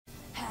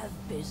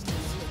have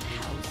business with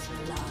House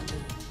Ladu.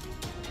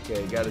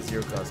 Okay, got a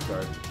zero cost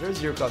card. If there's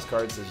zero cost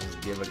cards that just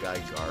give a guy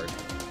guard.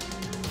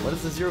 What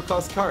is a zero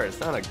cost card?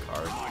 It's not a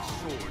card.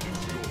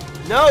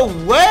 No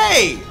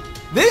way!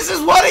 This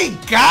is what he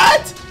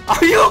got?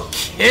 Are you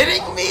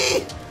kidding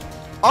me?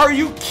 Are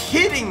you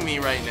kidding me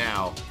right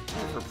now?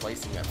 I'm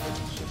replacing that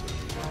shit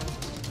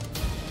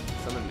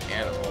with summon an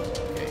animal.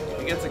 Okay,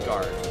 he gets a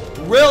guard.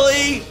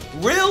 Really?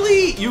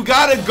 Really? You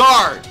got a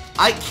guard?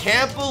 I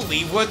can't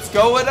believe what's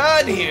going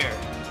on here.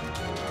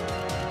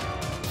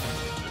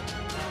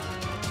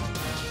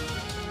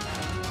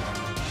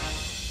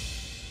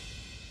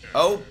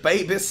 Oh,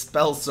 baby,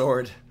 Spell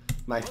Sword.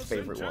 My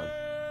favorite one.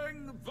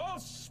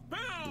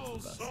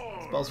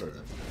 Spell Sword.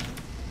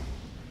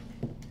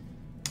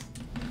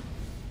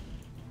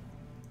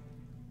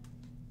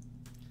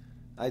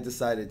 I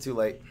decided too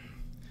late.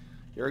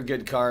 You're a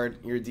good card.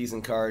 You're a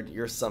decent card.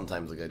 You're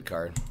sometimes a good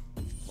card.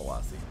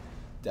 Velocity.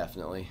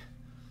 Definitely.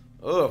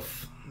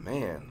 Oof.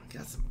 Man,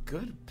 got some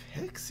good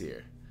picks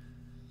here.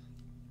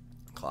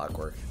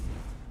 Clockwork.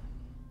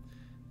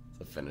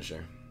 It's a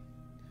finisher.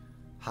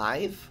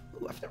 Hive?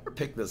 Ooh, I've never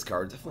picked this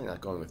card. Definitely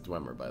not going with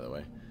Dwemer, by the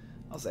way.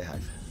 I'll say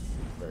Hive.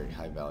 Very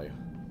high value.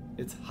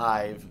 It's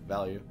Hive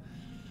value.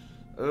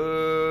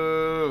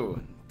 Ooh,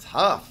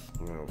 tough.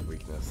 I'm going with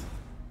weakness.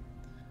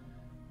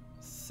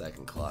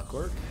 Second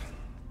Clockwork.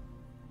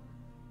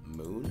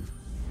 Moon.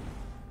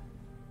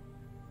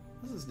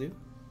 What does this do?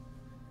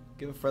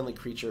 Give a friendly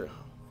creature.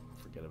 Oh,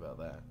 forget about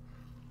that.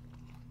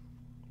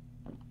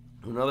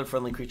 Another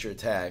friendly creature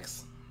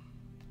attacks.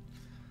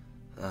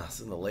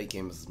 So in the late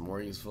game, this is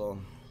more useful.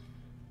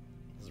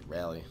 This is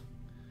Rally.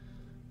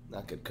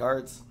 Not good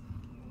cards.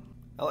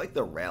 I like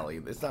the Rally.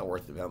 It's not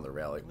worth it on the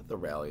Rally, but the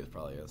Rally it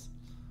probably is.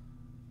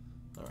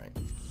 Alright.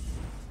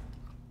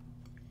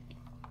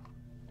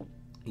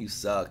 You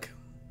suck.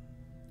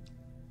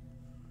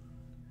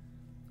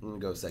 I'm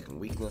gonna go second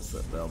weakness.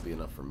 That'll be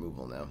enough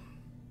removal now.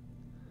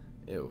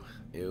 Ew.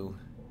 Ew.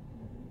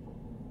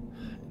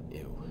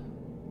 Ew.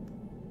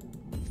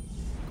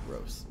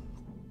 Gross.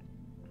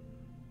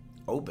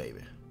 Oh, baby.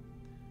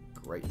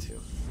 Great,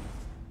 too.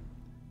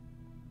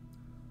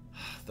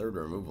 Third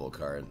removal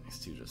card. These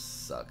two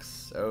just suck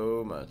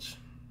so much.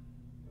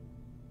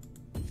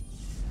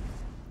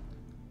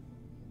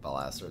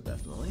 Balasser,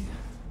 definitely.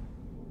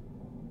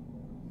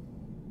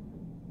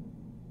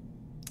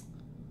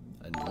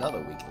 Another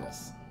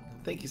weakness.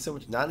 Thank you so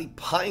much, Naughty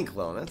Pine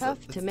Clone. That's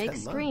tough to make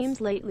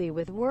streams lately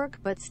with work,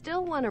 but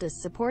still want to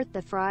support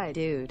the fry,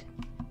 dude.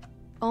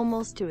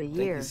 Almost to a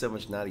year. Thank you so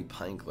much, Naughty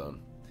Pine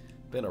Clone.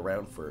 Been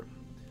around for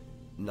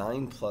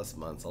 9+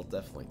 months. I'll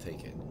definitely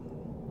take it.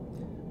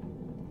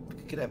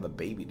 We could have a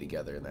baby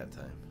together in that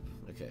time.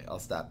 Okay, I'll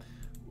stop.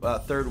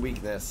 Third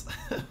weakness.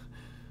 Do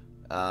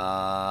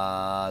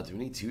we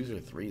need 2s or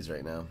 3s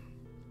right now?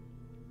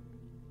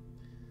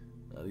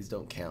 These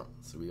don't count,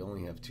 so we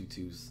only have 2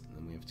 2s, and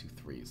then we have 2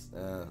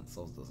 3s.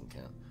 Souls doesn't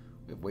count.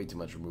 We have way too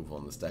much removal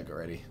in this deck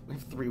already. We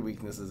have 3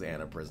 weaknesses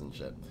and a prison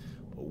shit.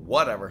 But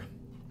whatever.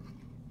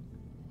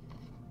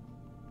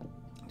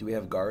 Do we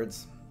have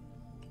guards?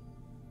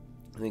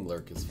 I think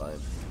Lurk is fine.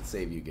 Can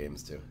save you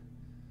games too.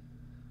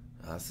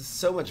 This is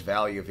so much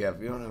value if you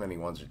don't have any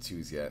 1s or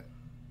 2s yet.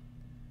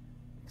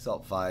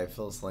 Exalt 5,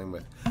 fill this lane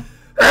with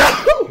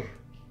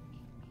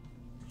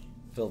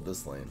fill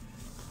this lane.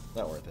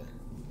 Not worth it.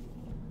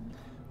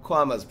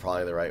 Kwama's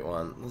probably the right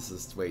one. This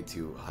is way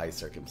too high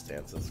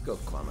circumstances. Go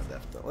with Kwama,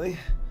 definitely.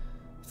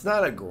 It's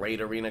not a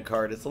great arena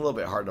card. It's a little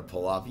bit hard to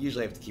pull off. You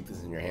usually have to keep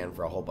this in your hand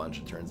for a whole bunch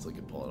of turns so you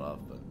can pull it off,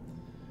 but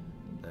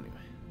anyway.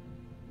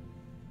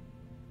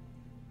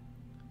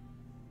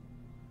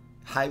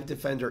 Hive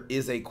Defender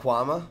is a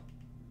Kwama.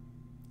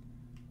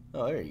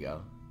 Oh, there you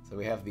go. So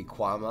we have the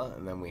Kwama,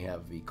 and then we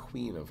have the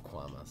Queen of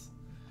Kwamas.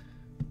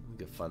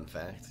 Good fun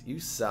fact. You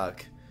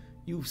suck.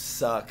 You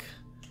suck.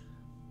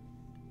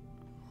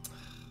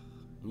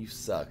 You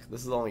suck.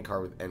 This is the only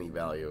card with any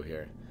value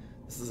here.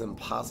 This is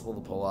impossible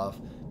to pull off.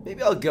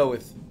 Maybe I'll go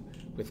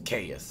with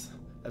Chaos.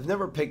 I've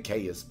never picked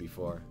Chaos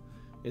before.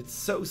 It's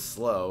so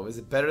slow. Is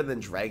it better than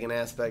Dragon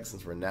Aspect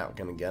since we're not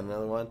going to get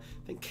another one?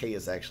 I think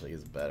Chaos actually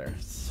is better.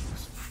 It's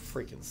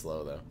freaking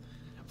slow though.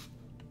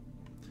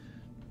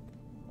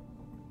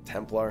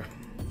 Templar.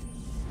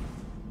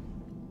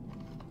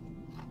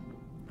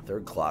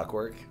 Third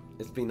Clockwork.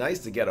 It'd be nice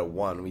to get a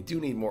 1. We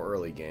do need more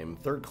early game.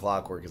 Third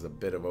Clockwork is a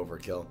bit of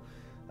overkill.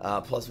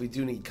 Plus, we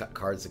do need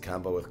cards to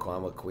combo with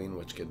Kwama Queen,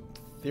 which could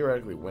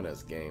theoretically win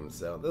us games.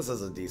 So this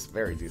is a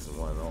very decent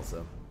one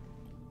also.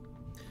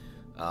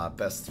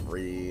 Best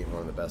 3,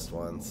 one of the best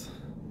ones.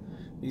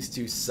 These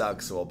two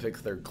suck, so we'll pick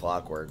Third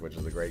Clockwork, which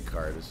is a great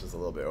card. It's just a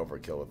little bit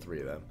overkill with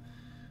 3 of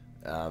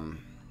them.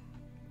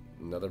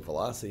 Another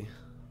Velocity.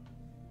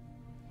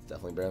 It's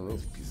definitely better than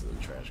these pieces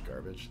of trash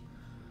garbage.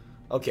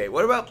 Okay,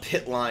 what about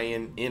Pit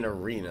Lion in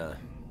Arena?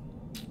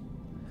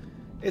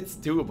 It's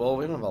doable.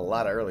 We don't have a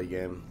lot of early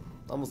game.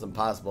 Almost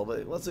impossible,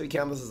 but let's say we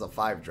count this as a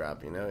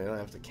 5-drop, you know? You don't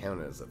have to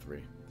count it as a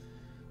 3.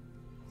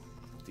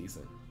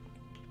 Decent.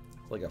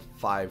 It's like a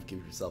 5,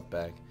 give yourself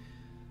back.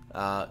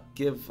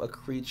 Give a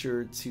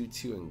creature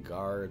 2/2 and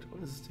guard.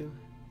 What does this do?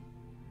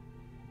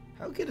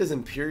 How good is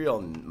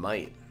Imperial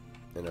Might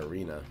in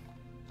Arena?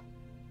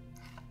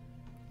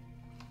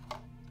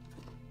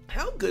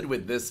 How good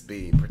would this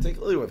be,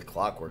 particularly with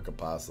Clockwork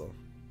Apostle?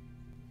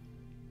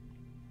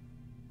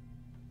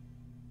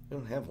 We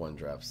don't have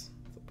 1-drops.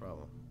 That's the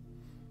problem.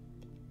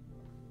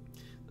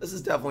 This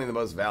is definitely the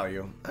most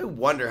value. I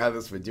wonder how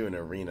this would do in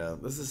Arena.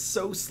 This is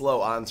so slow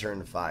on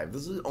turn 5.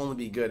 This would only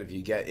be good if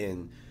you get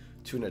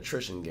into an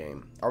attrition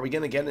game. Are we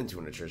going to get into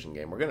an attrition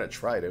game? We're going to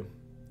try to.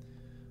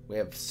 We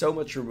have so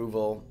much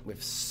removal. We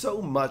have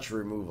so much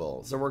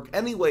removal. So we're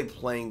anyway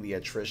playing the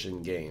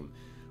attrition game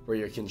where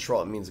you're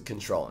control. It means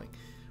controlling.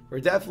 We're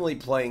definitely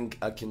playing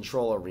a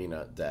control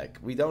arena deck.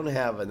 We don't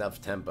have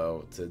enough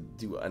tempo to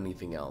do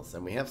anything else.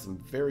 And we have some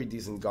very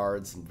decent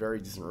guards, some very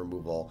decent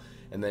removal,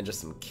 and then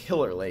just some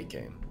killer late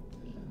game.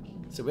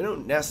 So we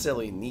don't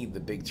necessarily need the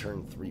big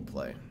turn 3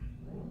 play.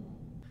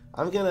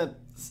 I'm gonna,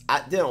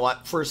 you know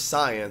what, for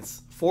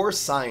science,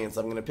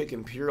 I'm gonna pick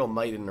Imperial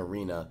Might in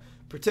Arena,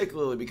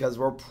 particularly because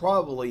we're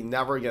probably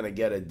never gonna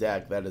get a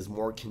deck that is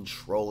more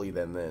control-y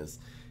than this.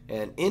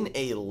 And in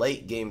a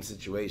late game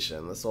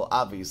situation, this will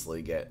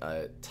obviously get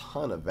a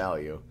ton of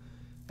value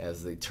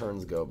as the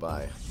turns go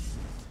by.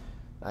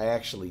 I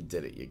actually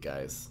did it, you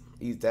guys.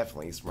 He's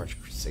definitely a Smart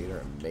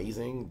Crusader,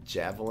 amazing.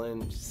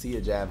 Javelin, see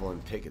a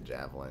Javelin, pick a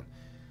Javelin.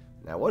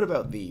 Now what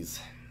about these?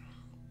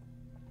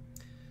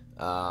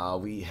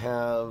 We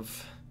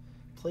have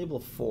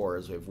playable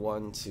 4s. We have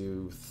 1,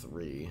 2,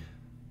 3,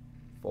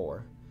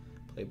 4.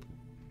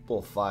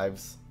 Playable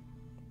 5s.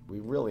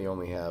 We really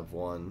only have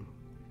 1,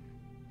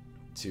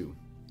 2.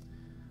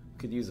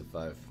 Could use a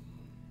 5.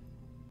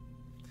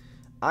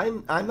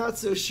 I'm not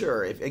so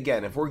sure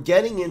if we're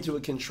getting into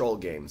a control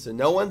game, so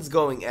no one's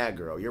going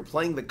aggro. You're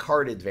playing the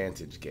card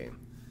advantage game.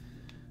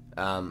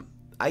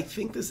 I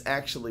think this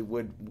actually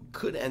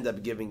could end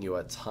up giving you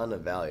a ton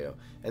of value,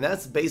 and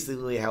that's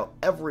basically how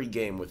every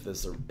game with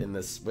this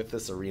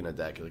arena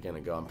deck is going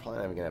to go. I'm probably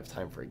not even going to have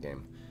time for a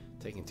game,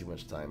 taking too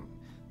much time.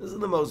 This is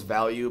the most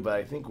value, but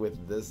I think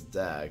with this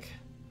deck,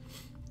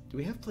 do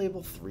we have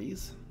playable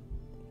 3s?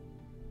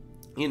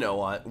 You know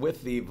what?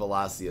 With the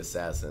Velocity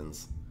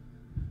Assassins,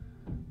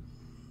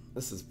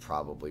 this is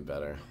probably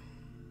better.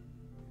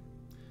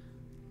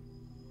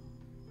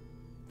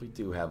 We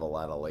do have a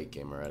lot of late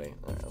game already.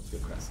 Alright, let's go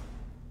Crest.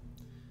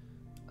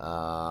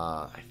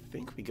 I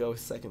think we go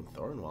second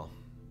Thornwall.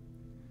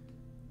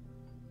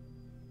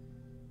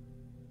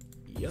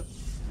 Yep.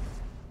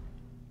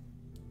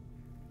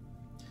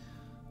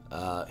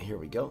 Here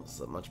we go. This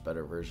is a much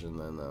better version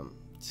than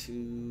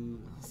 2.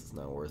 This is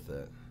not worth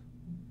it.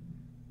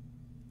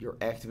 Your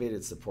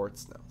activated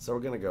supports? No. So we're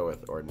going to go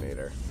with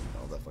Ordinator.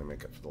 I'll definitely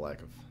make up for the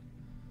lack of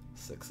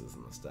 6s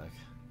in this deck.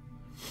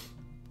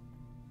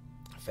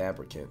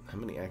 Fabricant. How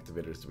many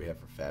activators do we have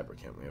for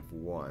Fabricant? We have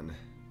 1,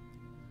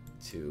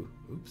 2.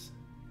 Oops.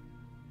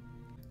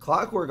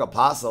 Clockwork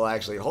Apostle,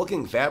 actually.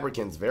 Hulking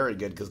Fabricant's very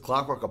good because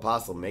Clockwork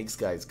Apostle makes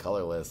guys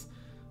colorless.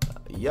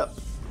 Yep.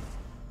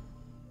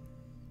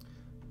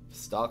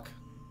 Stuck.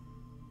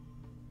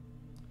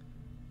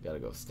 Gotta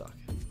go stuck.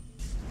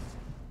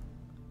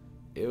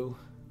 Ew.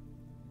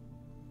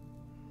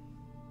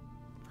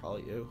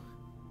 Probably ew.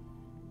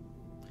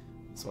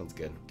 This one's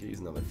good. Could use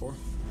another 4.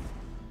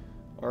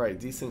 Alright,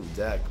 decent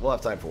deck. We'll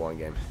have time for one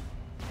game.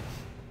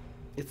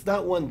 It's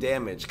not 1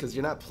 damage, because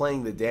you're not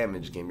playing the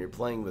damage game, you're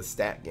playing the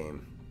stat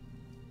game.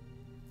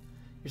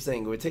 You're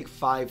saying it would take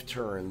 5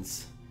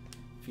 turns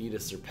for you to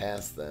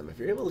surpass them. If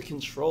you're able to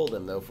control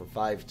them, though, for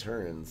 5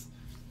 turns,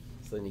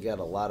 so then you got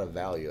a lot of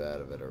value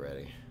out of it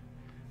already.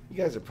 You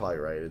guys are probably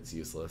right, it's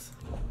useless.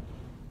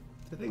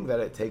 To think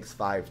that it takes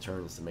 5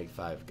 turns to make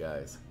 5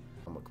 guys.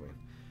 I'm a queen.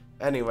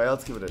 Anyway,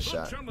 let's give it a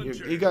shot.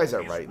 You guys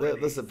are right.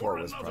 The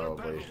support was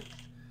probably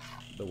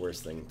the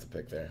worst thing to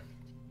pick there.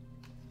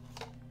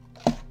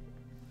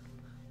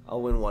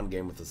 I'll win 1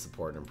 game with the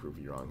support and prove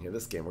you wrong. Here,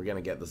 this game, we're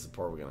gonna get the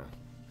support. We're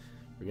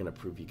gonna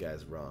prove you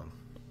guys wrong.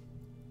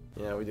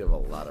 Yeah, we do have a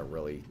lot of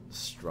really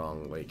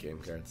strong late game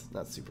cards.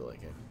 Not super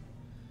late game.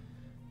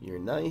 You're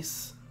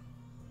nice.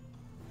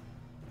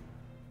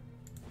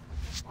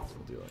 So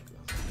we'll do like this.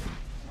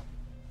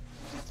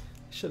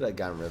 Should have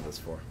gotten rid of this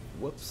 4.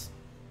 Whoops.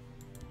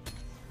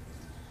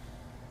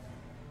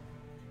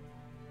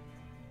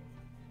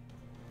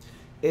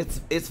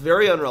 It's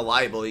very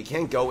unreliable. You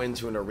can't go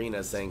into an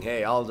arena saying,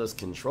 "Hey, I'll just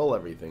control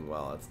everything."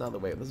 Well, it's not the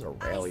way. This is a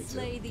rally too.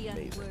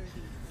 Amazing.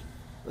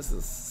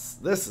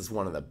 This is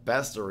one of the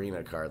best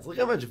arena cards. Look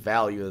how much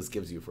value this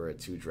gives you for a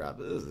 2-drop.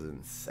 This is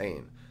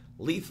insane.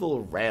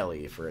 Lethal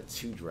Rally for a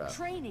 2-drop.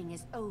 Training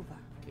is over.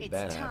 Okay,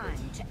 It's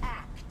time to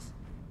act.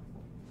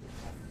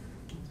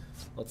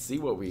 Let's see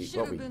what we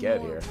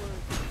get here.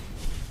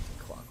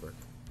 Clockwork.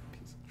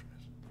 Piece of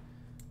trash.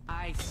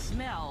 I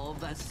smell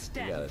the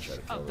stench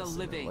of the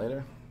living.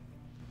 Later.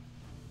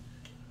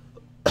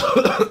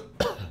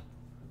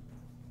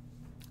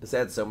 This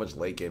adds so much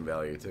late game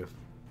value too.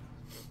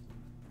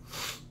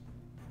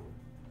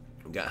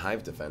 We got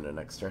Hive Defender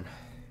next turn.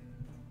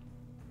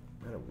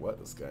 No matter what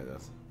this guy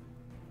does.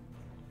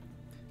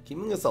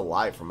 Keeping us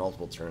alive for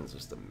multiple turns is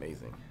just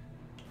amazing.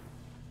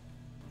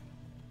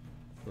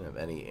 I don't have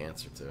any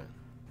answer to it.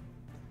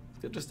 It's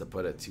good just to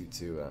put a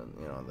 2-2 on,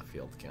 you know, on the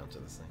field to counter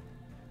this thing.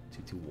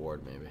 2-2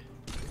 ward maybe.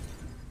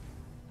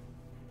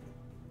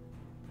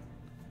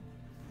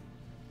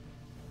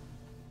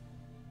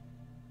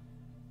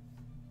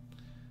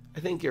 I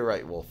think you're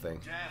right,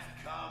 Wolfing.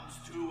 Death comes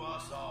to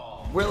us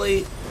all.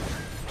 Really?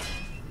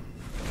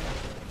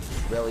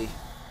 Really?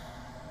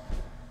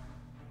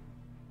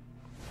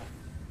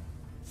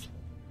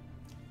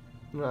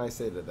 What do I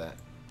say to that?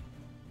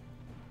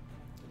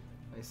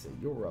 I say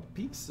you're a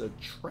piece of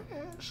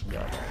trash.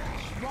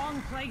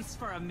 Wrong place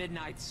for a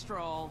midnight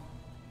stroll.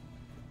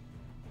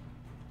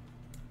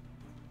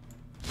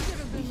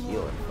 Be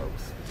healing,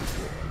 folks.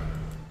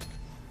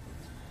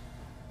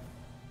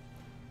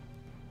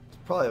 It's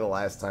probably the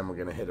last time we're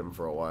gonna hit him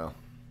for a while.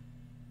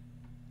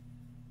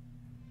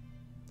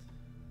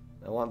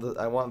 I want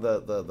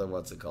the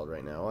what's it called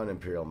right now? I want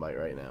Imperial Might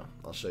right now.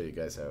 I'll show you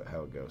guys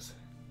how it goes.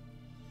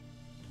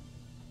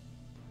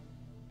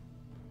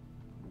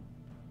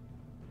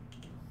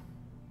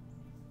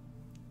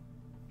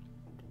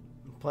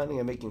 I'm planning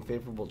on making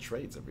favorable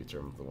trades every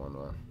turn with the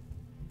 1-1.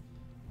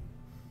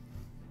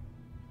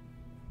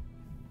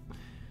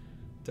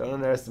 Don't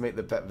underestimate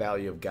the pet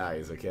value of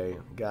guys, okay?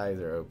 Guys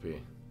are OP.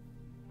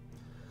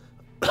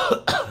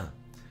 What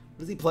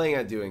is he playing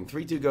at doing?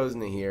 3-2 goes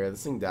into here.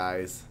 This thing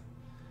dies.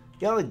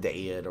 Get on a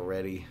dead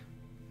already.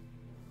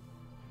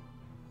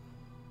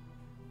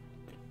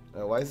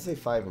 Why does it say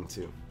 5 and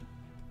 2?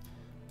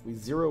 We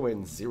 0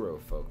 and 0,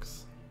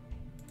 folks.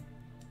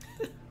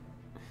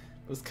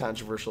 Most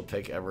controversial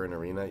pick ever in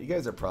Arena. You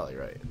guys are probably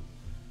right.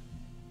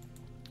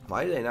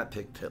 Why did I not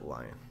pick Pit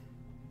Lion?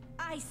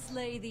 I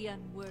slay the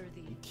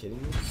unworthy. Are you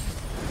kidding me?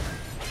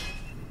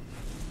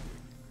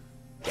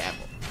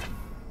 Gavel.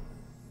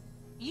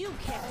 You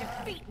can't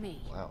defeat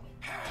me. Wow.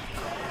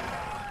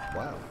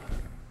 Wow.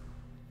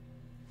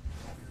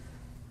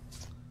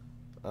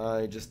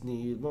 I just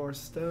need more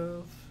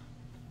stuff.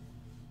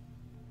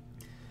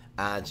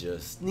 I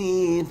just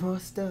need more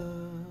stuff.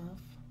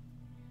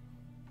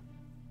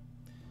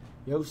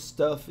 Your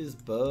stuff is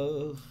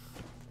buff.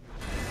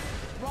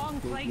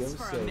 Wrong place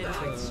for a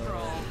midnight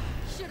stroll.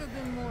 Should have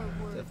been more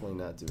work. Definitely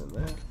not doing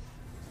that.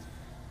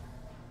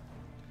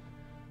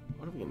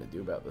 What are we gonna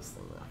do about this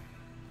thing though?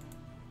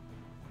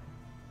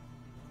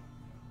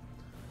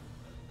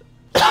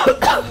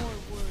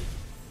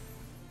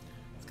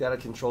 It's gotta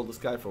control this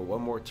guy for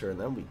one more turn,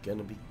 then we're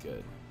gonna be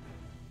good.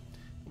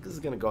 I think this is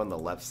gonna go on the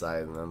left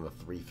side, and then the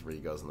 3-3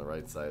 goes on the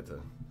right side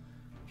to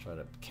try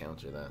to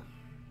counter that.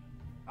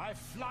 I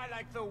fly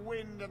like the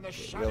wind and the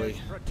Okay, shadows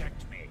really?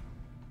 protect me.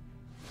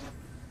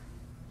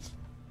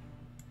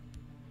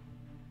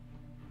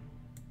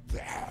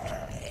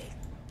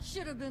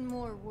 Should have been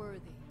more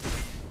worthy.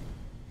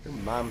 Your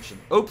mom should.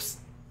 Oops!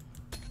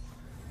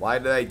 Why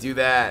did I do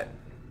that?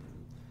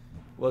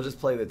 We'll just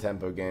play the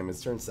tempo game.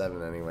 It's turn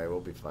 7 anyway. We'll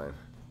be fine.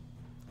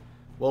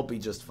 We'll be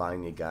just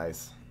fine, you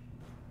guys.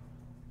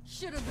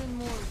 Should have been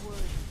more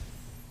worthy.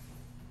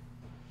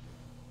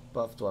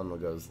 Buffed one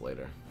goes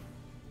later.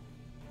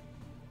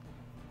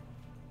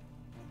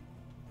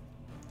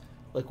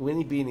 Look,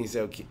 Winnie Beanie's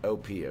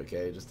OP,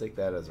 okay? Just take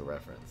that as a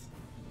reference.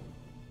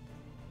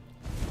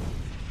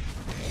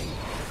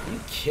 Are you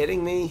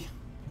kidding me?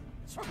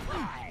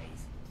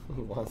 Surprise!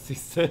 Who wants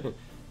these two?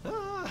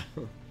 Ah!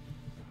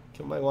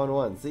 Kill my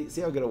 1-1.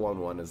 See how good a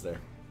 1-1 is there.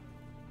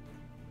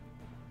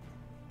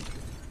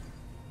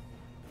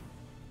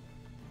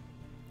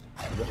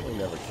 I'm definitely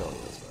never killing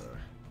this, by the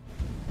way.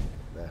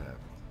 That happened.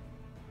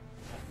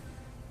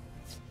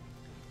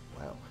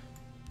 Wow.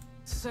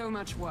 So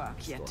much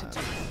work yet to do.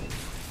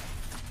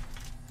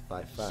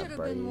 5-5, Should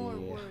have been more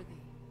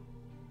worthy.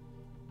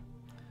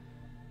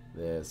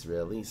 This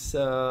really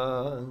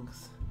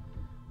sucks.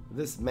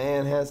 This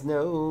man has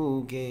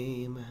no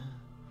game.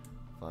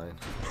 Fine.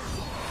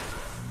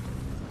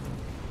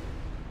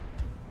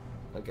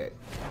 Okay.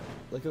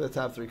 Look at the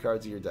top 3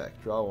 cards of your deck.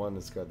 Draw one,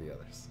 discard the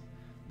others.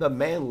 The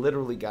man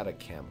literally got a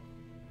camel.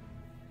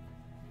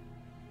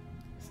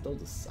 Still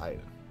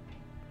decided.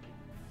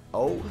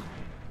 Oh.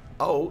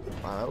 Oh.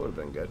 Wow, that would have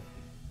been good.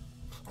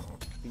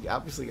 He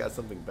obviously got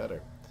something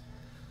better.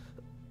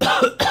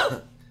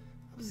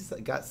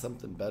 Obviously got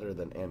something better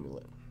than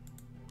Amulet.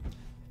 I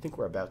think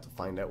we're about to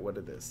find out what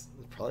it is.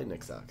 It's probably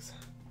Nixox.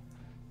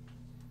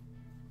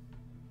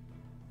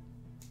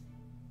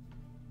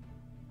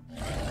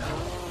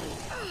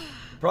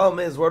 Problem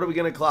is, what are we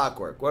gonna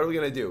clockwork? What are we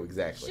gonna do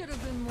exactly? Should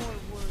have been more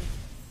worthy.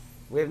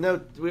 We have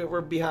no.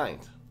 We're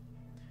behind.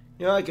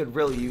 You know, I could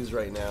really use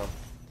right now.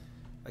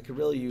 I could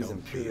really use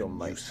Imperial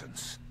Might.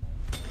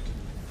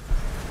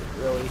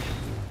 Really.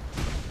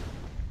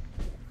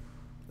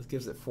 This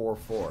gives it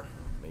 4/4.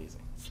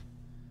 Amazing.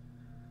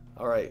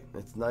 All right,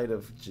 it's Knight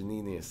of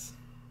Janinius.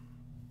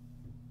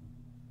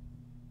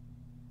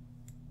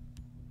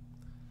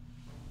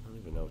 I don't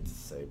even know what to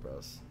say,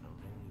 bros. I don't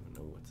even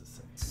know what to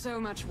say. So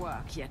much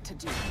work yet to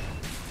do.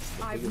 It's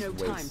the I've biggest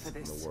no time waste for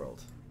this. in the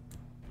world.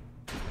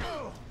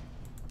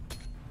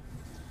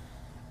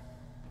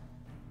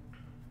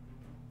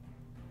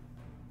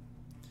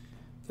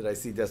 Did I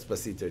see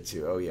Despacito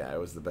too? Oh yeah, it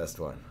was the best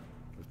one.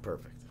 It was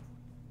perfect.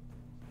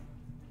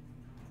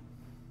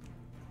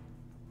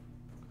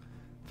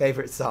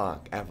 Favorite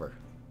song ever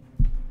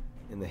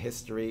in the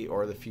history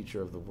or the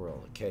future of the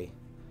world. Okay.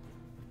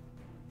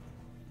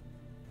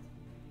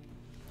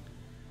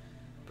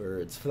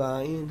 Birds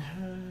flying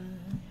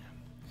high,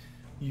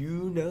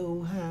 you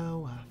know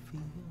how I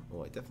feel.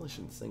 Oh, I definitely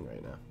shouldn't sing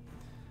right now.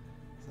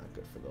 It's not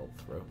good for the old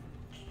throat.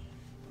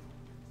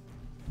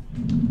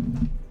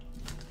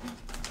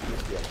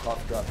 Must be a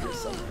cough drop here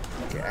somewhere.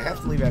 Okay, I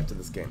have to leave after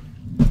this game.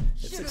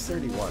 It's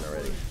 6:31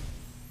 already.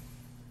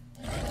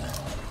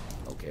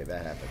 Okay,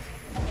 that happened.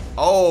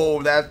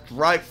 Oh, that's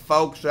right,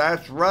 folks.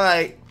 That's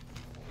right.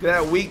 Get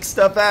that weak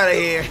stuff out of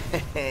here.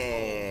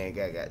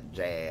 Guy got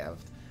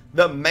jabbed.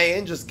 The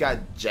man just got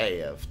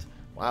jabbed.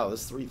 Wow,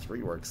 this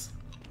 3-3 works.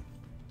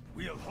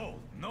 We'll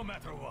hold, no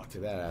matter what. Okay,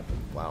 that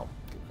happened. Wow,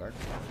 good card.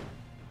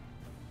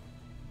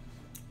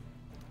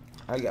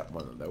 I got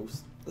one of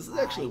those. This is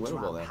actually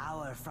winnable now.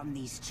 Power from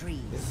these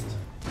trees.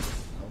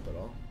 Help at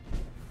all.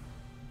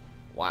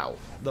 Wow,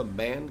 the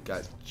man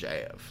got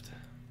jabbed.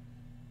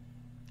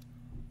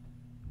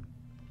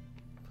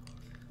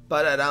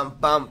 Ba-da-dum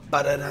bum,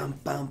 ba-da-dum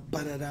bum,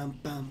 ba-da-dum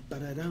bum,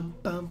 ba-da-dum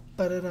bum,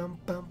 ba-da-dum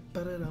bum,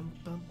 ba-da-dum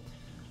bum,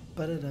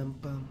 ba-da-dum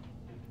bum.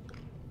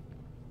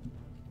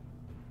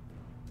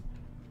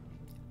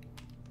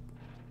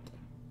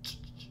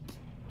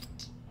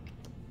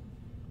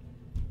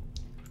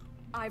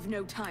 I've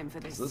no time for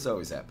this. This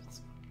always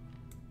happens.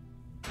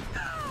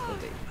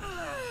 Okay.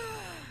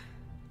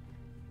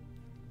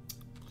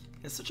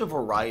 There's such a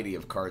variety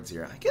of cards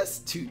here. I guess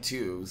 2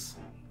 2s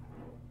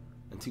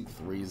and 2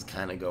 3s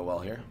kind of go well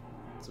here.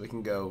 So we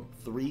can go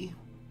 3.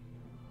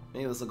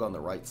 Maybe this will go on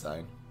the right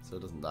side so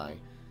it doesn't die.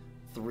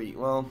 3.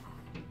 Well,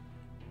 I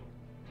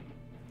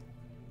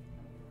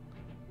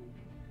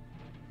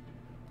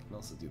can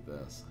also do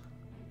this.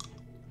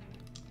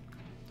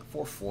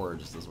 4-4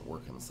 just doesn't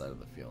work on the side of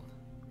the field.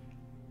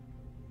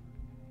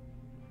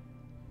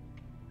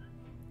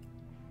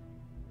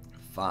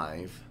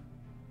 5.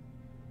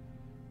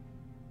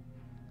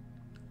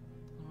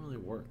 Doesn't really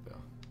work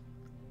though.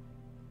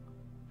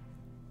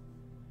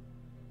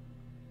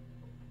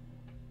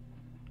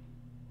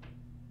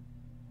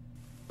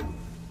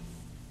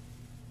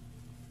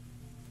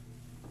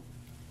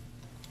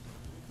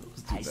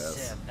 Let's do I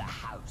this. serve the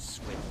house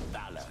with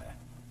valor.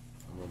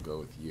 I'm gonna go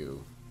with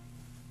you.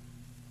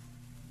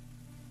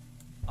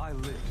 I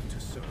live to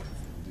serve.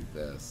 Do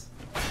this.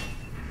 I'm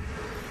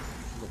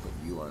gonna put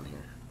you on here.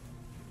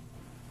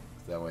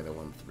 That way the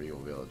 1-3 will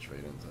be able to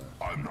trade into.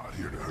 I'm not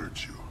here to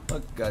hurt you,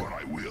 Looks good. but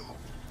I will.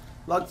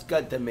 Looks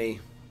good to me.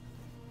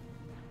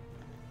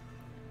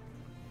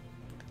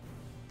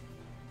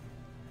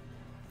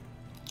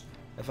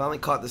 I finally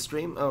caught the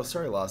stream. Oh,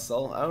 sorry, Lost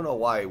Soul. I don't know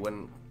why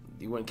when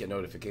you wouldn't get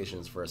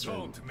notifications for a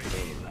certain Don't make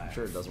game. me I'm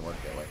sure it doesn't work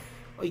that way.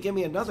 Oh, you gave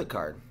me another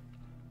card.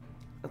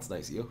 That's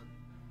nice of you.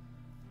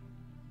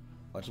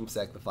 Watch him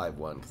sack the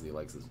 5-1 because he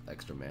likes his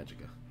extra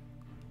Magicka.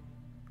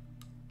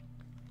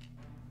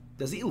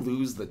 Does he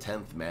lose the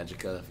 10th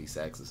Magicka if he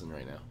sacks this in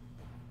right now?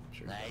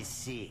 Sure. I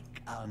seek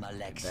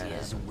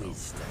Almalexia's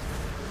wisdom.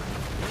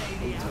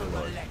 Lady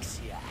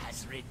Almalexia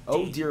has redeemed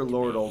Oh dear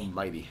Lord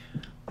Almighty.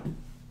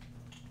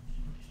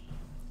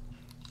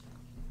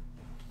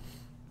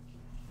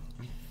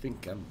 I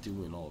think I'm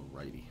doing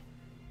alrighty.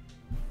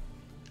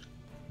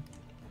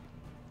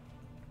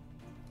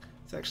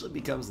 This actually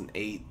becomes an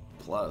 8+.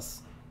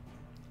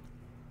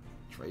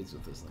 Trades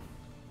with this thing.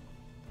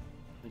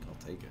 I think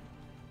I'll take it.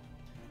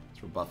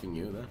 So we're buffing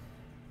you then.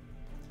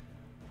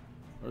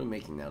 What are we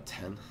making now?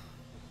 10?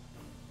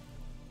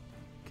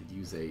 Could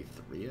use a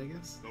 3, I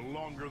guess? The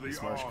longer the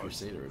This Marsh odds,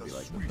 Crusader would be the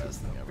like the sweeter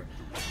best thing the ever.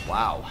 victory.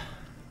 Wow.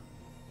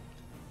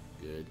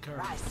 Good card.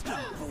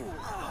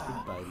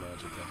 Goodbye,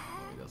 Magicka.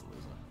 No, he doesn't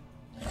lose one.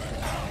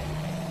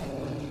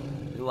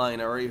 Hey,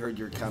 Lion, I already heard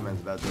your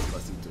comments about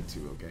Despacito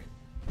too, okay?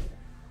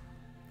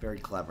 Very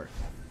clever.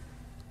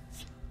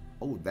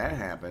 Oh, that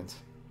happened.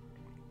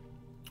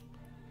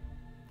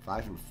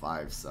 5 and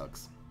 5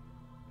 sucks.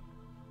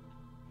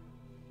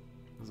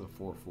 This is a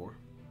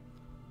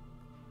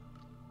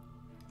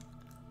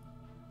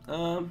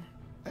 4-4.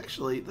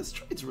 Actually, this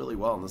trades really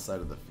well on this side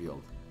of the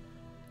field.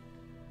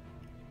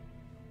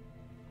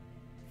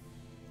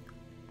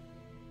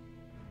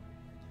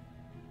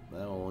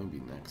 That'll only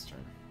be next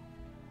turn.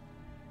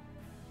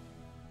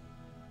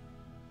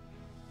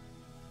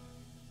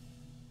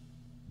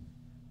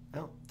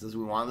 Well, does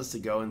we want this to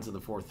go into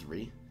the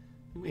 4-3?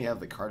 We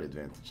have the card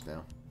advantage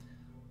now.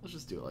 Let's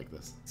just do it like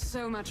this.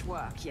 So much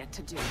work yet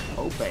to do.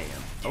 Oh bam.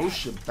 Oh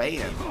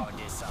shabam.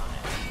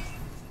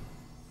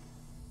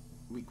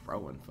 We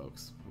growing,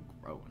 folks. We're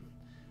growing.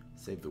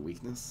 Save the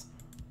weakness.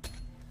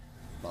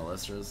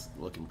 Ballesta's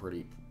looking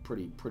pretty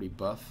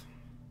buff.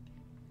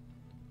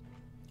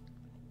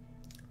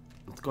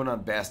 What's going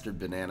on, Bastard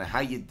Banana? How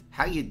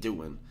you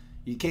doing?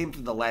 You came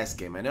from the last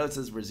game. I know it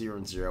says we're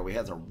 0-0. We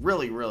had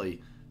a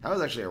that was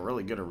actually a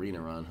really good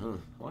arena run, huh?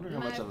 I wonder how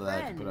much of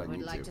that I could put on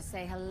YouTube. Like to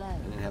say hello. I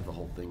didn't have the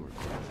whole thing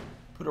recorded.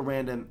 Put a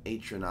random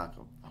Atronach.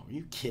 Oh, Are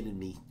you kidding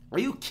me? Are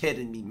you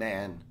kidding me,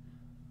 man?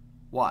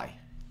 Why?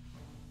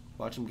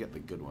 Watch him get the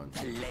good one.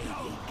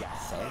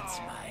 Sack.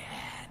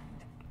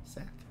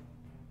 Sack.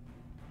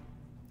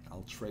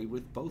 I'll trade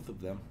with both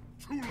of them.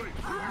 Too late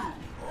for you.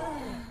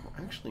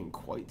 We're actually in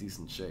quite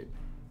decent shape.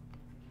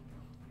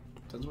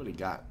 Depends what he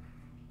got.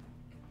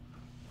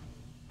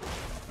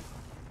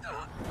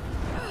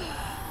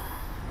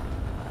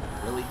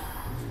 Really?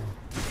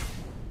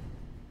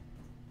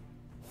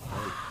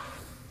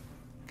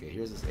 Okay,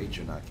 here's this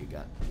Atronach you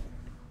got.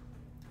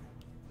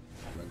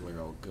 Regular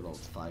old, good old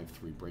 5-3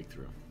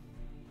 breakthrough.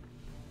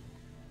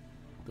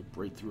 The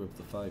breakthrough of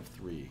the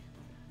 5-3.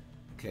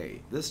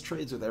 Okay, this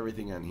trades with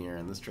everything on here,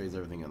 and this trades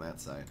everything on that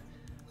side.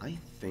 I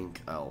think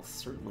I'll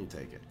certainly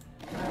take it.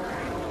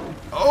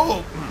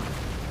 Oh!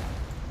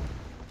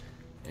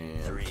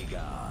 And 3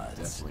 gods.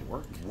 definitely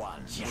worked.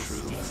 One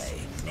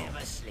yesterday never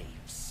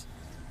sleeps.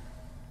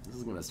 This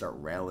is gonna start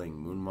rallying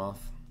Moonmoth.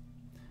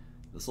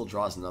 This will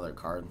draw us another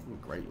card.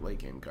 Great late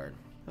game card.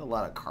 A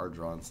lot of card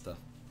draw and stuff.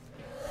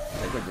 I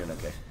think we're doing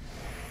okay.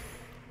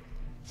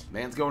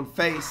 Man's going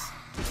face.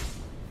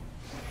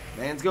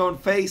 Man's going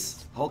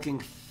face. Hulking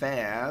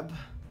Fab.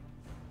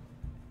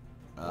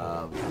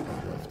 That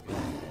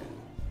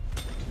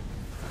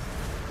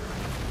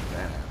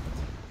happened.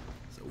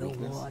 So The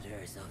weakness.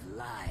 waters of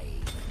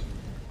life.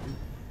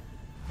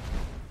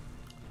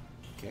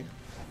 Okay.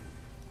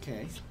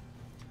 Okay.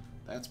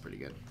 That's pretty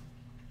good.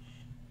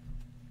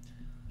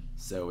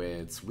 So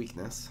it's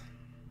weakness.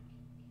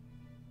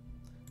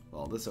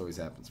 Well, this always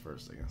happens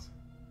first, I guess.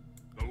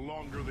 The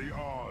longer the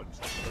odds,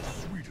 the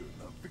sweeter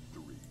the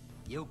victory.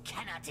 You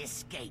cannot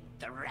escape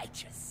the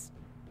righteous.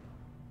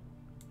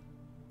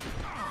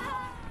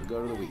 We'll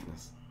go to the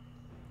weakness.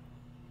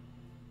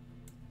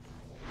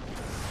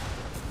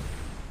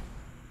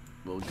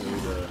 We'll go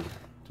to...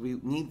 Do we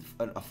need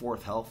a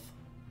 4th health?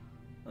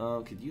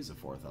 Could use a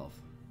 4th health.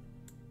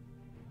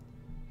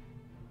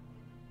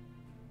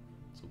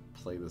 So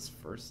play this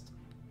first.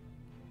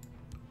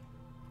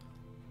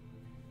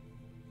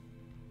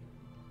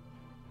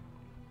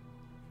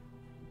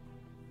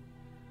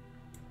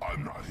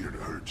 I'm not here to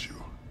hurt you,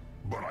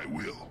 but I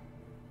will.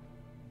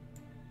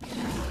 Okay.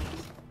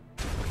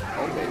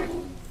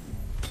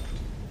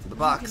 To the You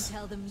box. can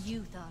tell them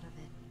you thought of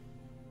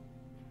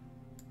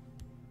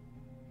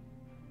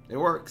it. It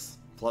works.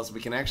 Plus,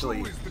 we can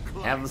actually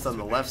have this on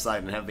the left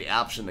side and have the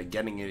option of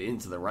getting it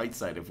into the right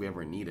side if we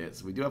ever need it.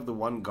 So we do have the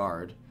 1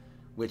 guard,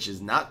 which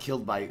is not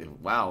killed by...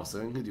 Wow, so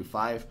we can do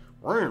 5.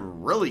 We're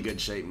in really good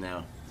shape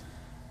now.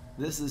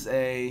 This is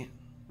a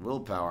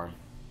willpower.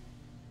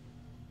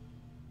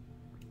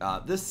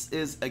 This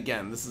is,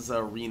 again, this is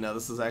arena.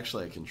 This is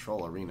actually a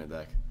control arena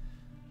deck.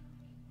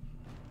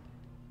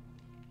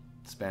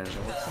 Spanish, I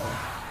work.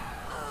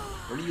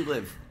 Where do you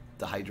live?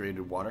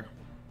 Dehydrated water?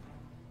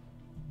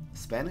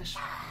 Spanish?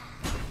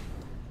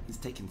 He's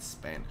taking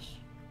Spanish.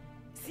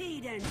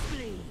 Feed and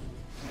flee.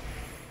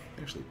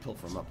 Actually,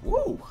 pilfer him up.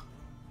 Woo!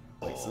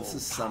 Wait, so this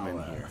is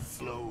summon here.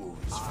 Flows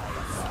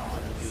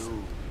from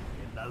you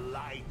in the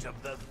light of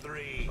the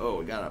 3. Oh,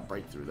 we got a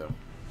breakthrough, though.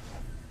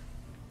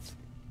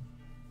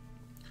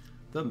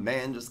 The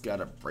man just got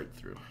a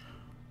breakthrough.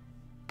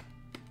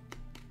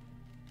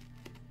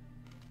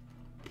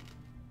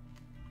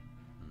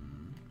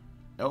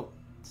 Oh,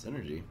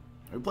 synergy.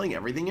 Are we playing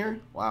everything here?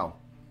 Wow.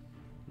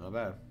 Not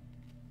bad.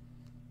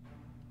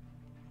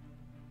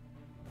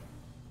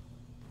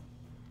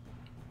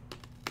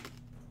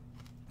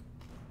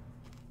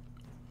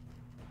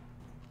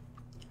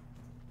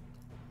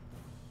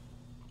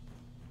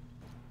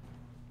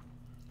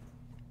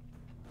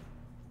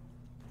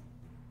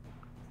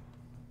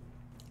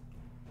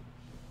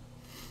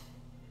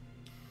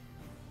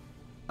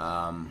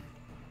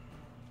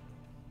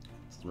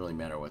 Doesn't really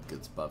matter what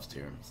gets buffs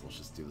here, so let's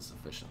just do this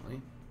efficiently.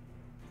 Are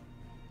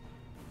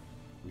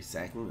we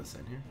sacking this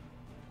in here?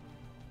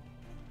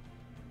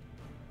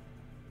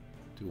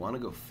 Do we want to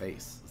go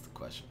face, is the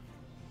question.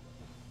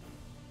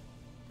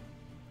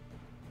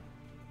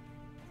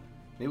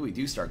 Maybe we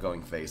do start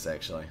going face,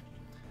 actually.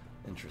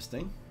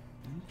 Interesting.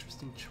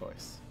 Interesting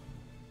choice.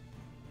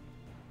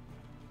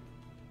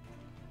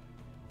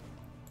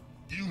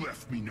 You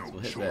left me no So we'll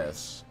hit choice.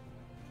 this.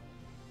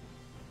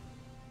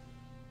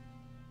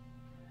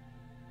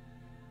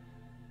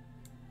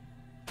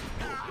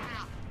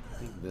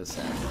 I think this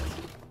happens.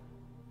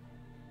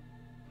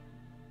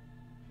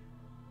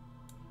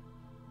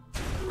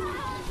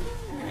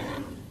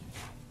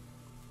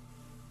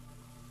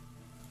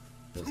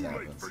 This Too late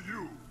happens. for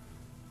you.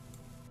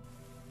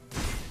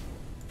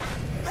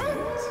 This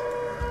happens.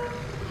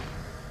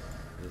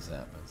 This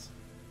happens.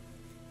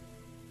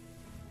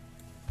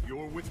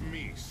 You're with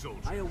me, soldier.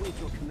 I await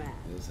your command.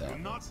 This Do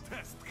happens. not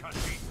test,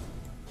 Kaji.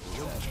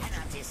 You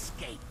cannot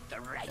escape the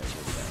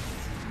righteous.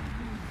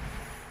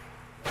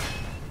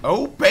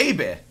 Oh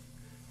baby!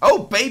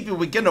 Oh baby,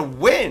 we're gonna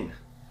win!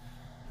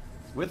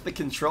 With the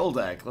control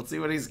deck. Let's see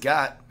what he's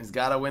got. He's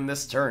gotta win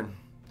this turn.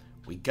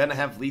 We're gonna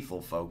have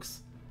lethal, folks.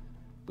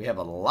 We have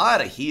a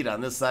lot of heat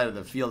on this side of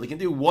the field. He can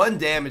do 1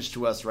 damage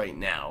to us right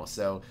now.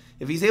 So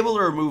if he's able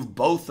to remove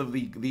both of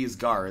these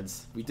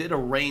guards, we did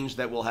arrange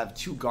that we'll have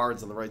 2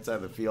 guards on the right side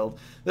of the field.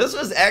 This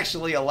was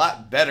actually a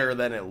lot better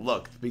than it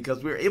looked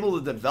because we were able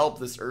to develop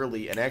this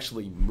early and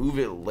actually move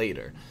it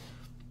later.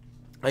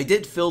 I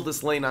did fill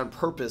this lane on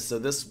purpose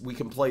so we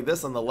can play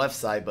this on the left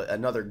side but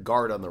another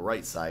guard on the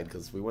right side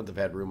because we wouldn't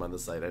have had room on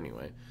this side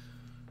anyway.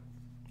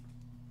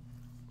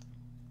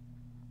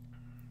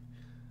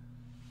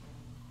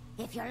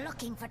 If you're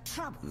looking for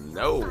trouble.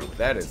 No,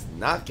 that is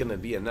not going to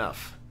be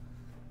enough.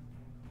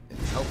 It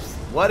helps.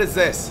 What is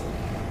this?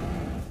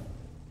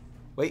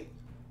 Wait.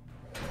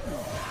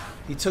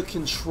 He took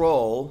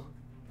control.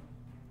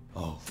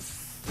 Oh.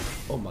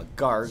 Oh, my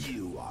guard.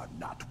 You are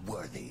not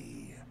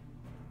worthy.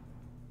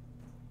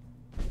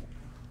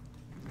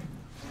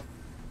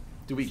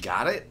 Do we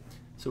got it?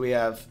 So we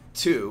have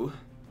 2.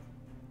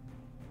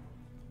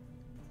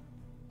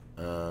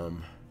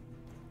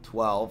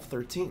 12,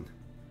 13.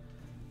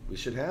 We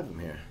should have him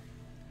here.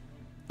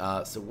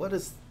 So what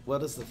is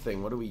the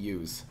thing? What do we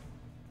use?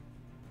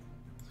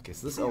 Okay,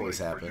 so this always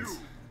happens.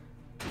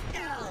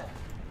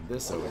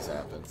 This always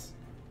happens.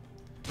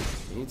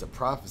 He needs a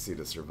prophecy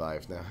to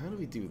survive. Now, how do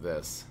we do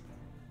this?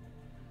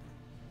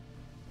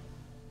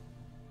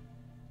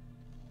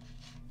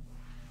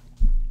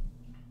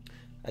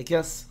 I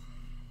guess...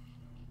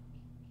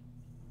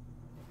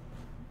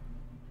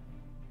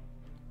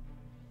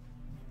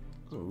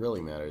 doesn't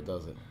really matter,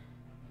 does it?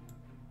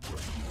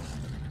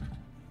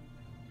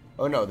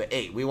 Oh no, the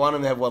 8. We want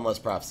him to have 1 less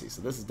prophecy,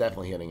 so this is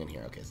definitely hitting in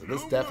here. Okay, so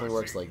this definitely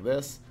works like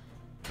this.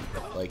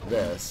 Like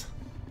this.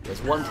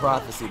 There's 1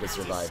 prophecy to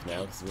survive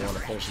now, because we want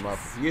to finish him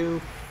off with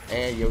you,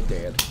 and you're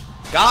dead.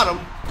 Got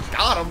him!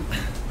 Got him!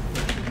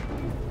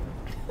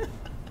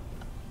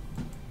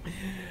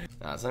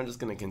 So I'm just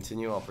going to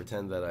continue. I'll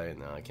pretend that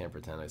no, I can't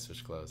pretend I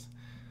switched clothes.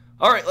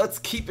 Alright, let's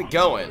keep it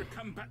going.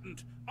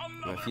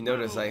 Now, if you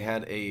notice, I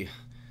had a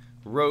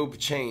robe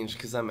change,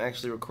 because I'm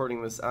actually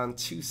recording this on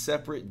 2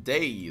 separate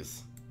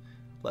days.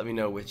 Let me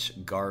know which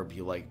garb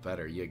you like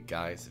better, you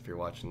guys, if you're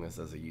watching this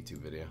as a YouTube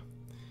video.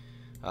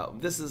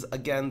 This is,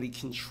 again, the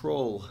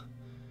control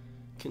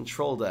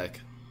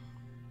deck.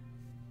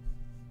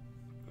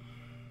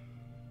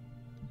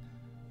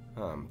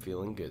 Oh, I'm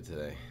feeling good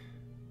today.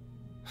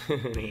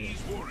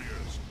 These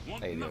warriors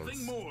want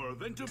nothing more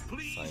than to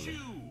please you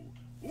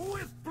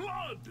with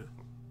blood.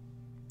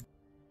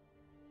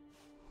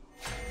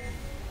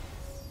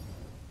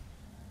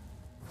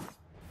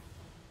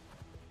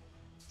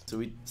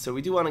 So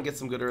we do want to get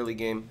some good early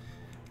game.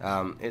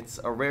 It's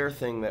a rare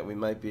thing that we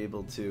might be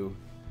able to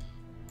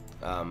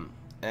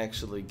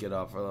actually get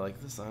off or like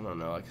this. I don't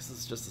know. I guess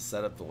it's just to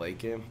set up the late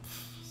game.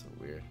 So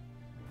weird.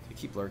 They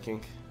keep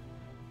lurking.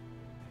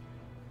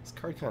 This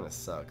card kind of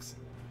sucks.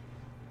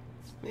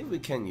 Maybe we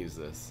can use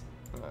this.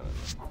 I don't know.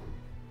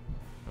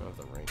 I don't have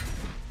the rank.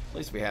 At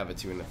least we have a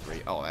 2 and a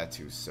 3. Oh, that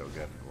 2 is so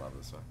good. I love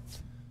this one.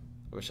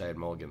 I wish I had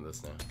mulliganed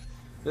this now.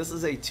 This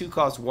is a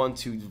 2-cost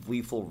 1/2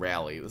 lethal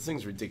rally. This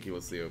thing's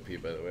ridiculously OP,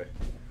 by the way.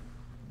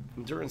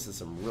 Endurance has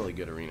some really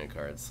good arena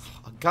cards.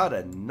 I got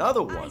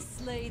another one.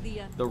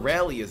 The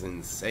rally is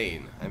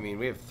insane. I mean,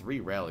 we have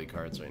 3 rally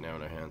cards right now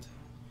in our hand.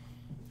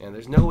 And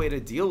there's no way to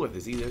deal with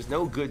this either. There's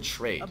no good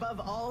trade. Above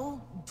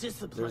all,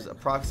 discipline. There's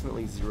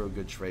approximately 0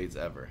 good trades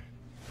ever.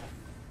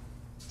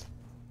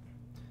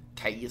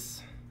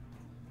 Case.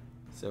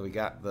 So we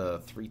got the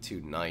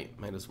 3/2 Knight.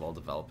 Might as well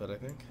develop it, I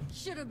think.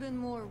 Should have been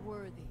more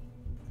worthy.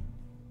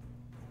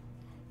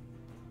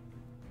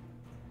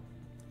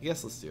 I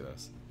guess let's do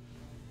this.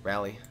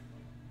 Rally.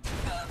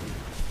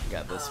 We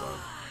got this one.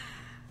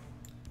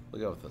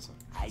 We'll go with this one.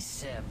 I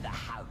serve the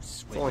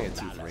house It's only a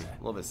 2/3.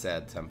 A little bit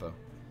sad tempo.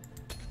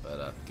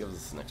 But gives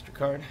us an extra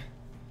card.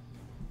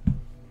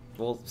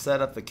 We'll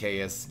set up the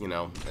chaos, you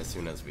know, as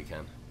soon as we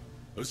can.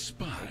 A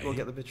spy? We'll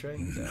get the betray?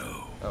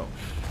 No. Oh.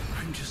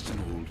 I'm just an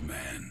old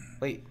man.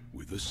 Wait.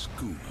 With a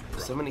schooner.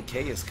 So many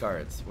chaos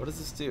cards. What does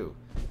this do?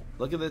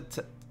 Look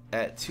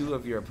at 2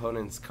 of your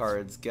opponent's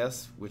cards.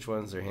 Guess which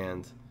one's their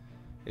hand.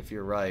 If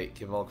you're right,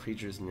 give all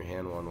creatures in your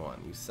hand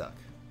 1/1. You suck.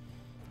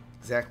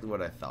 Exactly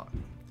what I thought.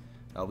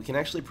 We can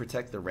actually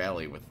protect the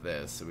rally with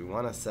this, so we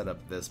want to set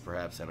up this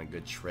perhaps on a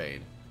good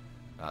trade.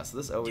 So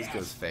this always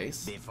goes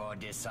face. Before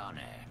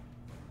dishonor.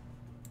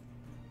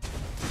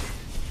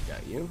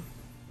 Got you.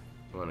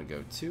 I want to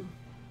go 2.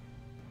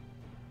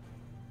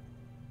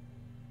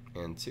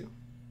 And 2.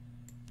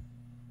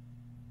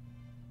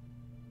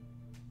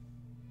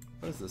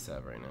 What does this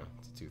have right now?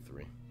 It's a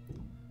 2/3.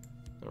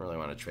 I don't really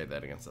want to trade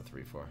that against a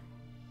 3/4.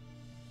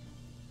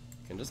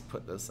 Can just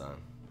put this on.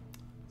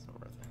 It's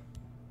not worth it.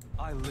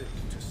 I live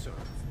to serve.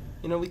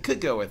 You know, we could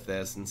go with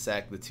this and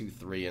sack the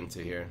 2/3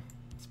 into here.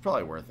 It's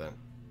probably worth it.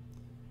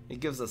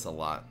 It gives us a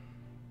lot.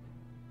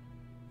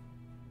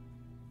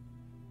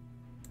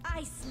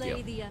 I slay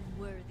Yep. the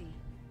unworthy.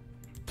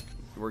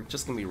 We're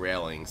just gonna be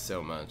rallying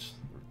so much.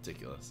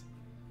 Ridiculous.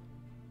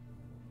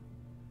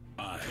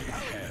 I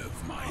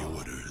have my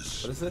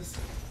orders. What is this?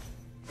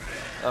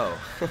 Oh,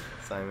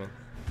 Simon.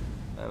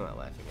 I'm not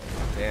laughing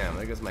at you. Damn,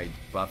 there goes my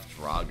buff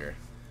Draugr.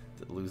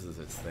 It loses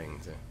its thing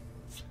too.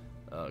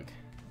 Ugh.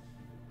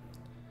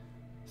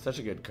 Such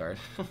a good card.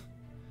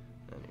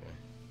 Anyway.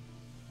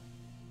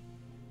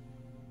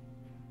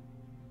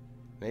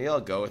 Maybe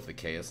I'll go with the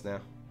Chaos now.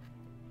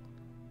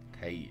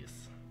 Chaos.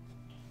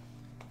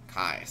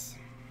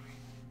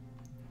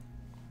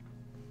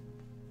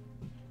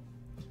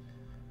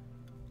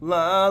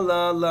 La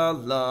la la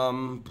la.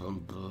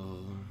 Bum,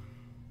 bum.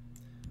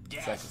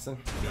 Sack this in.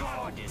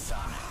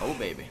 Oh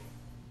baby.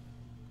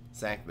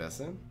 Sack this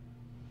in.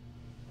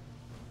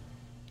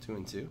 2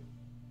 and 2.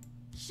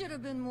 Should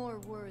have been more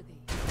worthy.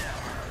 We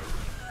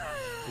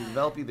can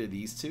develop either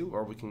these two,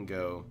 or we can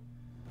go.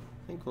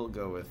 I think we'll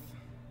go with.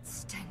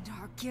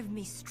 Stendarr, give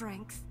me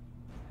strength.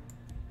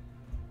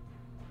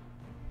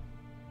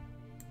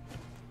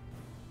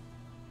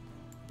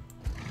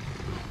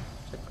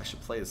 I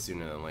should play this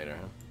sooner than later,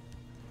 huh?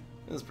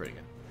 This is pretty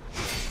good.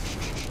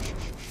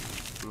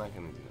 I'm not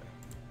gonna do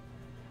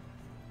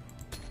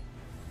that.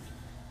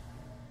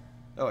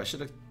 Oh, I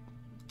should have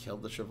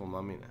killed the triple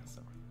mummy now.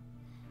 So.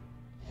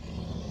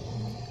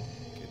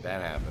 Okay,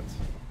 that happens.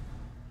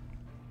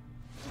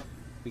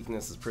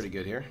 Weakness is pretty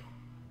good here.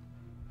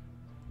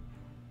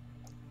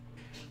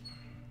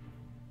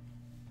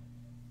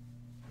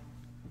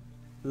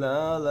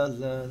 La la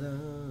la la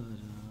la.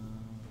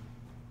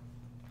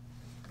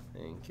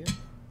 Thank you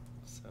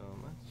so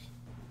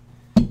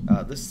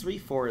much. This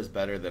 3/4 is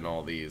better than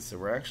all these, so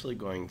we're actually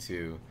going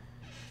to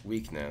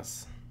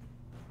weakness.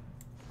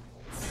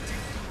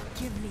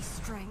 Give me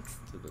strength.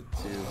 To the 2,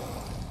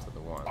 to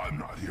the 1. I'm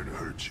not here to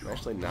hurt you. I'm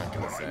actually not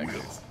gonna but I sack will.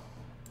 these.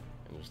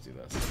 And just do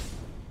this.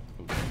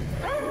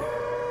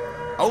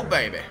 Oh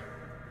baby!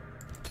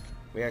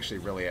 We actually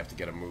really have to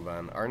get a move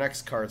on. Our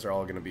next cards are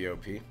all gonna be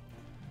OP.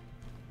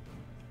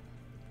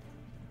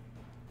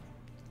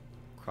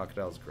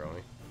 Crocodile's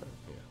growing.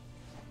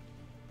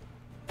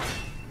 Yeah.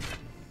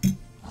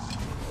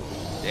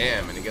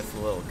 Damn, and he gets the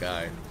little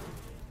guy.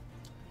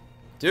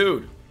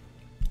 Dude!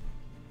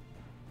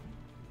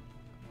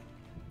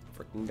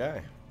 Frickin'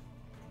 guy.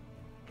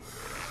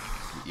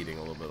 Just eating a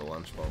little bit of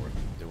lunch while we're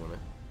doing it.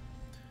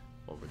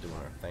 While we're doing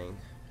our thing.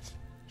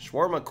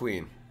 Shawarma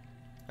Queen.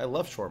 I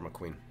love Shawarma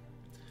Queen.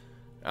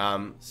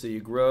 So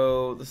you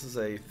grow. This is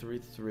a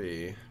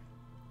 3/3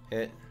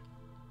 hit.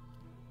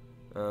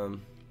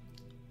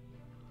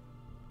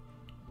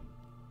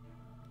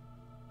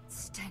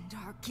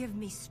 Stendarr, give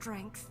me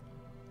strength.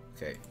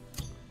 Okay.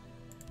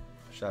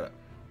 Shut up.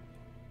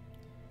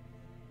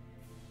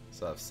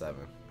 So I have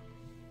 7.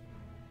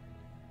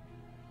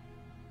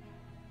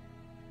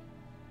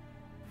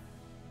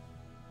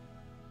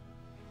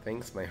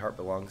 Thanks, my heart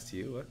belongs to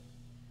you. What?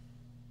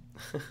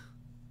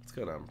 What's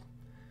going on?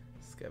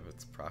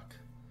 Skevitz proc.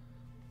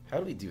 How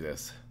do we do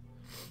this?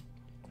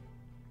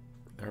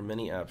 There are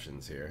many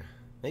options here.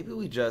 Maybe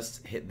we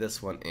just hit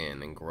this one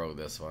in and grow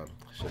this one.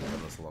 I should have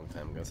done this a long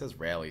time ago. It says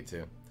rally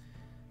too.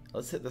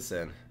 Let's hit this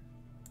in.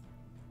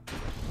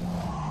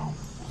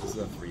 This is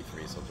a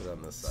 3/3, so we'll put it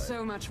on this side.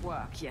 So much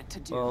work yet to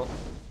do. Well,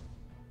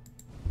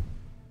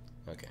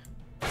 okay.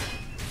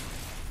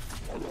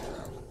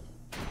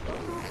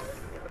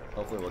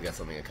 Hopefully we'll get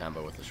something in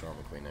combo with the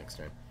Shawarma Queen next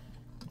turn.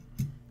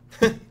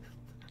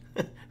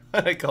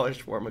 I call her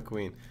Shawarma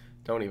Queen.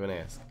 Don't even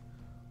ask.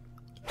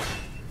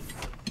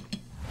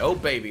 Oh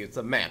baby, it's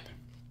a map.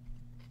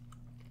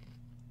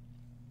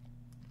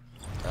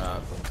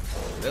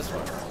 This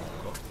one.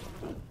 Cool.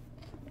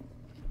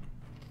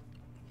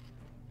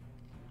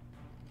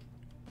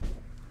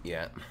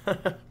 Yeah.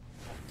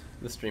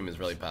 This stream is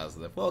really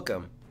positive.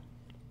 Welcome.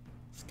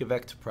 Let's get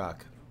back to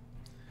proc.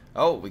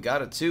 Oh, we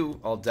got a 2.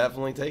 I'll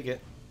definitely take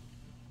it.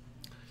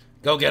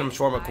 Go get him,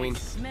 Shawarma Queen.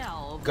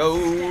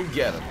 Go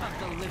get him.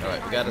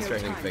 Alright, we got a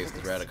strengthening face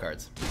because we're out of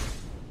cards.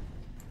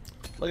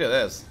 Look at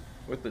this.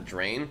 With the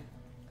drain.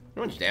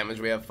 How much damage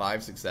we have?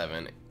 5, 6,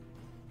 7,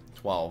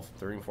 12,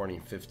 13, 14,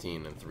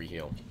 15, and 3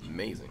 heal.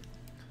 Amazing.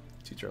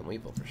 2-turn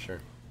lethal for sure.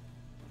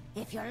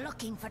 If you're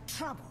looking for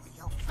trouble,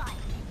 you'll find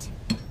it.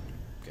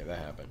 Okay, that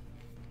happened.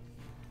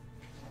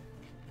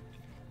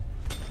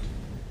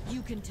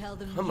 You can tell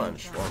them. Come on,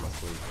 Shawarma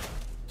Queen.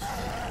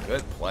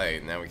 Good play.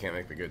 Now we can't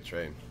make the good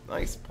trade.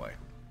 Nice play.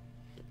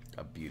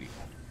 A beauty.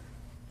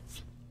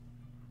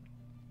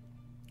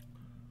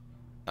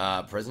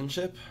 Prison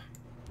ship?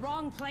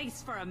 Wrong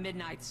place for a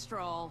midnight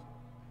stroll.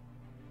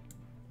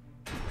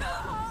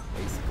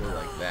 Basically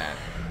like that.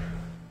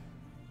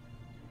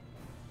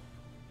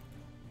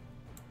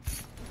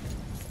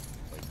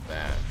 Like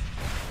that.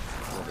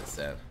 A little bit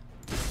sad.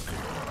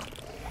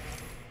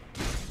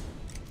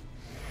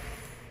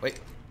 Wait.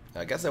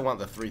 I guess I want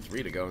the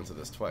 3/3 to go into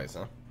this twice,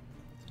 huh?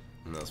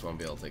 And this won't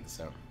be able to take this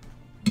out.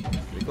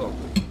 Pretty cool.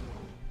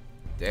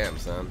 Damn,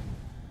 son.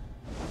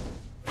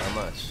 How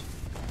much?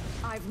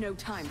 I've no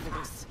time for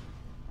this.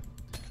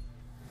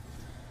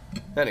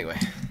 Anyway.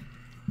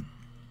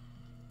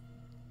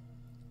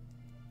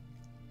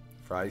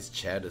 Fry's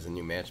chat is a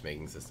new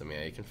matchmaking system.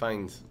 Yeah, you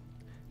can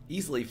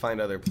easily find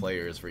other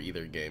players for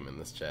either game in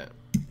this chat.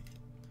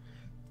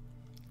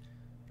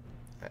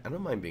 I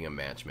don't mind being a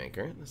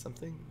matchmaker. There's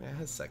something that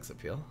has sex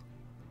appeal.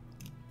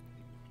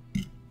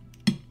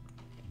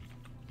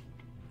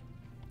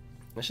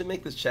 I should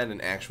make this chat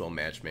an actual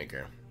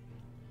matchmaker.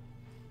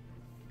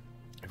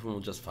 Everyone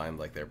will just find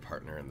like their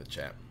partner in the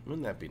chat.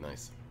 Wouldn't that be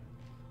nice?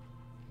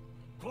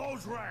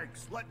 Close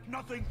ranks. Let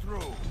nothing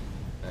through.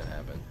 That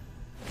happened.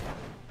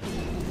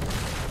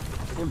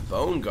 And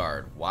Bone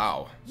Guard.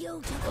 Wow.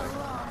 You took a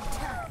wrong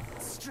turn.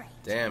 Straight.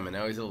 Damn, and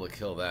now he's able to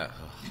kill that.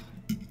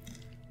 Ugh.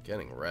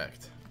 Getting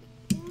wrecked.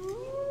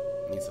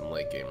 Need some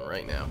late game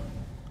right now.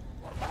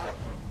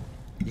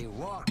 The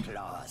war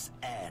claws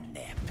earn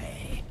their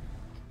pay.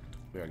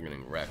 We are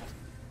getting wrecked.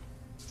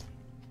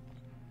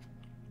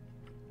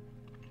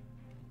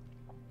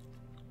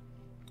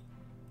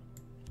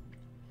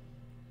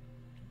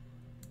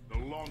 The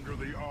longer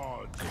the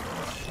odds.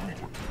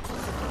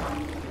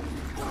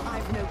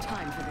 I've no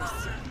time for this.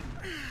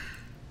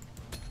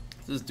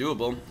 This is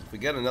doable. If we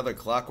get another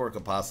Clockwork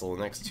Apostle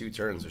the next 2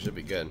 turns, we should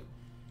be good.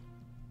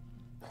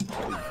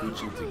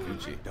 Gucci to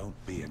Gucci.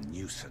 Don't be a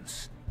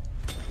nuisance.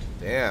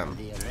 Damn.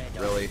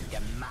 Really?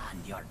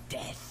 Demand your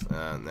death.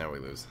 Now we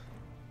lose.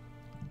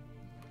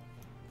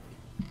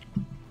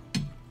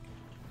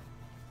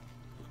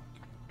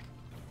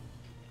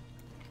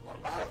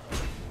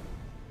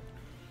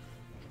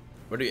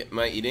 What am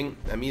I eating?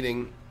 I'm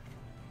eating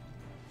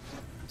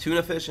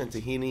tuna fish and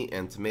tahini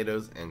and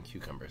tomatoes and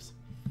cucumbers.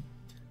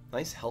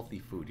 Nice healthy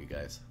food, you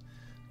guys.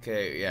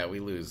 Okay, yeah, we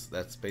lose.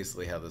 That's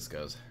basically how this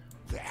goes.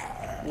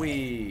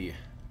 We.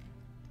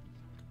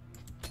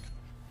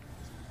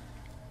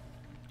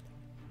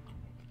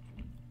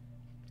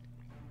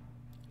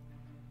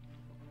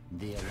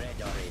 The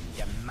Red Orange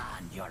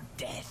demand your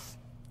death.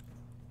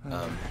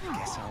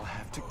 Guess I'll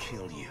have to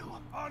kill you.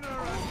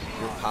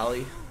 You're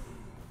Polly.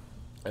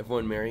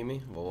 Everyone marry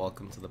me? Well,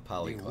 welcome to the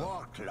Poly The Club.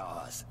 war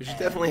claws. We should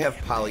definitely have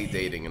poly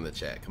dating in the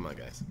chat. Come on,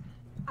 guys.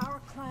 Our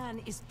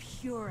clan is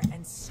pure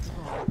and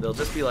strong. They'll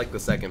just be like the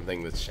second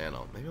thing this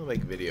channel. Maybe I'll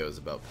make videos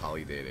about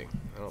poly dating.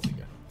 I don't think.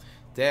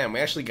 Damn, we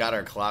actually got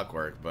our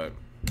clockwork, but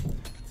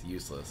it's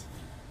useless.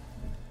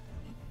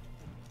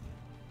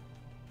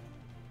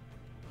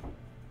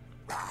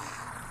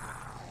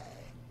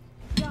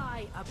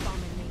 Die,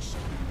 abomination.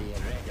 The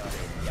Red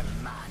Orange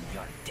demand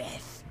your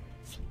death.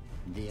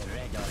 The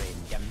Red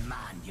Orange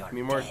demand your Give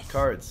me more death.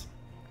 cards.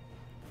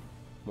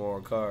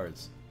 More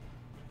cards.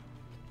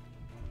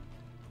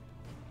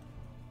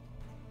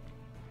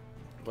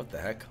 What the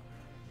heck?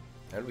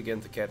 How did we get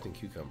into Captain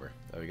Cucumber?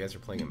 Oh, you guys are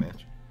playing a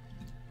match?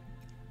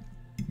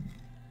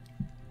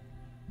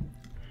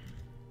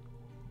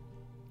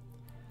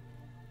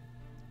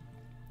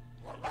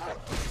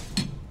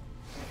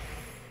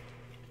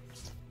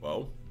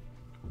 Whoa.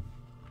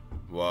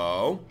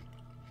 Whoa.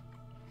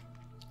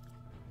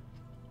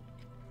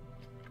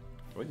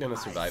 We're gonna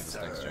survive this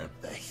next turn.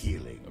 The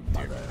healing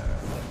Oh, dear.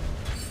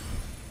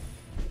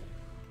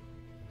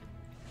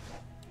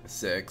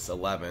 6,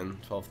 11,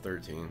 12,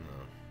 13.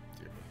 Oh,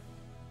 dear me.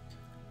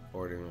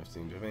 14,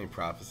 15. Do we have any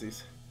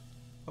prophecies?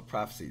 What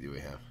prophecy do we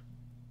have?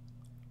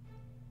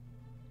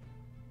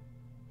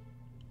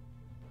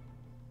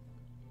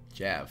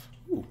 Jav.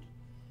 Ooh.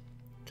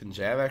 Can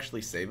Jav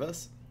actually save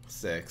us?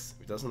 6.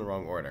 It does in the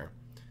wrong order.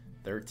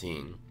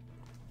 13.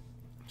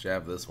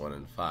 Jav this one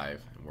in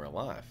 5. And we're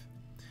alive.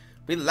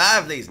 We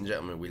live, ladies and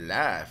gentlemen. We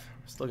live.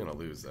 We're still gonna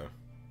lose though.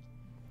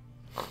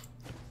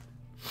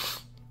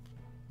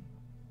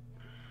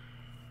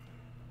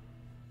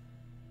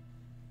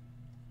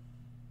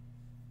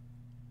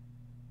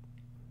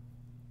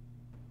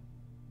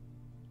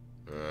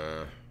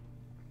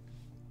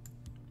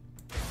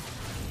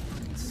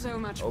 So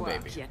much Oh,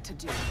 work baby. yet to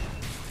do.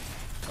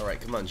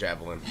 Alright, come on,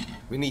 Javelin.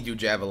 We need you,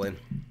 Javelin.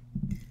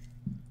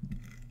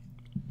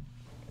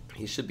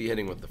 He should be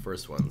hitting with the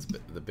first ones,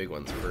 but the big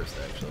ones first,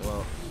 actually.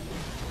 Well,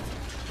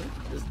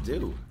 what does this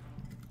do?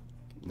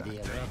 The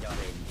Red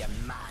Orange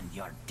demand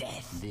your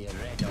death. The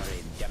Red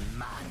Orange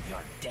demand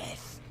your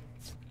death.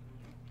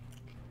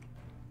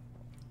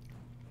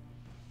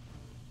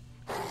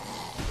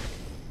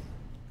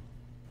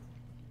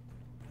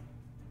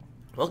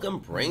 Welcome,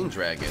 Brain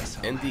Dragon.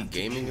 ND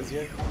Gaming is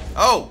here.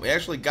 Oh, we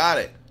actually got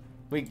it.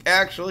 We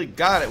actually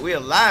got it. We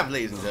alive,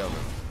 ladies and gentlemen.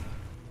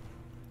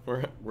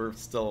 We're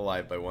still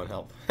alive by 1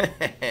 health. It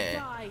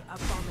Die,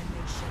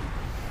 abomination.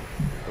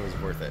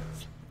 was worth it.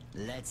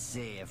 Let's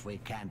see if we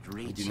can't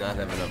reach. We do not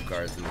have enough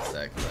cards in the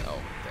stack.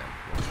 Oh,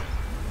 damn.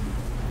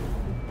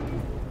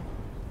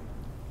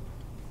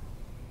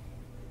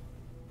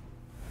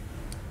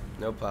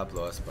 No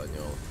Pablo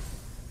Espanol.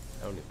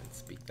 I don't even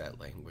speak that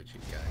language,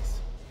 you guys.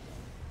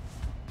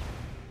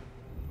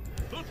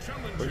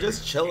 We're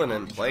just chilling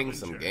and playing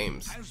some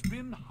games.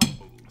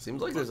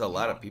 Seems like there's a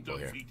lot of people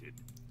here.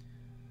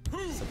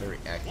 It's a very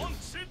active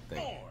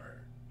thing.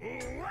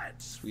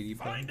 Sweetie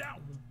pie.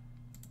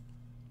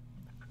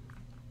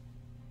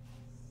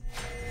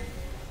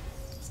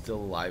 Still a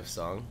live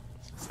song.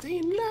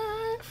 Staying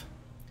alive.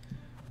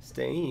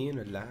 Staying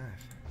alive.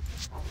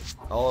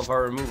 All of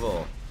our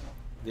removal.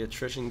 The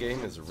attrition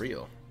game is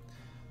real.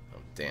 Oh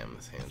damn,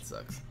 this hand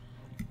sucks.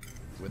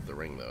 With the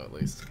ring though, at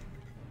least.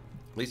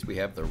 At least we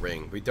have the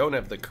ring. We don't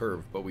have the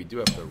curve, but we do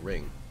have the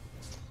ring.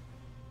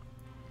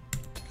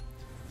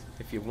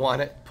 If you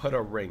want it, put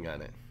a ring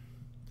on it.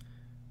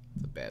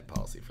 It's a bad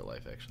policy for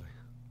life, actually.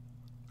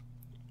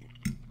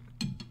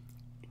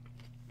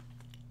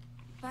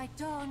 By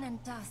dawn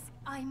and dusk,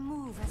 I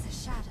move as a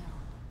shadow.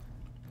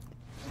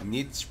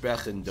 Nicht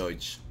sprechen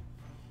Deutsch.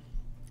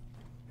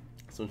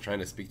 Someone's trying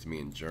to speak to me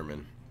in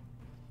German.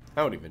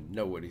 I don't even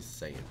know what he's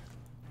saying.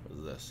 What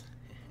is this?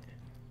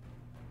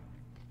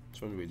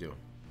 Which one do we do?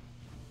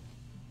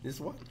 This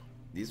one?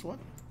 This one?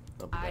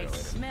 I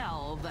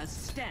smell the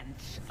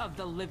stench of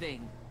the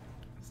living.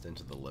 Stench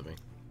of the living.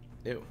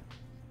 Ew.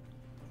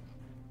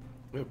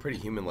 We have a pretty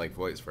human-like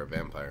voice for a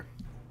vampire.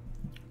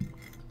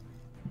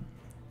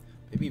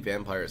 Maybe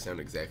vampires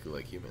sound exactly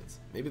like humans.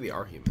 Maybe they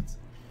are humans.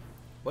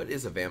 What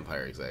is a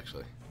vampire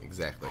exactly?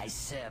 I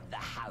serve the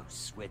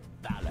house with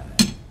valor.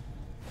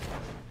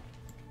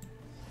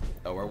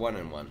 Oh, we're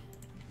 1-1.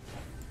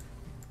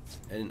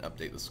 I didn't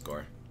update the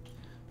score.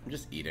 I'm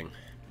just eating.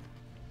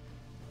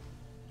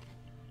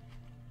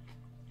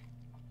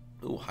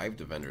 Ooh, Hive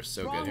Defender's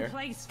so good here.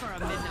 Place for a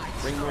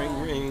midnight Ring,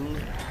 ring, ring.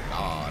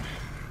 God.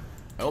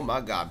 Oh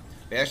my God.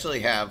 We actually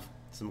have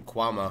some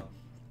Kwama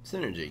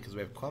synergy because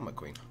we have Kwama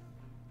Queen.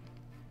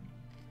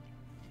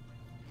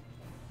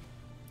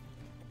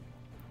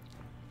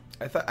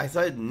 I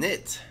thought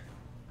knit.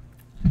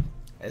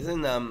 As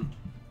in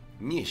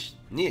nicht.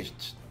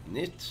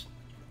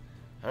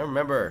 I don't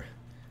remember.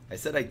 I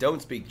said I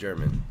don't speak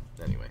German.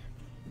 Anyway.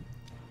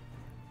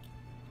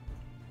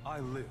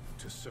 I live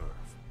to serve.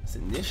 Is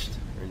it nicht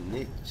or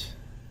nicht?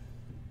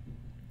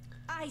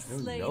 I don't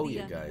slay know the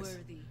you guys.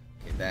 unworthy.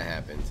 Okay, that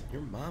happened.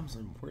 Your mom's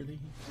unworthy.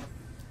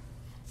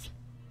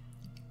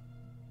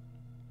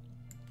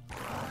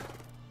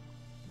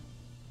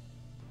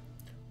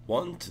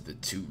 One to the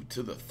 2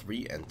 to the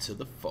 3 and to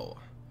the 4.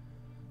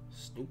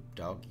 Snoop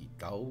Doggy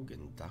Dogg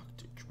and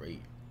Dr. Dre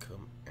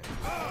come and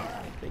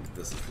I think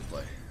this is the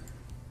play.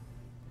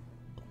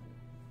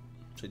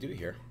 Should I do it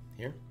here?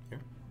 Here? Here?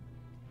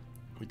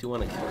 We do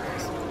want to kill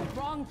this.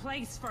 Wrong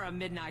place for a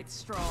midnight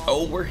stroll.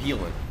 Oh, we're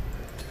healing.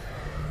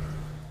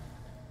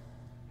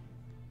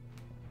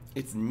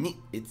 It's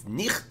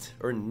nicht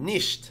or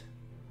nicht.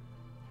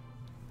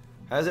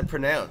 How's it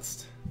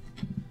pronounced?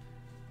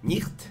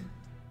 Nicht.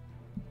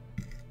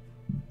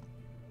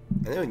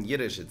 I know in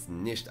Yiddish it's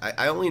nicht.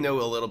 I only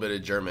know a little bit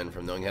of German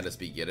from knowing how to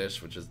speak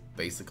Yiddish, which is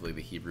basically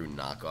the Hebrew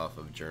knockoff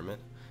of German.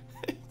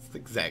 It's the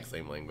exact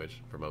same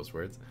language for most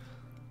words.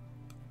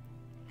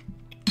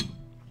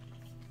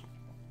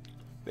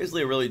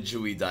 Basically a really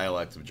Jewy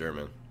dialect of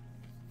German.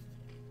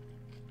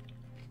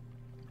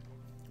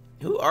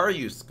 Who are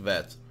you,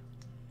 Skvet?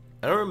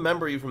 I don't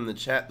remember you from the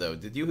chat, though.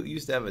 Did you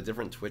used to have a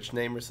different Twitch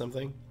name or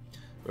something?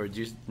 Or did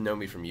you know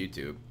me from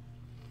YouTube?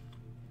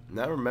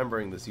 Not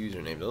remembering this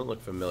username. Doesn't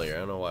look familiar. I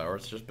don't know why. Or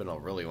it's just been a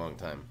really long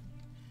time.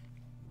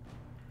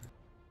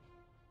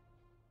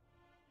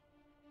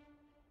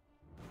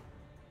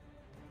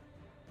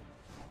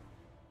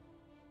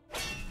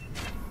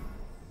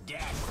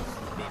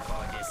 Death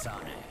before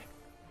dishonor.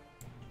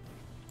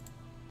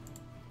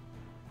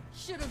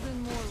 Should have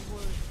been more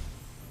worthy.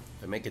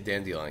 If I make a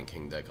Dandelion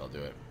King deck, I'll do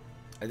it.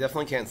 I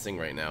definitely can't sing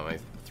right now. I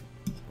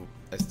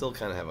still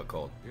kind of have a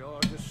cold. Your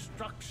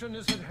destruction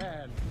is at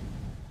hand.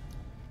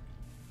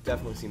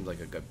 Definitely seems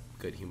like a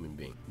good human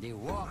being. The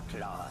war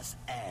claws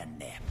earn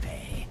their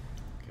pay.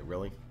 Okay,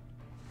 really?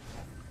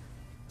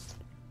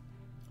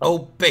 Oh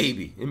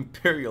baby,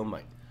 Imperial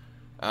Might.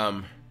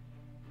 So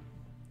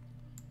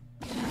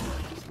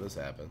this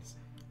happens.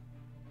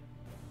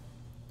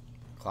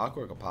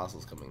 Clockwork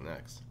Apostle's coming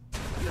next.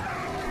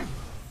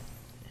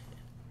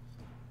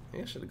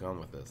 Maybe I should have gone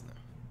with this now.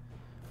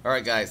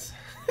 Alright guys.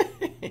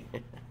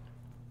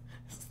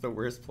 This is the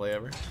worst play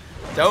ever.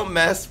 Don't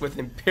mess with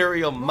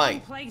Imperial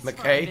Might,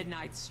 McKay.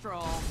 Midnight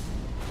stroll.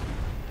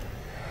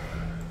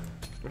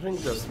 I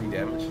think it does 3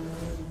 damage.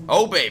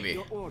 Oh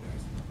baby!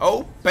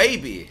 Oh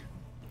baby!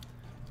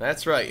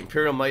 That's right,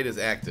 Imperial Might is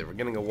active. We're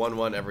getting a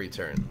 1-1 every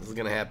turn. This is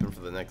gonna happen for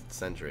the next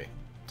century.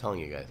 I'm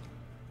telling you guys.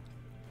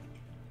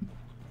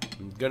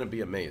 It's gonna be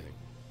amazing.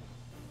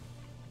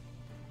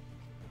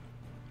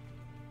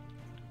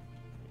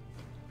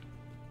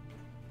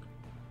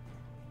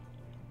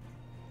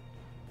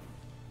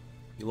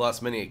 You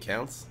lost many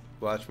accounts?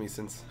 Watch me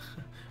since...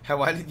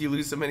 Why did you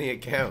lose so many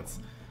accounts?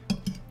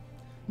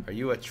 Are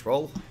you a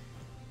troll?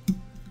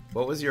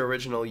 What was your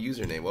original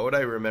username? What would I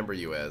remember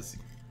you as?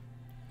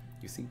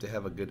 You seem to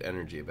have a good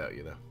energy about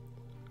you, though.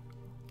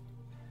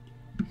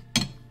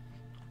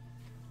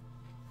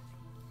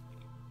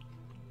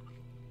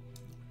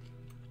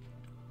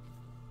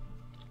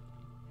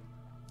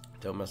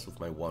 Don't mess with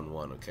my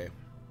 1-1, okay?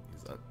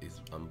 He's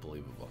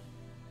unbelievable.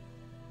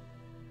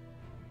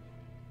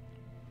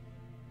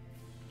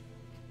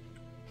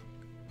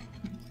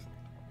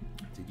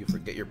 Did you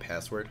forget your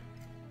password?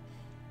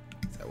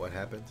 Is that what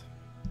happened?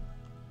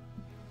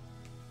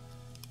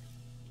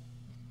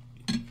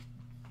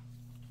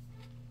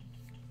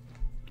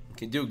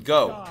 Okay, dude,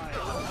 go.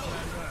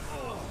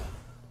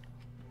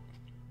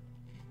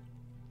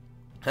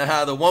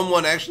 Haha, the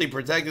 1-1 actually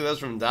protected us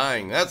from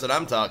dying. That's what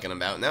I'm talking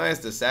about. Now he has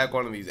to sack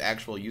one of these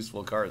actual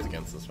useful cards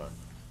against this one.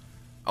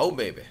 Oh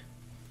baby.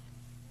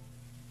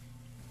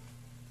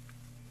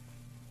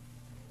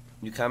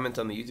 You comment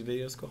on the YouTube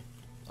videos, cool.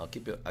 I'll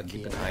keep an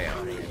eye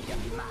out.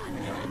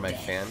 You're my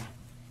fan.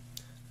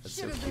 That's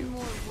so cute.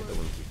 With the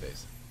winky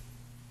face.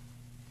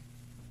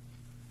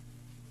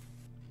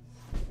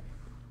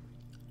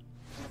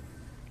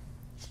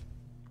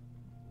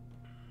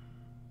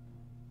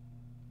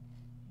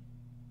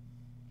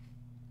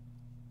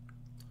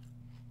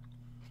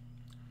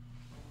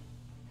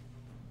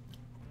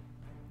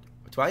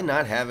 Do I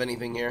not have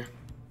anything here?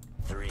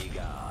 3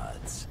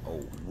 gods. Oh,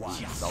 One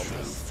exalted.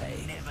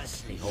 never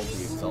sleep. Behold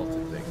the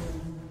exalted thing.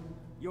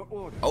 Your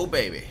order. Oh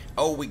baby.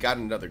 Oh, we got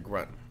another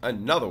grunt.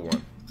 Another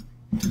one.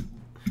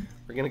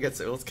 We're gonna get.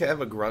 Let's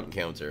have a grunt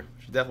counter.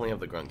 Should definitely have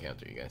the grunt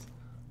counter, you guys.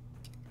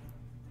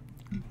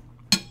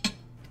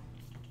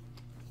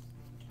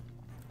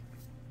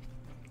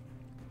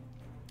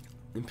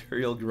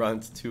 Imperial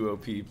Grunt 2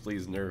 OP,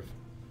 please nerf.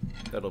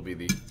 That'll be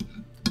the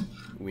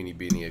Weenie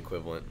Beanie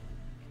equivalent.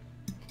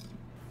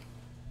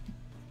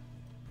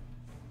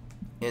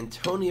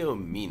 Antonio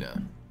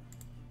Mina.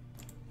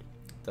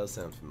 Does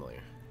sound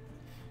familiar.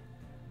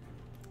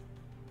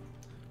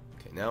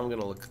 Okay, now I'm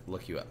gonna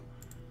look you up.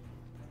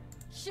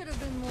 Should have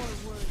been more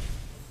words.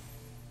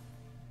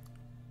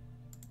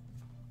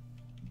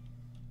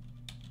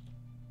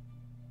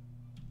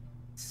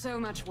 So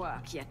much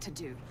work yet to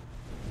do.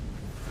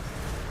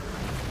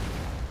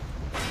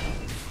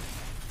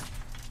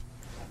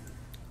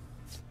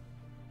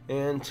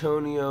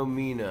 Antonio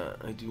Mina,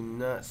 I do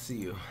not see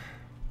you.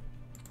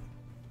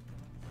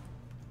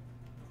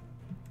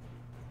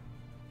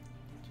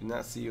 Do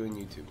not see you in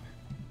YouTube.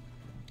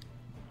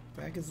 What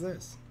the heck is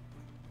this?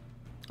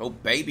 Oh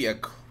baby, a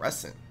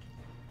crescent.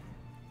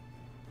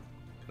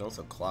 And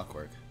also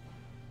clockwork.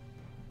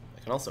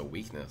 I can also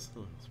weakness.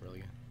 Oh, that's really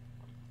good.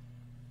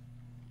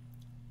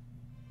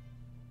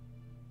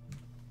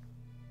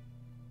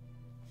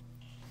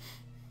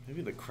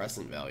 Maybe the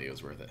crescent value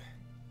is worth it.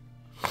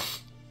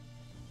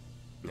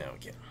 No, we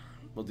can't.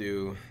 We'll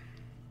do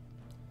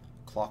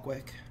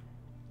clockwork.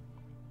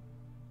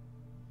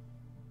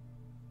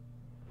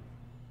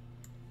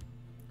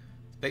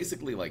 It's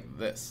basically like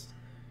this.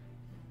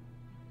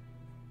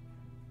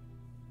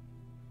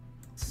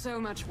 So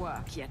much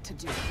work yet to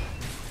do.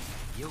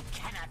 You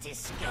cannot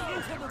escape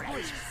the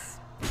race.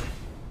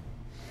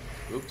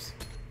 Oops.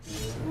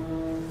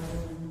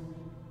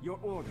 Your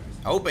orders.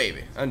 Oh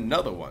baby,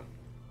 another one.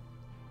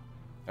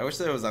 I wish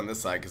that it was on this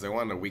side because I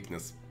wanted to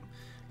weakness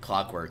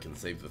clockwork and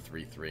save the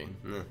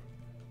 3/3.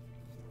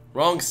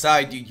 Wrong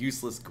side, you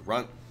useless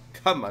grunt.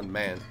 Come on,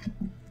 man.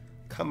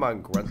 Come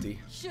on, grunty.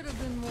 Should have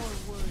been more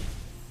words.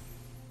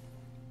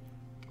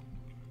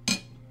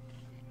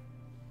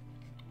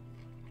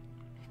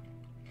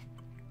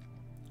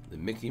 The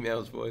Mickey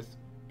Mouse voice.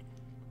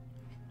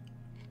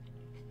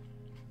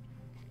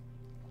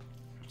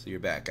 So you're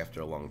back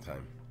after a long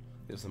time.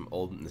 There's some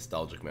old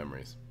nostalgic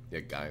memories. Yeah,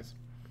 guys.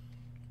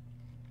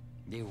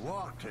 The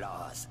war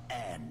claws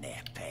earn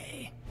their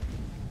pay.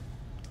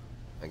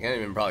 I can't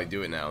even probably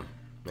do it now.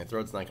 My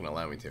throat's not gonna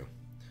allow me to.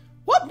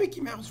 What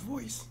Mickey Mouse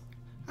voice?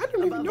 I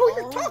don't even know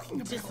what you're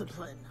talking about.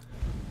 Discipline.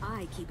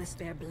 I keep a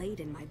spare blade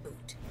in my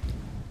boot.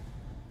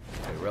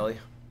 Okay, really?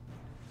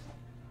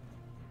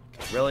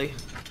 Really?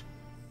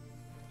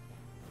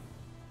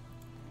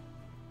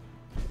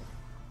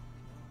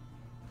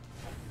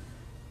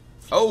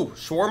 Oh,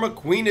 Shawarma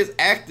Queen is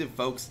active,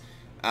 folks.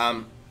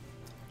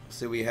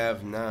 So we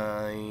have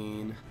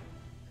 9,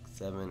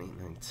 7,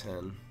 8, 9,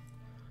 10.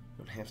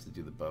 Don't have to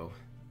do the bow.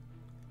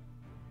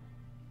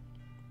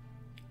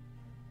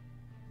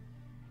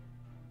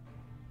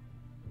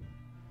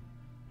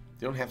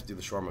 You don't have to do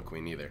the Shawarma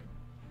Queen either.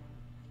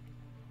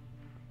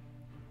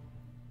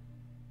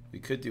 We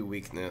could do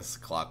weakness,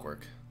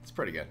 clockwork. It's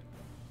pretty good.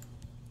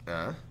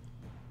 We'll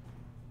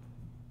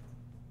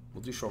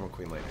do Shawarma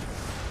Queen later.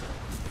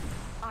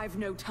 I've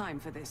no time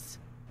for this.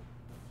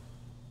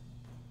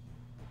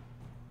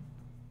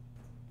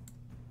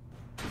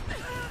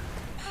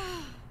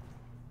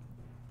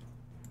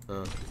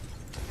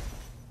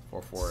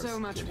 4 4. So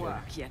much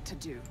work yet to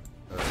do.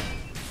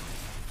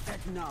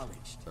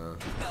 Acknowledged. You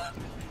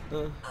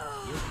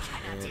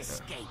cannot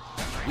escape.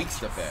 Weak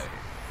stuff out of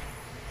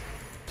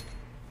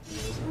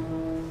here.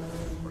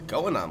 We're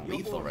going on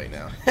lethal right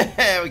now.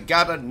 We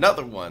got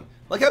another one.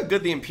 Look how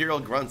good the Imperial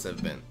Grunts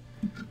have been.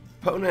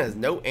 Opponent has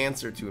no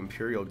answer to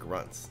Imperial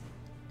Grunts.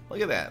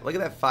 Look at that. Look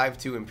at that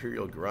 5-2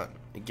 Imperial Grunt.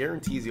 It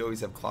guarantees you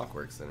always have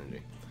Clockwork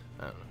synergy.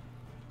 I don't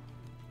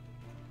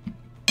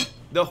know.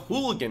 The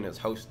Hooligan is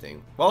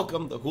hosting.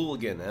 Welcome, the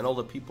Hooligan, and all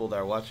the people that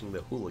are watching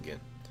the Hooligan.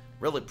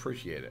 Really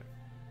appreciate it.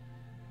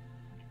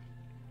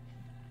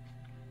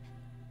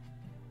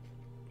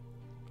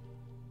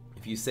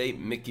 If you say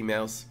Mickey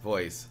Mouse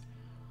voice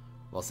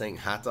while saying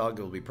hot dog,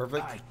 it will be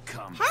perfect. I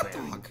come Hot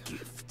dog.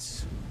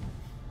 Gifts.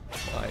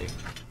 Why?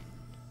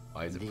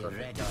 Why is it The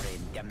perfect? red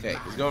orange Okay,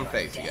 he's going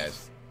face, you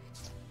guys.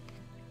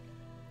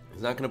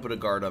 He's not gonna put a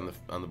guard on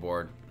the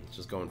board. It's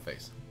just going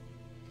face.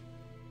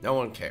 No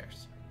one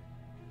cares.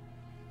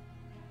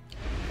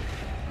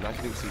 I'm not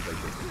getting sued like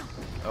this.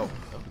 Oh,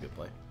 that was a good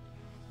play.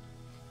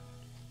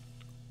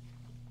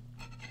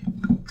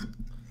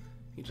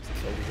 He just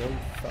killed his own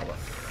fella.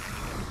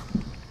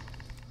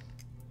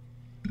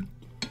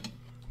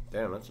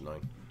 Damn, that's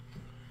annoying.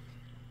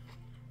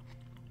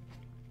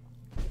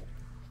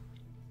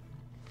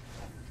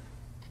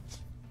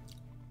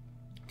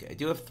 Okay, I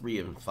do have 3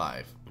 and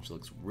 5, which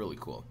looks really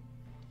cool.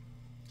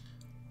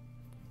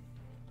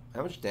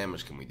 How much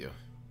damage can we do?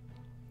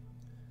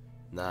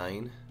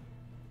 9.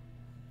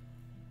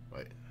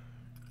 Wait.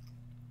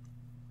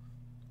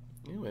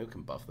 Anyway, we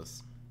can buff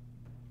this.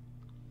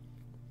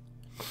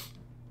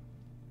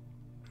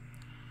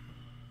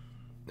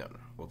 No.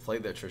 We'll play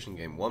the attrition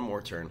game one more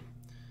turn,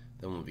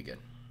 then we'll be good.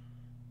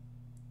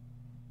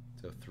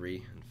 So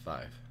 3 and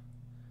 5.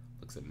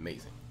 Looks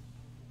amazing.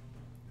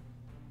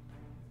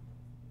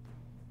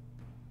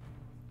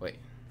 Wait.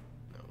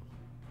 No.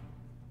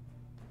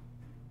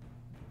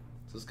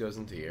 So this goes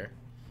into here.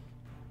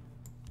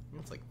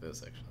 It's like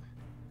this, actually.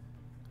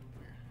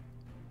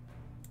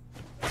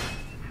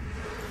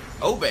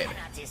 Oh, baby.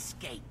 Cannot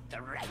escape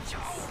the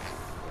righteous.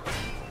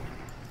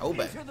 Oh,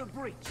 baby. Into the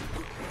breach.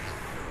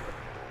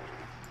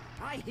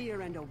 I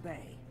hear and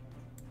obey.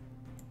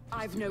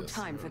 I've no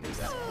time for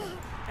this.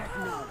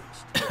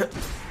 Acknowledged.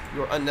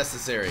 You're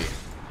unnecessary.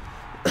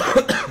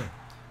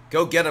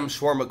 Go get him,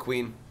 Shawarma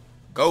Queen.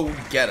 Go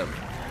get him.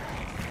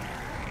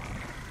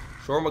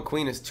 Shawarma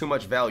Queen is too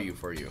much value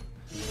for you.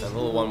 That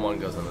little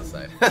 1/1 goes on the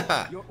side.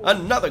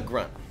 Another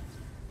grunt.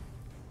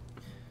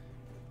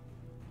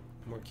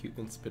 More cute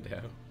than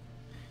Spadao.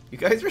 You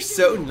guys are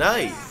so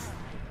nice.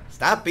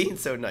 Stop being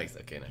so nice.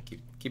 Okay, now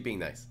keep being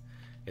nice.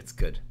 It's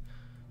good.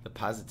 The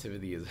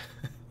positivity is.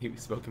 You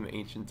spoke in the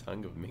ancient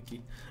tongue of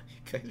Mickey.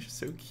 You guys are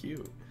so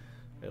cute.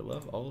 I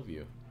love all of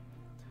you.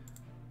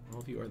 All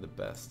of you are the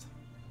best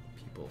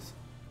peoples.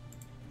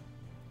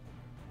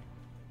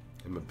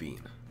 I'm a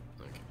bean.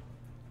 Okay.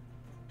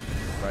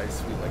 Fried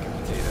sweet like a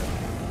potato.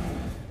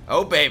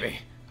 Oh baby.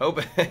 Oh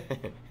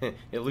baby.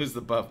 You lose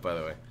the buff, by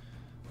the way.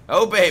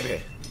 Oh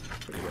baby.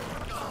 Pretty good.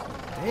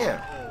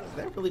 Damn.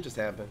 Did that really just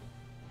happen?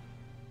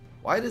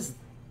 Why does...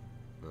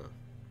 Oh.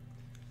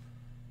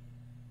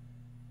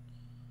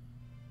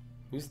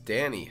 Who's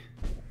Danny?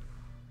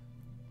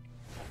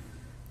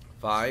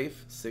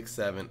 5, 6,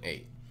 7,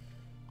 8.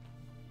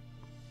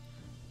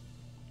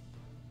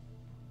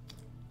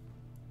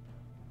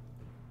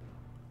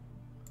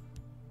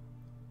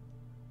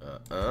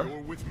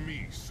 You're with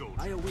me, soldier.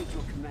 I await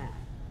your command.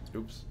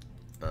 Oops.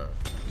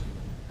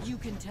 You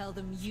can tell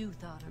them you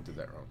thought I of did it.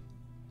 that wrong.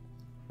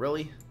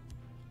 Really?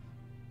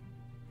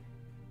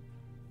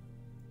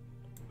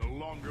 The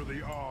longer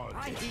the odds.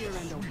 I hear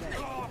and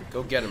obey.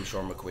 Go get him,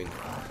 Shawarma Queen.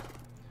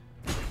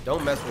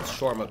 Don't mess with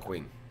Shawarma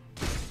Queen.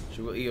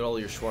 She will eat all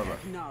your shawarma.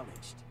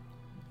 Acknowledged.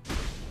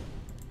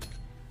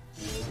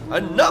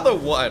 Another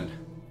one!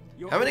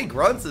 How many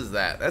grunts is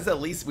that? That's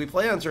at least... We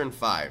play on turn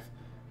 5.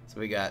 So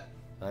we got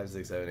 5,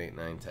 6, 7, 8,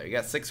 9, 10. We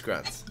got 6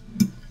 grunts.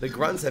 The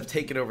grunts have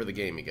taken over the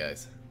game, you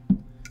guys.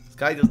 This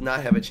guy does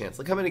not have a chance.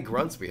 Look how many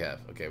grunts we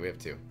have. Okay, we have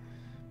 2.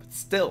 But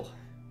still.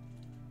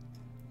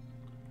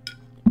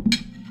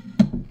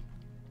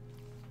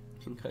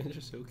 You guys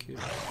are so cute.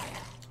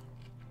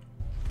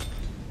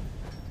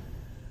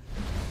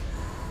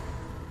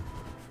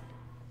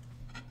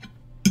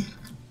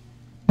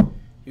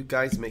 You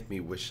guys make me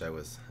wish I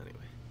was... Anyway.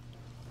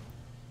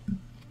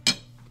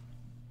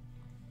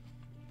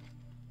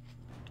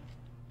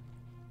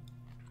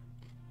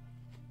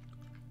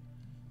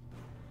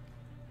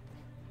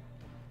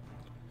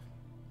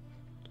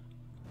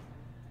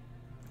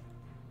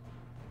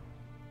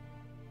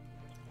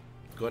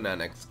 Going on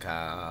next,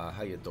 Ka.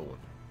 How you doing?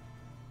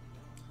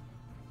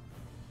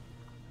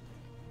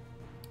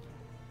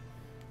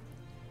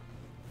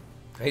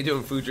 How you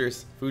doing,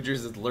 Foogers?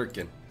 Foogers is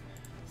lurking.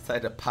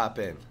 Decided to pop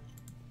in.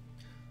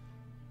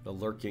 The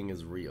lurking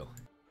is real.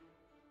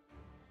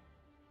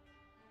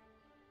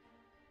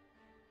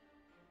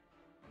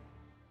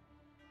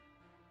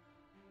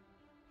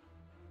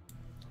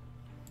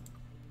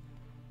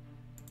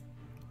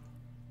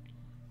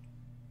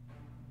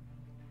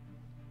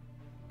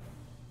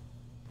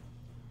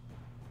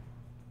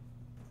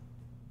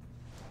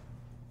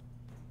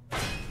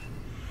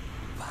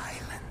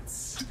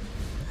 Violence.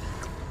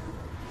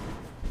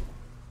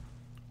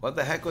 What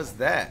the heck was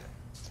that?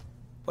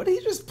 What did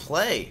he just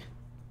play?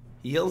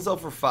 He healed himself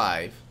for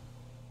 5.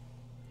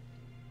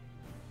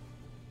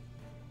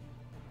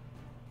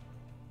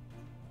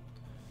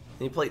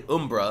 Then he played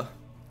Umbra.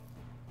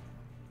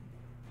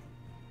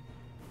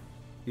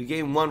 You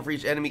gain 1 for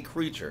each enemy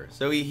creature.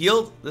 So he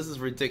healed... This is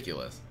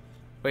ridiculous.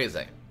 Wait a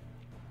second.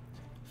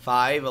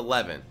 5,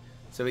 11.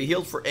 So he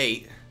healed for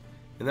 8.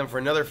 And then for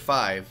another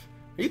 5.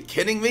 Are you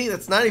kidding me?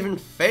 That's not even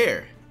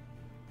fair.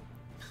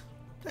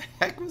 What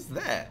the heck was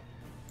that?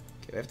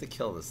 Okay, we have to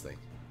kill this thing.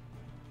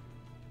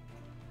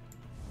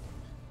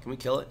 Can we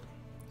kill it?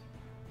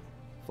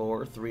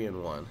 4, 3,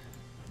 and 1.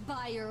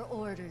 By your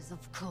orders,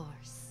 of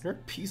course. You're a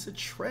piece of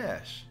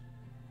trash.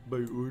 By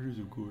orders,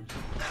 of course.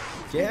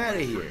 Get out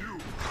of here.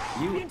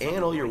 You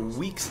and all your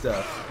weak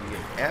stuff.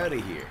 Get out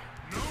of here.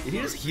 Did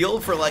he just heal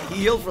for like, he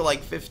healed for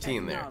like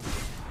 15 there.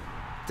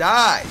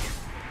 Die!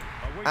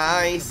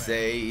 I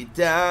say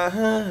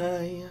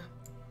die.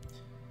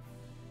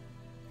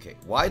 Okay,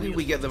 why did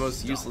we get the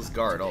most useless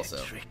guard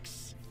also?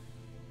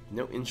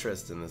 No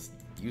interest in this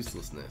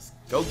uselessness.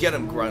 Go get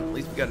him, Grunt. At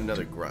least we got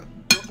another Grunt.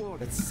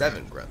 That's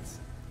 7 Grunts.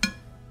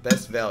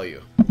 Best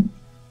value.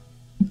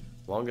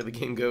 Longer the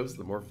game goes,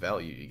 the more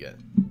value you get.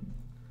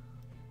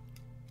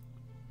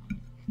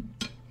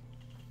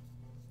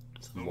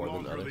 It's more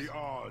than others.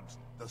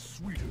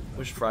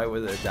 Wish Fry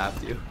would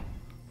adopt you.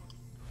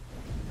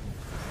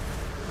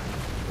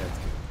 That's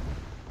cute.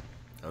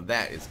 Now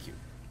that is cute.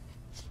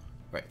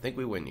 Right, I think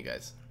we win, you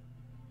guys.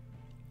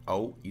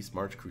 Oh, East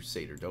March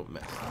Crusader, don't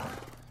mess.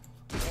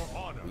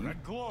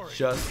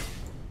 Just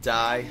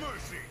die.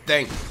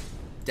 Thank you.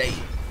 Damn.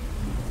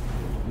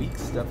 Weak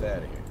stuff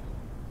out of here.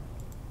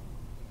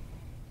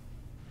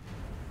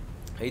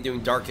 How you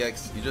doing, Dark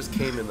X? You just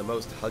came in the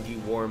most huggy,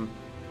 warm,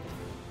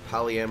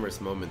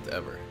 polyamorous moment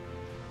ever.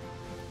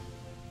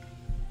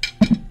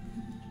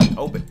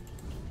 Open.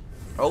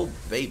 Oh,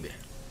 baby.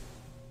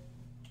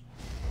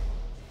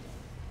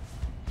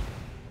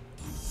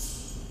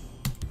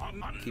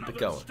 Keep it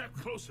going. Step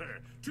closer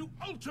to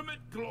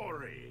ultimate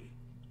glory.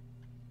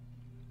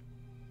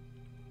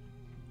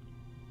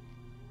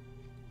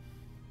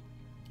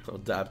 I'll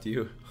adopt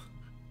you.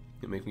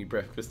 You make me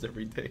breakfast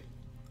every day.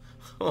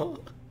 Oh.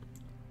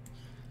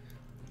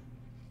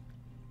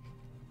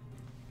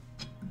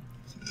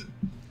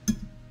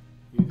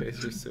 You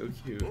guys are so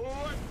cute.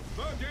 Let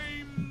the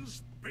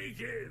games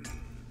begin.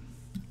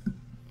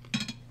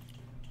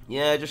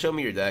 Yeah, just show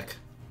me your deck.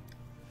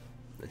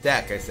 The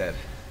deck, I said.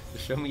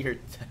 Just show me your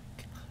deck.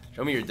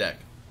 Show me your deck.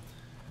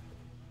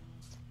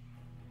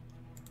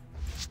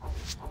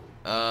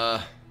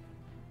 By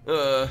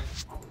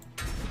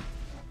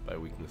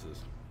weaknesses.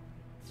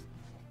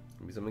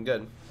 Maybe something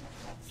good.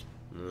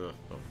 Oh,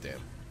 damn.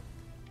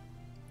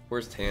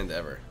 Worst hand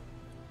ever.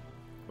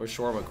 Where's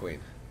Shawarma Queen?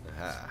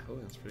 Aha. Oh,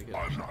 that's pretty good.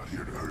 I'm not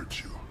here to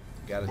hurt you.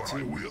 Got it but too.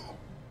 I will.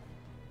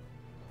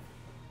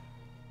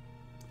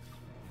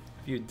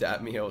 If you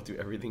adapt me, I will do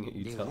everything that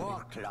you tell me.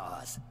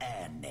 Claws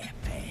and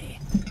pay.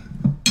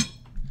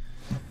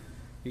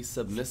 These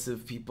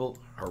submissive people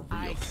are real.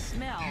 I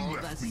smell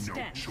the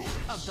stench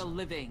of the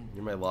living.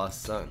 You're my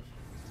lost son.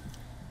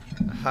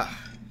 Aha.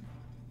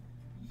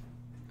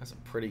 That's a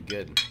pretty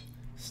good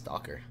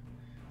stalker.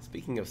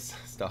 Speaking of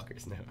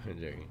stalkers, no, I'm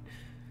joking.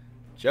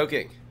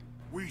 Joking.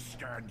 We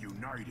stand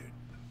united.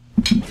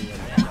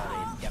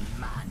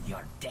 Demand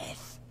your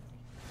death.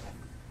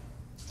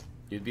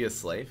 You'd be a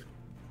slave?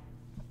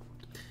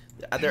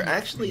 They're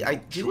actually, I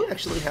do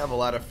actually have a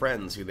lot of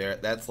friends who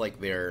that's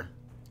like their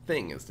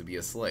thing, is to be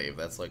a slave.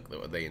 That's like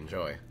what they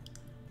enjoy.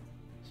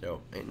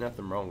 So, ain't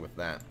nothing wrong with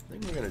that. I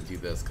think we're gonna do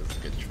this because it's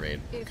a good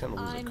trade. Kind of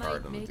lose a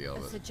card on the deal,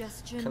 but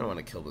kind of want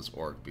to kill this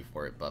orc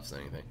before it buffs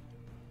anything.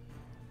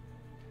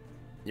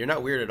 You're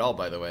not weird at all,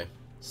 by the way,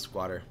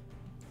 Squatter.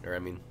 Or, I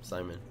mean,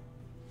 Simon.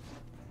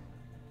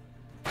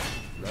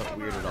 Not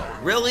weird at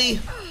all. Really?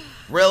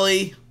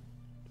 Really?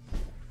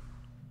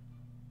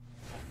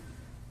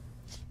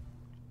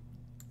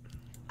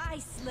 I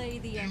slay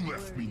the You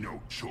left me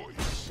no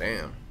choice.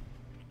 Damn.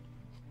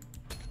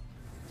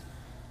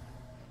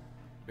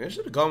 Maybe I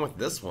should have gone with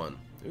this one.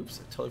 Oops,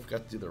 I totally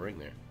forgot to do the ring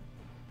there.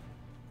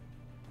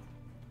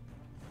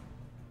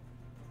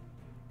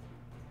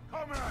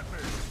 Come at me.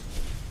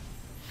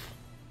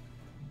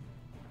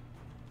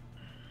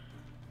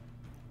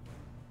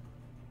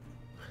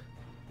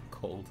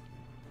 Cold.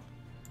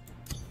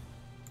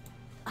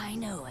 I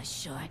know a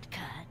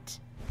shortcut.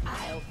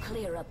 I'll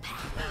clear a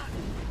path.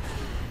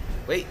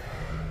 Wait.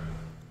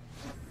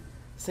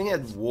 This thing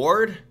had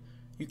ward?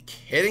 You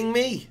kidding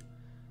me?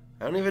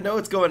 I don't even know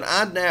what's going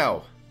on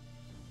now.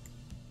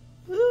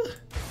 You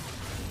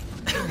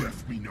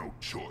left me no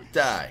choice.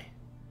 Die.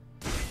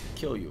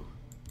 Kill you.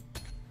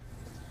 You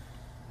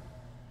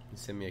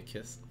send me a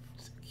kiss?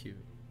 So cute.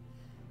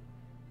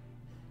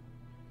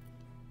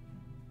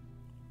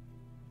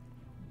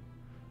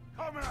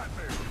 Come at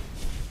me.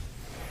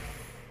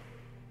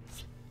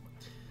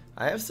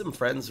 I have some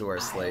friends who are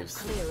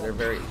slaves. They're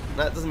very,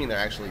 that doesn't mean they're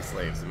actually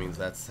slaves. It means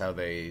that's how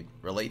they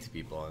relate to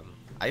people. And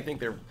I think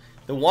they're,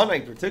 the one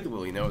I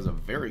particularly know is a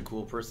very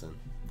cool person.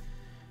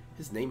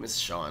 His name is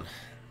Sean.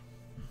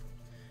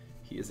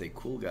 He is a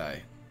cool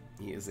guy.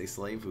 He is a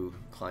slave who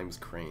climbs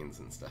cranes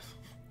and stuff.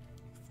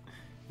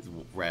 He's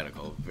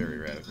radical, very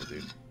radical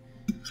dude.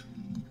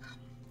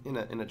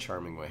 In a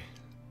charming way.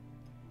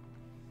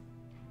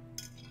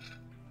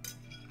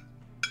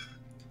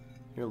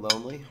 You're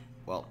lonely?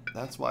 Well,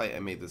 that's why I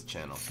made this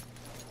channel.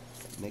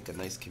 Make a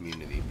nice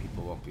community.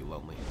 People won't be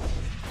lonely.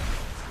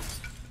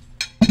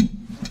 Can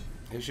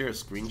you share a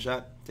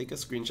screenshot? Take a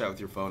screenshot with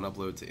your phone,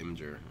 upload to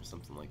Imgur or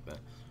something like that.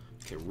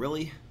 Okay,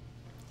 really?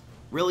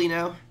 Really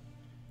now?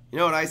 You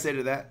know what I say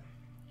to that?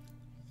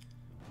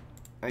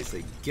 I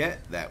say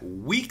get that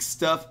weak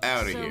stuff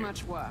out of here. So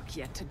much work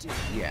yet to do.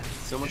 Yeah,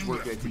 so much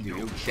work yet to do.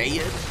 Yo,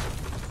 dead.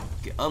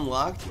 Get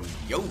unlocked and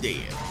yo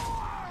dead.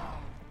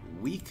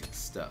 Weak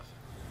stuff.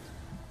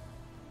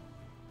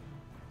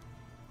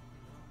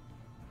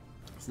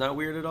 It's not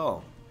weird at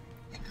all.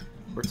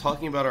 We're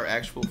talking about our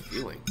actual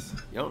feelings.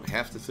 You don't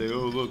have to say,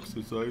 oh look,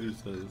 society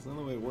says. That's not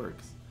the way it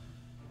works.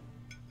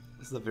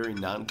 This is a very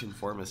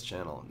non-conformist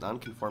channel.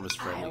 Non-conformist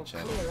friendly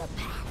channel.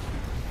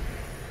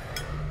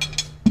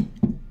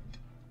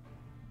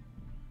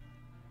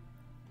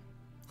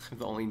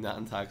 The only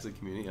non-toxic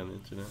community on the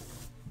internet.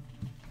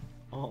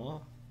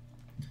 Aww.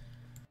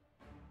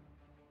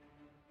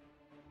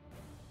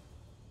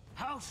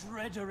 House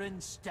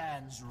Redoran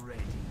stands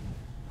ready.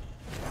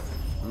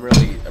 I'm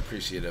really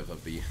appreciative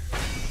of the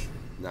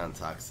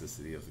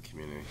non-toxicity of the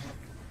community.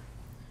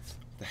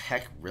 The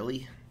heck,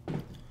 really?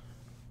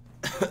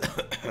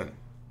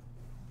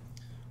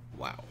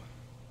 Wow.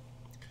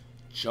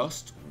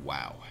 Just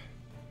wow.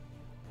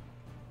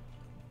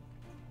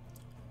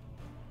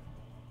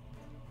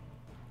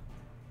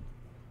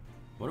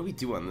 What do we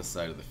do on this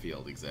side of the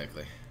field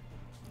exactly?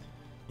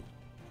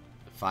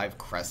 5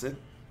 crescent?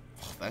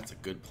 Oh, that's a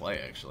good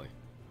play actually.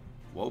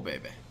 Whoa,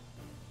 baby.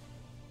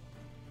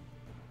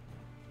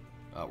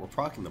 We're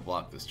proccing the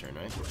block this turn,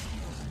 right?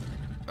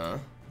 Huh?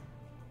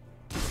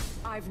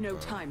 I've no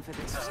time for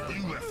this.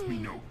 You left me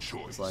no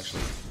choice. This will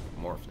actually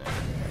morph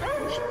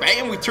now.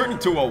 Bam! We turned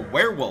into a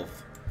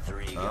werewolf.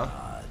 3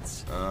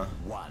 gods.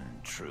 1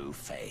 true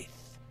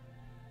faith.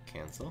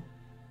 Cancel.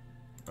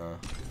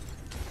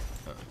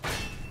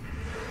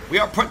 We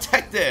are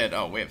protected!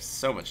 Oh, we have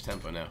so much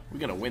tempo now. We're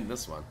gonna win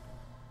this one.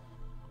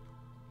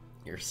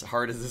 You're as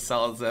hard as a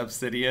solid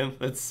obsidian.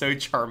 That's so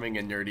charming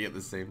and nerdy at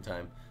the same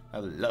time. I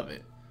love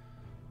it.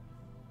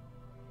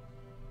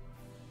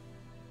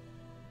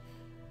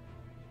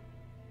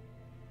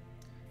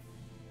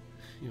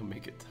 You'll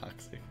make it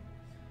toxic.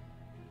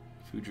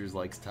 Fooders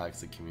likes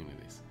toxic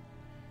communities.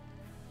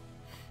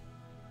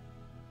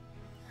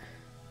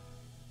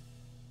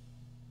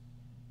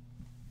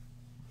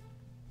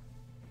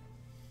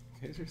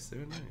 You guys are so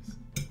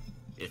nice.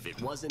 If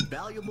it wasn't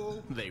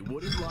valuable, they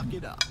wouldn't lock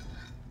it up.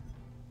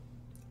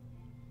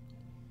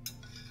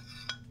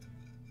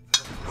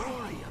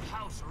 Glory of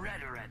House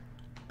Redoran.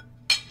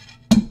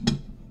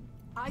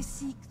 I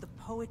seek the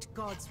poet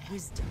god's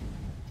wisdom.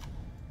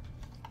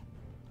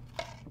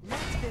 Let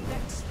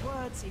Vivek's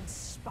words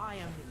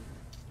inspire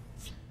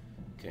me.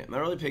 Okay, I'm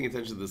not really paying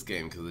attention to this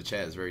game because the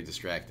chat is very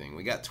distracting.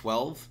 We got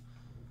 12.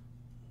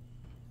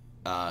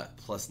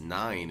 Plus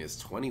 9 is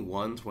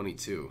 21,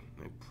 22.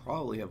 I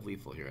probably have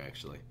lethal here,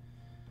 actually.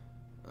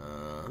 Where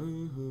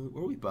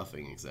are we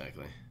buffing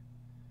exactly?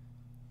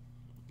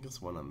 I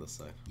guess one on this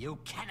side. You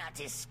cannot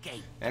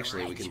escape.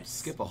 Actually, we can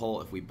skip a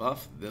whole. If we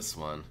buff this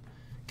one,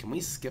 can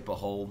we skip a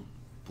whole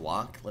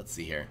block? Let's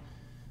see here.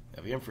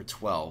 If we hit him for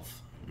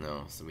 12,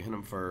 no. So we hit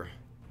him for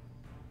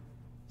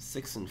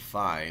 6 and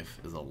 5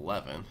 is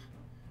 11. And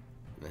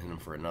then hit him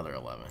for another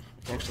 11.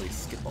 We can actually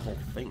skip a whole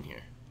thing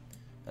here.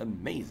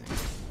 Amazing.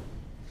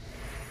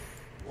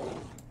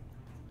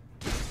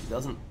 He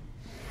doesn't.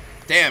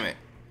 Damn it!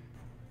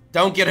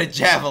 Don't get a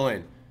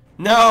javelin!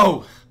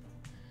 No!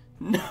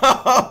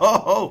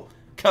 No!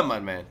 Come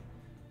on, man.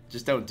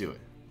 Just don't do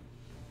it.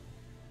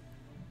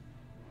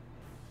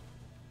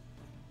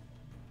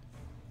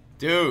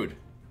 Dude.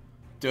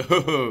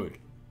 Dude.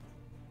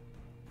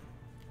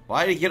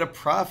 Why did he get a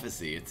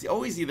prophecy? It's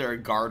always either a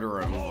guard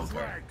or a removal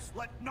card.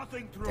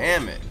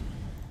 Damn it.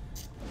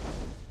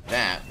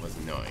 That was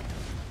annoying.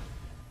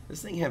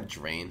 Does this thing have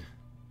drain?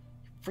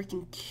 You're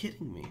freaking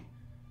kidding me.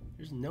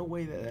 There's no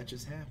way that that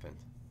just happened.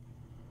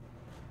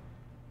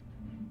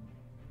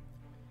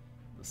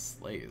 The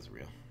sleigh is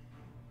real.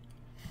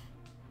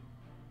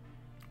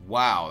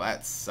 Wow,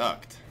 that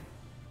sucked.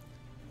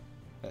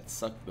 That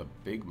sucked the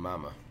big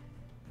mama.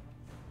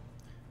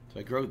 Do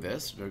I grow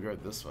this or do I grow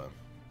this one?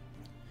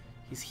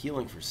 He's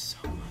healing for so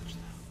much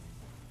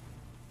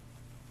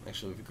though.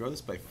 Actually, if we grow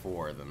this by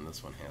 4, then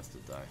this one has to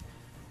die.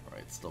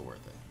 Alright, it's still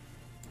worth it.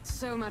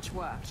 So much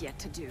work yet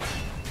to do.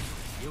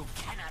 You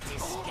cannot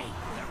escape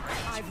the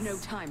righteous. I've no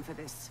time for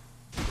this.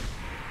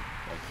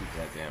 Gotta keep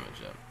that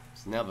damage up.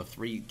 So now the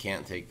 3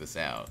 can't take this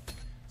out.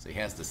 So he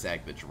has to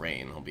sack the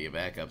drain. He'll be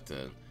back up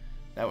to...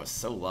 That was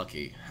so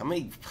lucky. How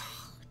many...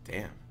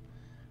 Damn.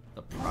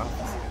 The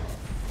prophecy.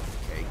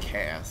 Okay,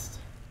 cast.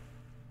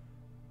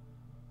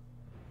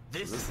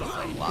 This is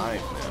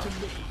alive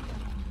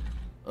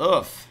now.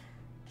 Oof.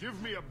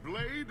 Give me a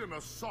blade and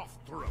a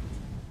soft throat.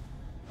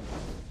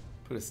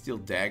 Put a steel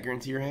dagger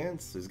into your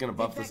hands? So he's gonna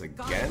buff this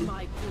again?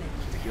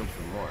 Should've healed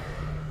for more.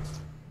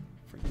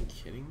 Freaking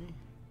kidding me?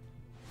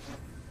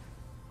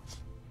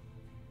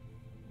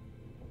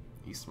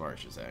 East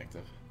March is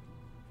active.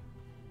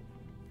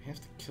 We have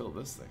to kill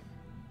this thing.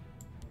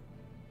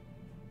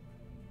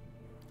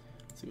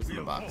 Let's see what's in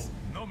the box.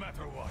 No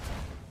matter what.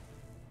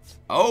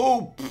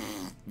 Oh!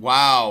 Pff,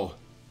 wow.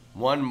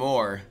 One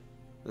more.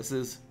 This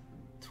is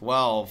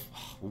 12.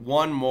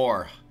 One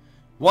more.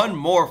 One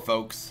more,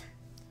 folks.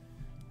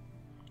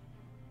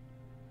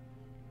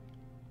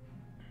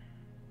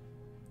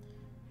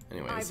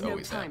 Anyway, this I've no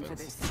always time for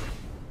happens. this.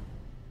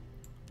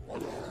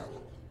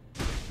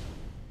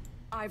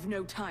 I've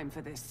no time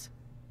for this.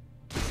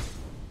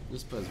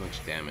 Just put as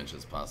much damage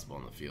as possible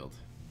on the field.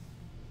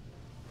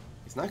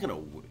 He's not gonna.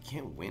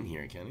 Can't win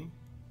here, can he?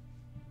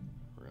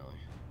 Really?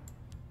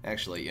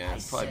 Actually, yeah.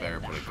 It's probably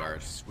better put a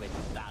guard just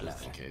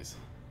in case.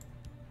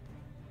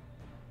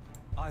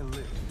 I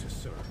live to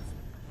serve.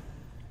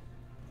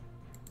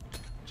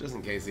 Just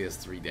in case he has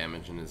 3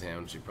 damage in his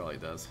hand, which he probably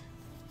does.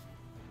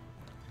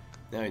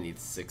 Now he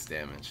needs 6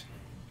 damage.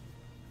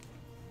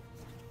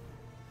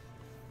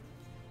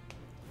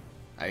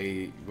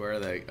 Where are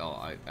they? Oh,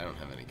 I don't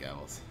have any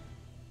gavels.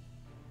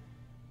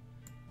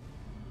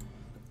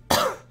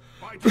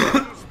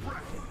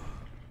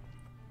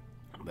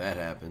 That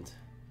happened.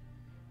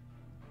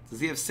 Does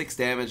he have 6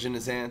 damage in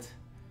his hand?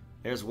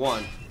 There's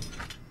 1.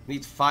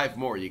 Needs 5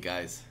 more, you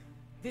guys.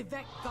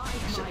 Vivek,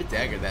 Should have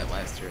daggered that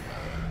last turn.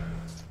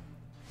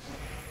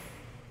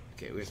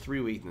 Okay, we have 3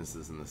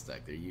 weaknesses in this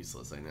deck. They're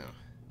useless, I know.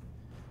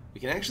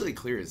 We can actually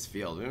clear his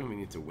field. We don't even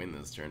need to win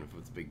this turn if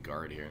it's a big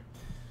guard here.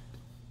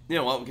 You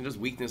know what? We can just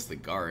weakness the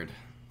guard.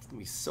 It's gonna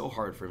be so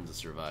hard for him to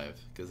survive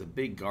because a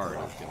big guard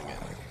is gonna get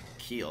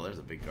killed. There's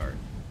a big guard.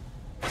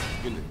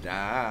 He's gonna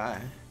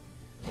die.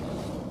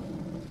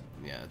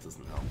 Yeah, it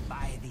doesn't help.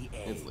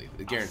 It's lethal.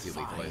 It's guaranteed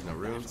lethal. He has no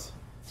runes.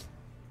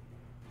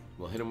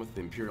 We'll hit him with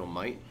the Imperial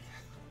Might.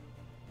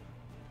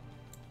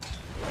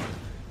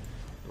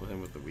 We'll hit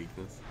him with the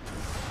weakness.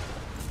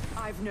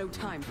 I've no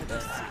time for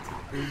this.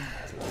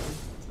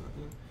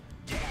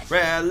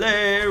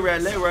 Rally,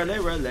 rally, rally,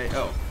 rally.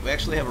 Oh, we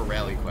actually have a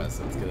rally quest.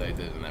 That's good I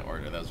did it in that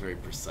order. That was very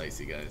precise,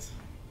 you guys.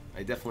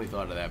 I definitely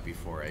thought of that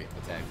before I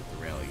attacked with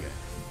the rally guy.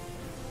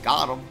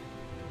 Got him.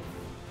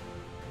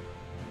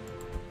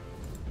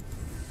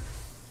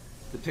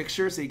 The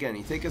picture, so again,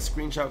 you take a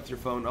screenshot with your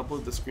phone,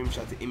 upload the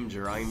screenshot to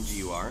Imgur,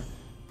 IMGUR,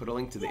 put a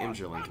link to the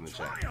Imgur link in the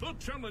chat. The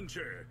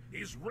challenger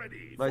is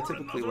ready. But I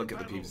typically look at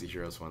the PvZ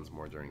Heroes ones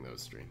more during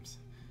those streams.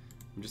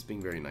 I'm just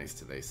being very nice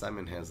today.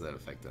 Simon has that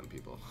effect on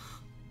people.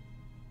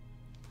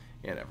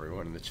 And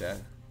everyone in the chat.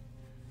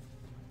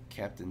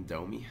 Captain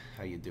Domi,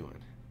 how you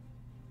doing?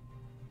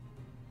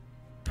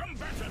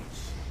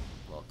 Combatants,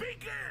 Well,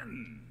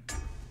 begin.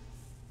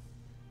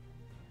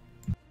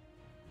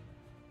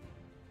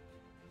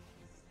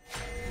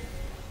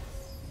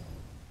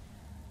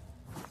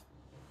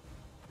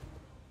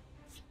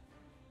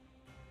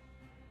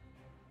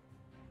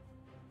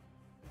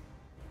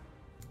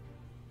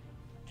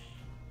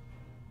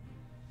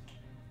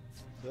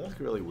 they look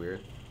really weird.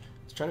 I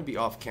was trying to be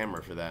off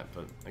camera for that,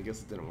 but I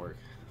guess it didn't work.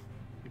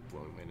 Keep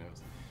blowing my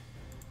nose.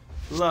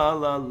 La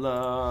la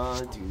la,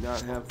 do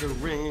not have the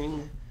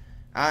ring.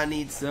 I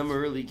need some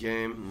early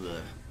game.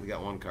 Ugh, we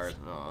got 1 card.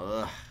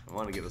 Oh, ugh. I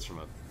want to get this from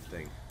a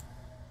thing.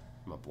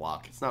 From a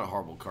block. It's not a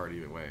horrible card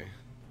either way.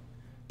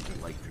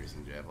 I like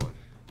Piercing Javelin.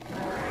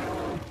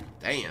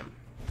 Damn.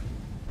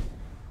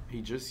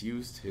 He just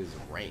used his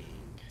ring.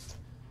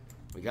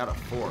 We got a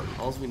 4.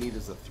 All we need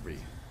is a 3.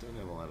 Don't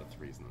have a lot of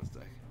 3s in this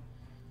deck.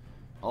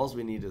 All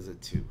we need is a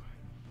 2.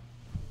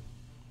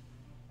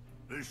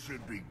 This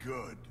should be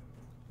good.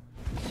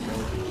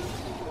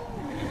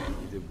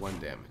 He did 1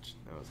 damage.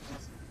 That was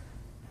nice.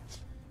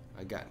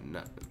 I got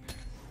nothing.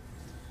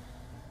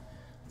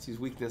 Let's use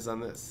weakness on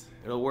this.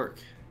 It'll work.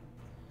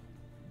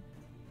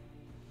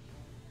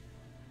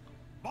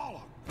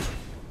 Baller.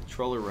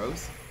 Troller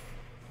Rose?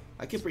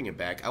 I could bring it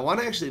back. I want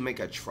to actually make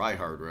a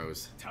try-hard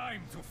Rose.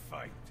 Time to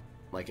fight.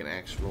 Like an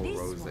actual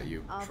Rose that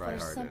you try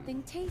hard something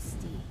in.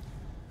 tasty.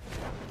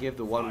 Give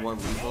the 1/1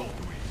 lethal.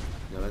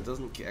 No, that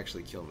doesn't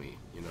actually kill me.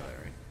 You know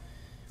that, right?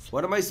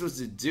 What am I supposed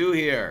to do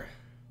here?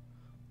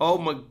 Oh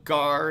my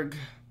god.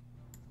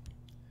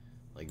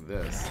 Like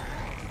this.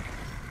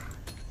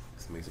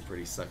 This makes a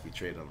pretty sucky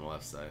trade on the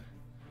left side.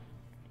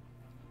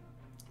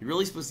 You're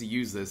really supposed to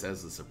use this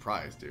as a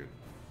surprise, dude.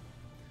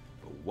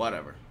 But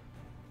whatever.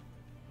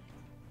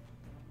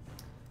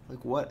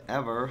 Like,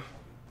 whatever.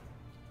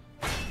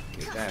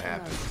 Okay, that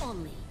happened.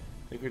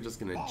 I think we're just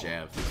gonna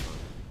jab this one.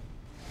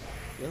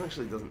 He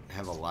actually doesn't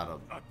have a lot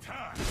of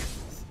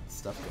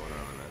stuff going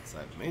on that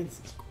side. Man,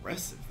 it's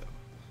aggressive, though.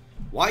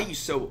 Why are you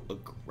so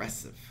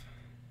aggressive?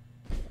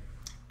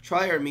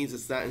 Tryhard means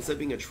it's not, instead of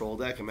being a troll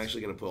deck, I'm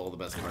actually going to put all the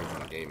best cards in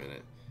the game in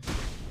it.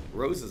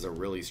 Rose is a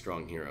really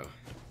strong hero.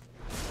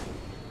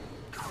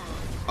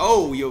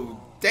 Oh, yo,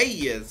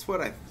 that's what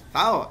I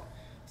thought.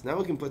 So now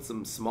we can put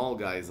some small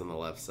guys on the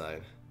left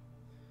side.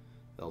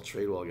 They'll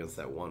trade well against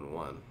that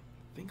 1/1.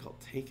 I think I'll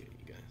take it,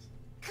 you guys.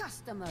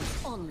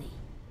 Customers only.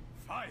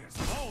 Fires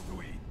all the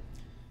way.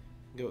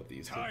 Go with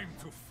these. Time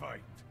to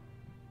fight.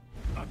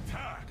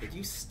 Attack. Could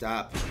you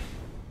stop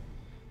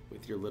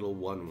with your little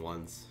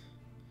 1/1s?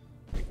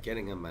 You're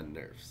getting on my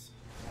nerves.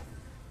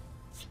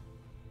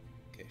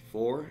 Okay,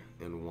 4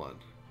 and 1.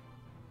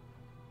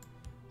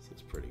 So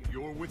it's pretty good.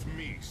 You're with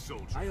me,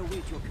 soldier. I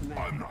await your command.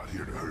 I'm not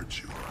here to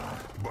hurt you,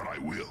 but I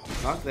will.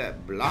 Talk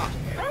that block.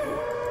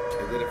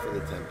 I did it for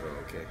the tempo,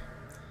 okay.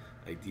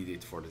 I did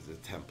it for the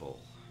tempo.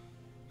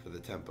 For the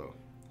tempo.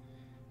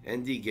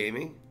 ND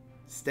Gaming?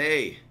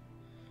 Stay.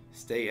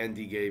 Stay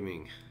ND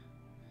Gaming.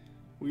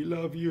 We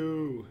love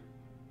you.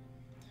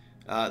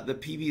 The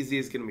PvZ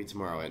is going to be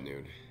tomorrow at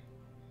noon.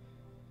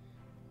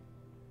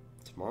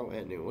 Tomorrow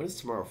at noon. What is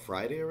tomorrow?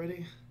 Friday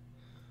already?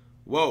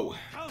 Whoa.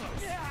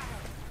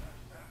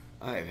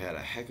 I've had a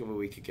heck of a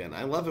week again.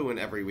 I love it when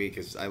every week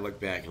I look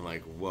back and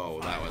like,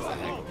 whoa, that was a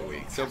heck of a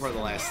week. So far the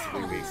last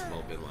 3 weeks have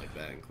all been like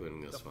that,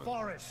 including this one. The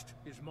forest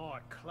is my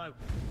cloak.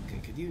 Okay,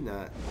 could you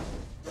not?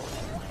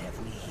 What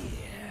have we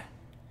here?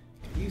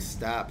 Could you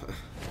stop?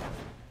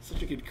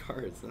 Such a good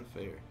card, it's not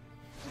fair.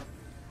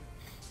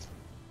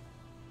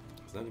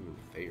 It's not even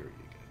fair, you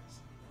guys.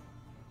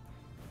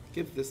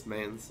 Give this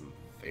man some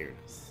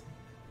fairness.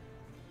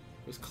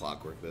 Just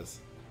clockwork this.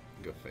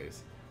 Go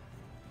face.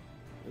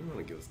 I don't want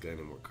to give this guy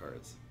any more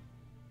cards.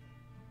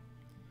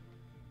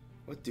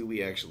 What do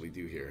we actually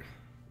do here?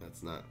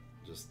 That's not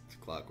just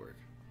clockwork.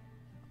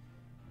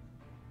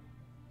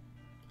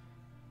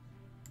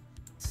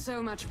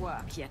 So much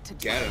work yet to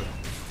do. Get him.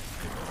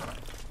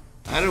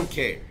 I don't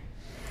care.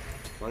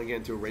 Want to get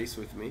into a race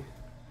with me?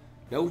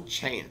 No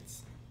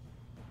chance.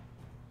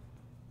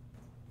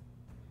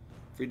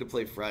 Free to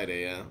play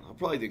Friday, yeah. I'll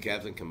probably do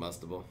Captain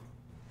Combustible.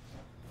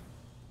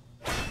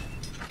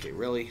 Okay,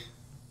 really?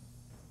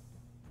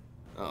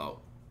 Uh oh.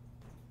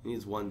 He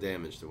needs 1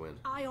 damage to win.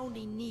 I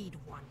only need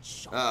 1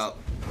 shot. Uh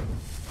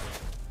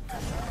oh.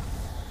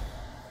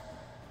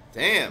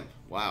 Damn.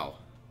 Wow.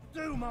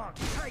 Dumont,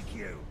 take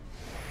you.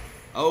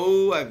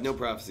 Oh, I have no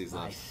prophecies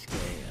left.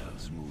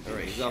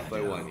 Alright, he's off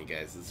by 1, you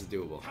guys. This is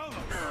doable.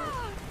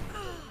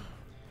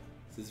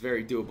 This is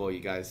very doable, you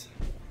guys.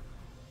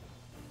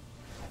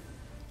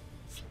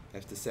 I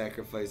have to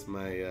sacrifice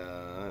my,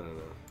 I don't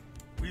know.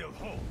 We'll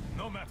hold,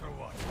 no matter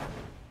what.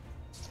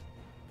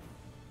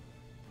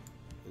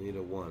 I need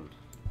a 1.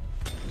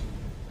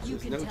 You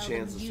There's can no tell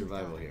chance them of you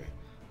survival got it. here.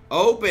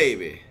 Oh,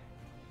 baby!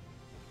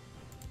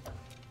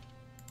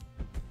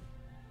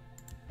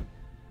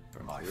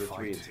 My We're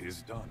 3 and fight 2.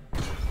 is done.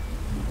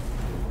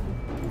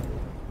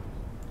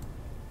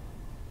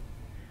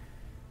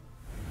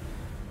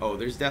 Oh,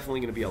 there's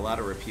definitely going to be a lot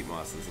of repeat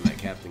mosses in that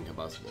Captain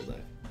Combustible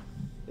deck.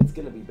 It's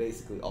going to be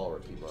basically all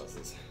repeat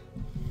mosses.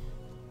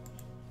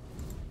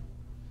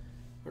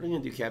 What are we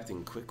going to do,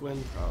 Captain Quick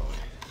Win? Probably.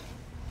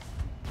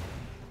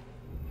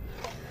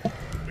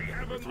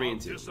 We're 3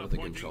 and 2 with a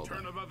control deck.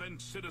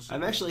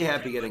 I'm actually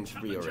happy getting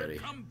 3 already.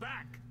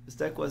 This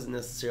deck wasn't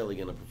necessarily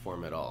going to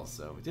perform at all,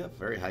 so we do have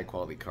very high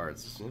quality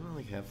cards. Just,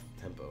 like half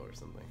tempo or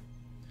something.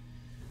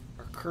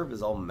 Our curve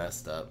is all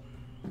messed up.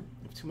 We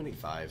have too many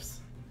 5s.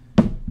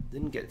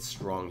 Didn't get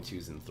strong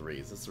 2s and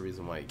 3s. That's the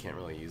reason why you can't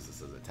really use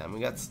this as a 10. We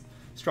got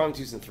strong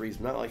 2s and 3s,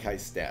 but not like high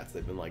stats.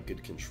 They've been like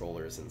good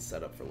controllers and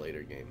set up for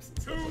later games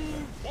and stuff like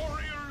that. 2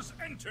 warriors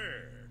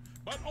enter,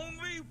 but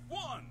only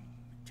 1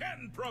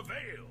 can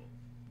prevail.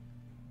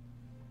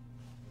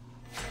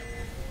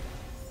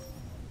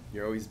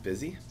 You're always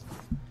busy?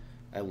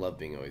 I love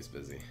being always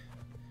busy.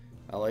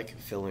 I like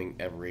filling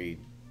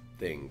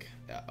everything,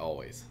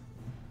 always.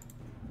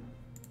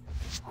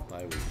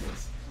 My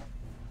weakness.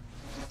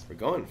 We're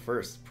going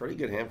first. Pretty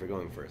good hand for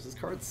going first. This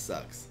card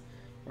sucks.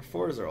 Our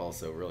 4s are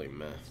also really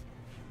meh.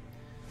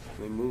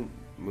 I mean,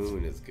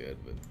 Moon is good,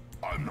 but...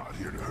 I'm not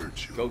here to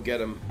hurt you. Go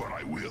get him. But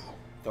I will.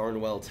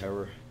 Thornwell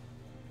Terror.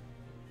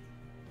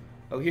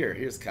 Oh,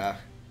 here's Ka.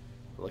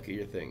 Look at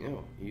your thing.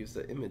 Oh, you used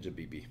the image of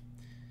BB.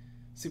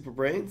 Super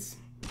Brains.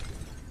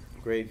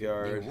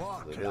 Graveyard.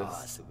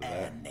 This,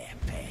 that.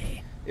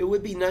 It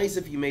would be nice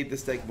if you made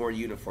this deck more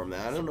uniform.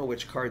 Now, I don't know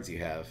which cards you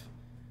have,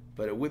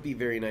 but it would be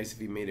very nice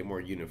if you made it more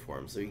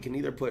uniform. So you can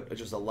either put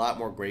just a lot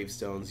more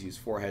gravestones, use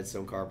 4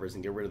 headstone carvers,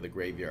 and get rid of the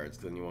graveyards,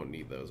 because then you won't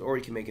need those. Or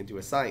you can make it into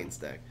a science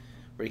deck,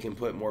 where you can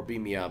put more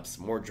beam me ups,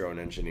 more drone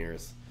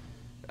engineers.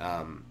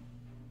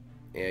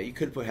 Yeah, you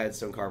could put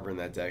headstone carver in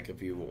that deck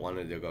if you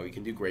wanted to go. You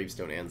can do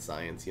gravestone and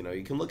science. You know,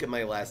 you can look at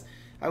my last.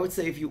 I would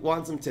say if you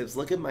want some tips,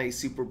 look at my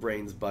Super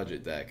Brains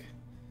budget deck.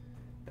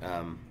 It's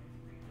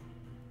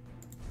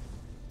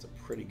a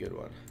pretty good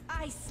one.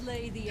 I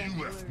slay the You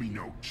emperor. left me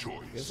no choice.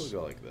 I guess we'll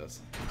go like this.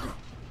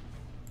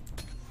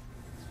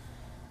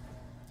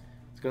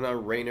 What's going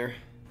on, Rainer?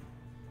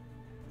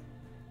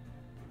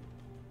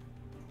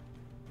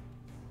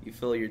 You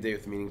fill your day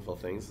with meaningful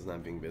things. It's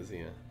not being busy.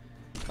 Yeah.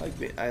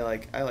 I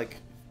like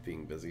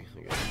being busy.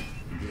 I guess.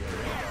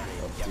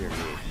 Oh dear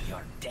me.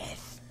 Your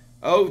death.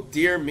 Oh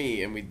dear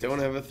me, and we don't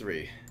have a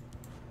 3.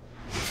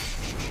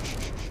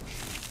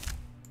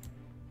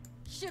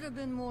 Should have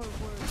been more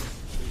words.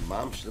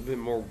 Mom should have been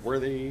more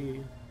worthy.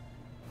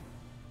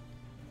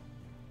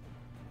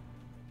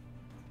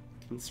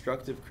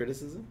 Constructive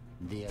criticism?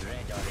 The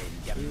red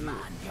orange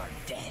demand your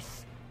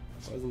death.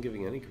 I wasn't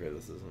giving any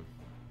criticism.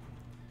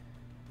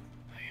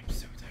 I am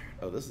so tired.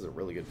 Oh, this is a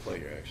really good play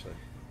here, actually.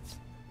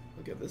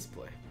 Look at this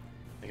play.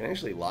 I can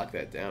actually lock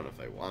that down if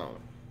I want.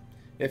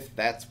 If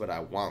that's what I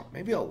want.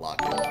 Maybe I'll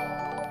lock it.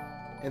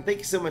 And thank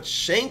you so much,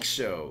 Shank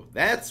Show.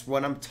 That's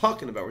what I'm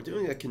talking about. We're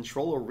doing a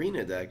Control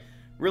Arena deck.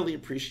 Really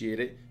appreciate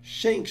it.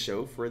 Shank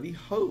Show for the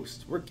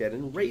host. We're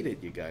getting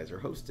rated, you guys, or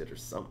hosted or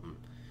something.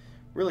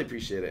 Really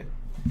appreciate it.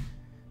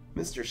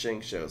 Mr.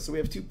 Shank Show. So we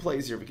have 2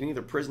 plays here. We can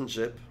either prison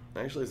ship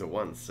Actually, it's a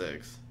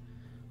 1-6.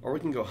 Or we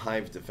can go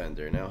Hive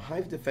Defender. Now,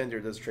 Hive Defender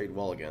does trade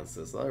well against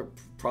this. The other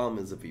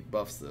problem is if he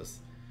buffs this,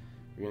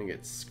 we're going to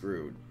get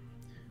screwed.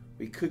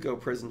 We could go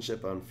Prison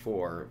Ship on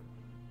 4.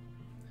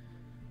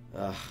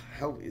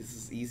 How is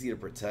this easy to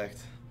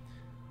protect?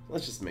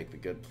 Let's just make the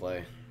good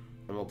play.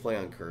 And we'll play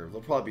on curve.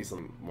 There'll probably be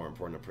something more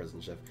important than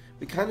Prison Ship.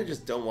 We kind of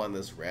just don't want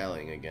this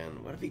rallying again.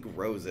 What if he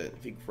grows it?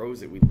 If he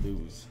grows it, we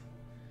lose.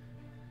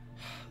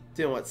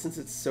 You know what? Since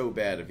it's so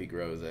bad if he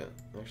grows it,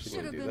 I'm actually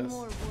going to do this.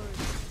 I'm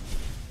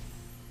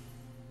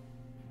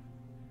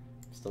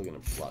still going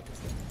to block this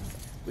thing.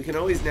 We can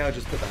always now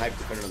just put the Hype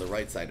Defender on the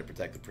right side to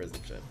protect the Prison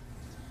Ship.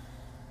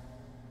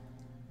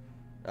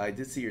 I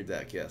did see your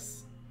deck,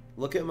 yes.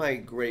 Look at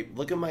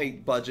my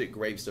budget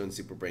Gravestone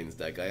Super Brains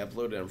deck. I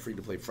uploaded it on Free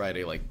to Play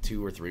Friday like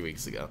 2 or 3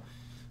 weeks ago.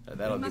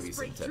 That'll give you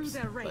some tips.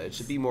 But it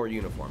should be more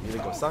uniform. Either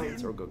go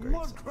Science or go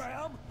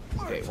Gravestone.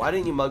 Okay, why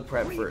didn't you Mug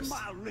Prep first?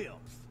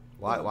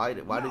 Why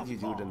did you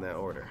do it in that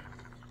order?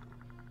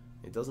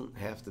 It doesn't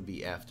have to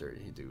be after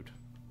you, dude.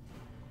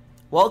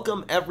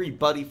 Welcome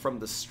everybody from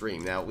the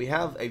stream. Now we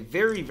have a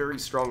very, very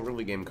strong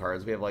early game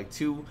cards. We have like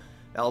 2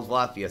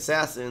 Eldvloth the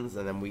Assassins,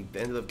 and then we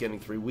ended up getting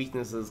 3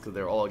 weaknesses because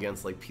they're all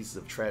against like pieces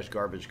of trash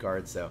garbage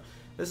cards. So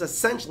this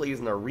essentially is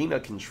an arena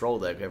control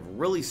deck. We have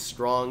really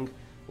strong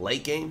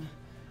late game.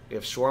 We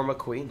have Shawarma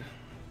Queen,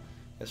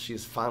 as she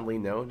is fondly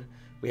known.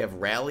 We have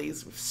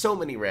rallies. We have so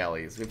many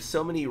rallies. We have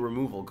so many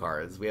removal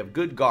cards. We have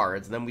good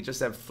guards, and then we just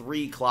have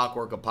 3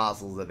 Clockwork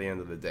Apostles at the end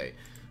of the day.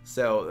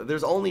 So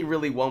there's only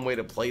really one way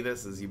to play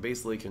this, is you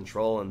basically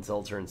control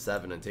until turn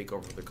 7 and take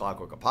over the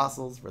Clockwork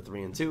Apostles for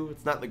 3 and 2.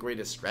 It's not the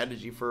greatest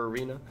strategy for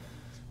Arena.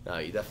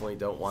 You definitely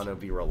don't want to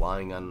be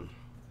relying on...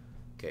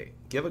 Okay,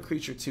 give a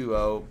creature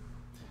 2/0,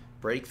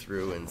 break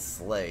through, and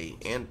slay,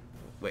 and...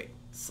 Wait,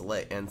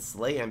 slay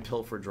and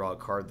pilfer, draw a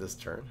card this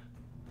turn.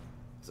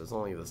 So it's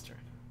only this turn.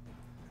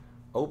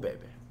 Oh, baby.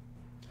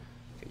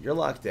 Okay, you're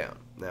locked down.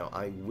 Now,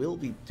 I will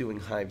be doing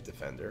Hive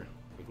Defender.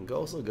 We can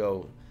also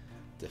go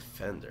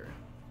Defender.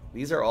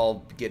 These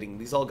all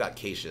got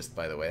Cassius,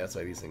 by the way. That's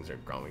why these things are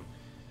growing.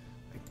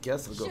 I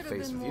guess I'll go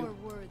face with you.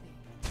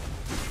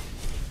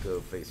 Go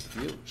face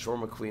with you.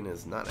 Shawarma Queen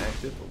is not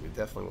active, but we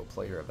definitely will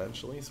play her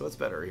eventually. So what's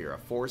better here, a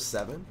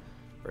 4/7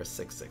 or a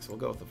 6/6? We'll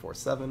go with the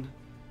 4/7,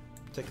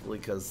 particularly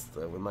because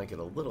we might get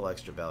a little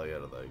extra value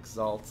out of the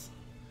Exalt.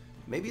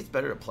 Maybe it's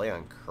better to play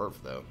on curve,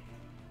 though.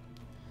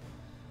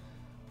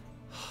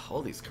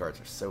 All these cards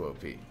are so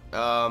OP.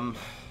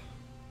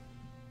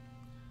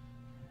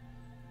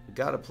 We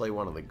gotta play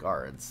one of the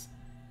guards.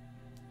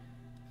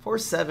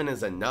 4/7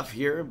 is enough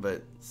here,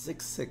 but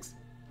 6/6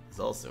 is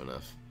also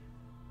enough.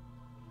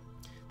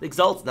 The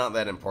Exalt's not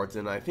that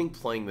important. I think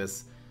playing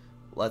this,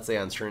 let's say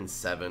on turn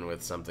 7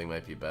 with something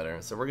might be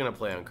better. So we're gonna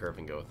play on curve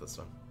and go with this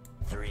one.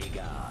 3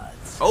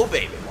 gods. Oh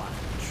baby!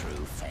 One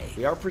true faith.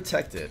 We are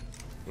protected,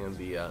 and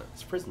the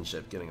Prison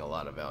Ship getting a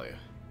lot of value.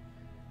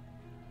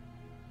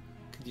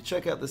 Could you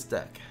check out this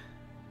deck?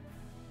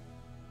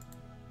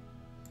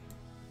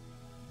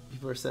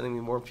 People are sending me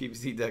more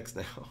PvZ decks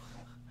now.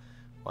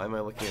 Why am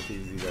I looking at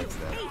PvZ decks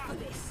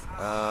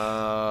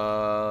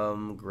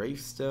now?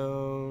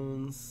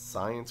 Gravestone,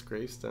 Science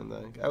Gravestone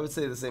deck. I would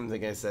say the same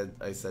thing I said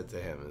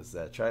to him, is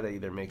that try to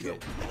either make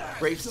it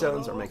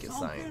Gravestones or make it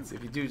Science.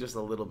 If you do just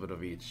a little bit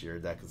of each, your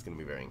deck is going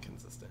to be very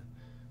inconsistent.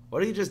 What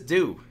did you just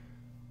do?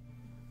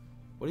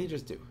 What did you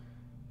just do?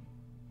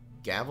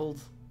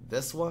 Gavelled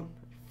this one? Are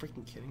you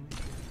freaking kidding me?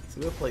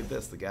 So we played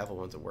this, the gavel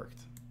wouldn't have worked.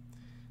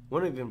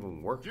 Wouldn't have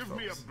even worked, Give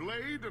folks. me a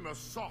blade and a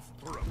soft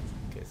throat.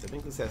 Okay, so I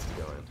think this has to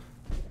go in.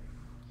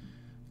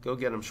 Go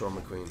get him,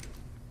 Shawarma Queen.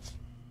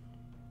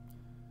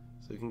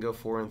 So we can go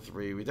 4 and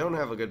 3. We don't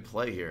have a good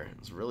play here.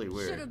 It's really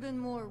weird. Should have been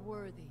more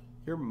worthy.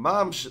 Your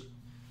mom should...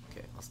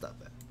 Okay, I'll stop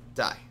that.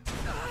 Die.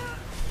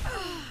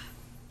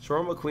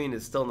 Shawarma Queen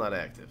is still not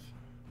active.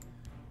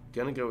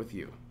 Gonna go with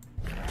you.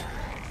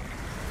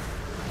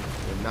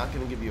 I'm not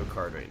gonna give you a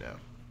card right now.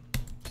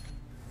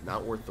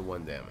 Not worth the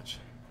 1 damage.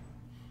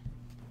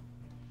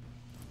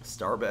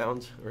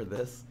 Starbound or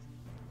this?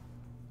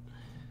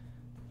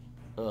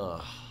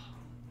 Ugh.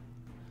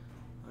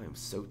 I am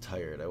so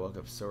tired. I woke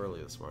up so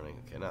early this morning.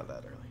 Okay, not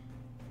that early.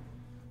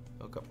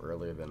 Woke up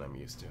earlier than I'm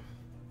used to.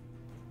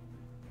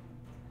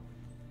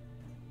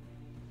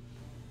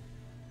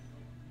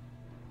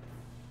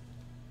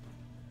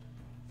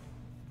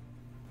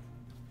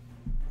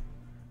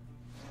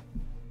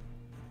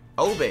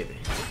 Oh, baby.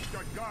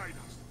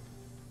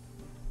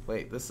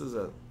 Wait, this is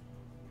a... Okay,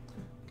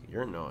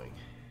 you're annoying.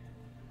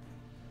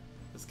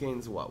 This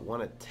gains what?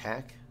 1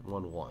 attack,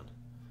 1/1.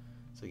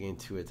 So you gain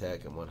 2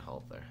 attack and 1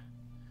 health there.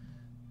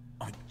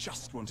 I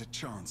just want a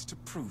chance to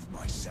prove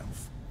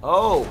myself.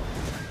 Oh!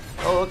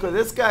 Oh, look what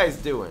this guy's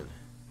doing.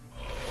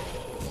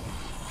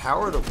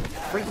 Power to...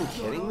 Freaking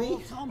kidding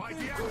me? Wow,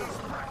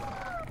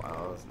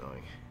 that was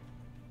annoying.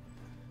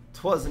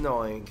 'Twas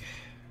annoying.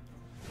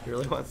 He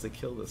really wants to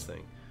kill this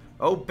thing.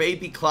 Oh,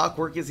 baby,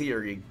 Clockwork is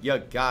here, you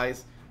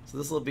guys. So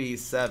this will be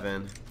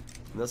 7.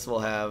 And this will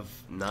have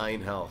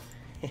 9 health.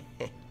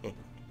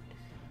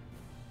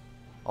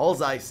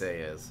 Alls I say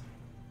is...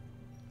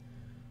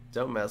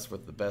 Don't mess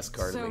with the best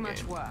card in the game.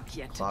 So much work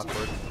yet to do.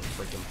 Clockwork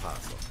freaking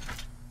Apostle.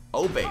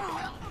 Oh, baby.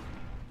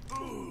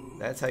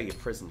 That's how you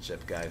prison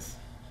ship, guys.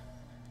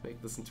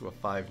 Make this into a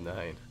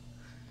 5/9.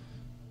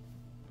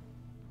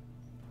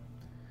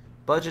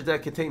 Budget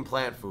that contain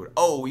plant food.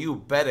 Oh, you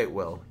bet it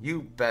will.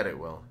 You bet it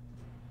will.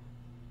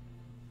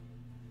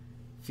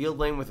 Field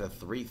lane with a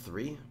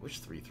 3/3?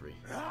 Which 3/3?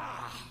 What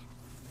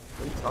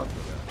are you talking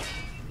about?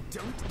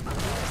 Don't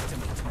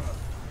underestimate her.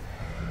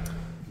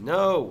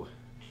 No.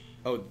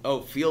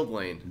 Oh, field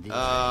lane.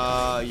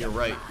 You're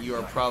right. You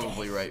are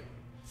probably right.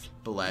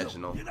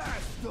 Belaginal.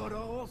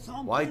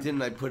 Why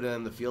didn't I put it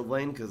on the field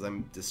lane? Because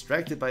I'm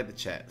distracted by the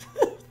chat.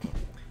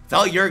 It's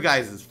all your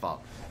guys'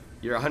 fault.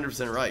 You're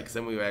 100% right, because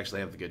then we would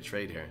actually have the good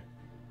trade here.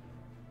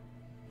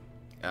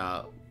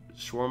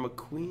 Shawarma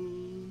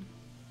Queen.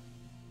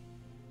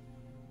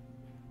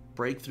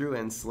 Breakthrough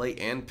and Slate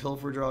and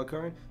Pilfer draw a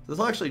card. This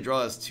will actually draw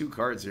us 2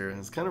 cards here.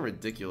 It's kind of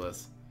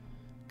ridiculous.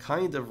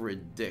 Kind of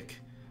ridic.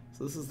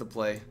 So this is the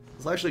play.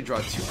 This will actually draw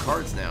 2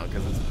 cards now,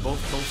 because it's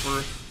both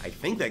Pilfer. I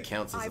think that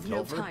counts as a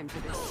Pilfer. No time for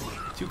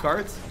this. 2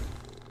 cards.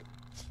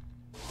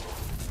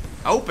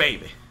 Oh,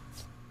 baby.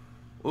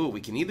 Ooh,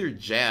 we can either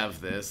jav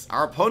this.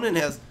 Our opponent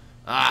has...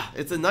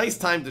 it's a nice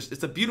time to...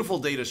 It's a beautiful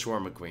day to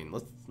Shawarma Queen.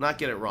 Let's not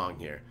get it wrong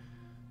here.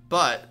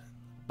 But...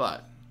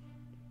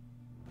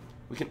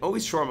 we can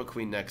always Shawarma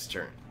Queen next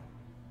turn.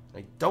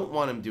 I don't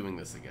want him doing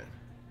this again.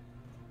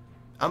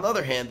 On the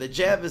other hand, the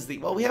jab is the...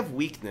 Well, we have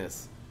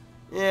weakness.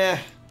 Yeah.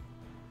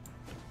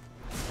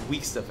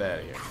 Weak stuff out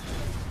of here.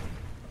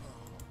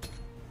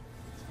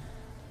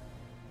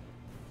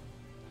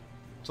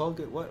 It's all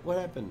good. What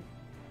happened?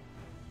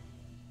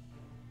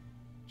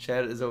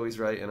 Chad is always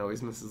right and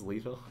always misses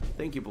lethal.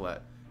 Thank you,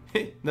 Blatt.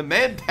 The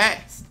man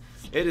passed.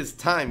 It is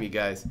time, you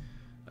guys.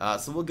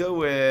 So we'll go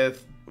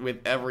with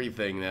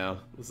everything now.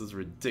 This is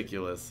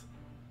ridiculous.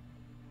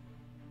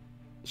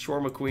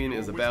 Shawarma Queen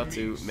is about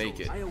to make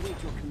it.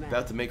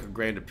 About to make her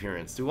grand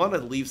appearance. Do we want to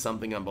leave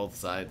something on both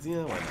sides?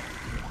 Yeah, why not?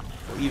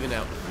 We'll even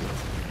out the field.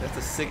 That's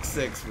a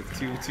 6/6 with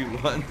 2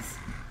 2/1s.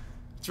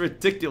 It's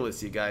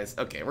ridiculous, you guys.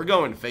 Okay, we're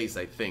going face,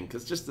 I think.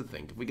 Because just to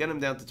think, if we get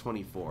him down to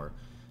 24,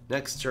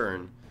 next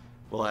turn,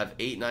 we'll have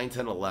 8, 9,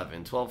 10,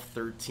 11, 12,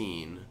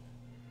 13,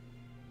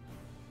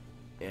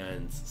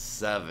 and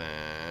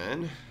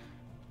 7.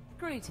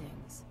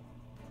 Greetings.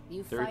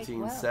 You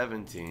 13, fight well.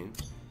 17.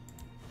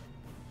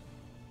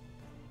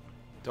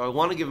 Do I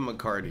want to give him a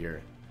card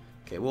here?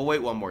 Okay, we'll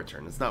wait one more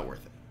turn. It's not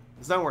worth it.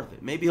 It's not worth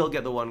it. Maybe he'll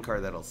get the 1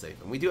 card that'll save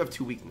him. We do have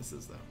 2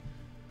 weaknesses, though.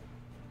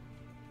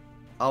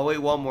 I'll wait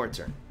one more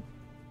turn.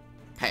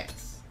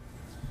 Pass.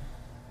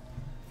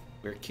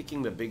 We're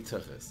kicking the big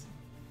tuchus.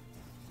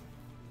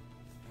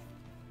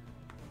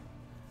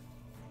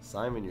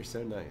 Simon, you're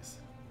so nice.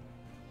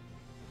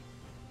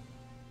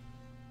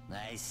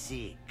 I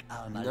seek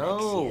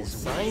No,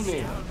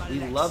 Simon. We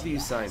love you,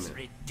 Simon.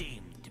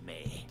 Redeemed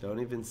me. Don't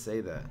even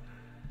say that.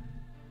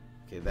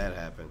 Okay, that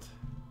happened.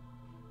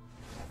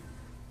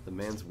 The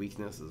man's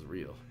weakness is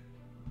real.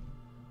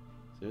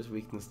 So here's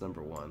weakness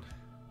number 1.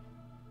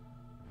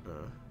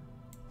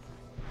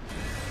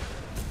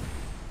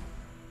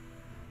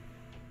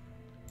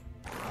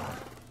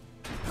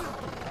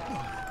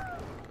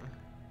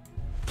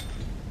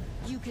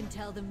 You can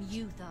tell them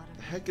you thought of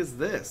The heck is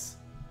this?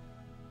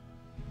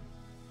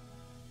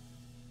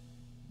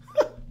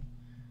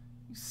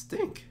 You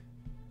stink.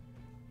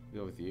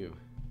 Go with you.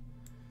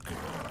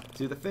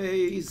 To the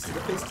face, to the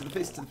face, to the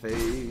face, to the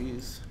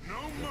face.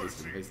 No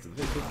mercy. To the face, to the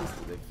face, to the face, to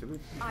the face, to the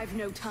face. I've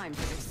no time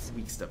for this.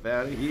 Weak stuff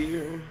out of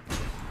here.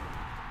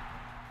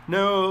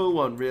 No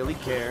one really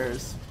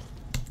cares.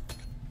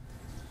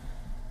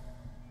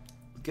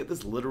 Get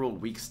this literal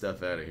weak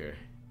stuff out of here.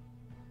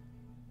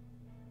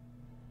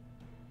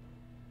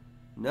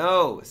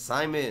 No,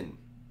 Simon.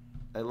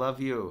 I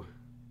love you.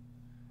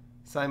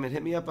 Simon,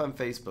 hit me up on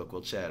Facebook.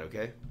 We'll chat,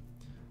 okay?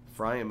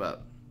 Fry him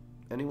up.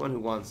 Anyone who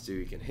wants to,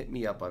 you can hit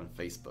me up on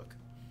Facebook.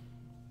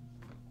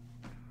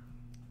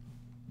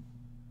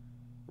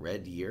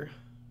 Red year?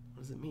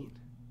 What does it mean?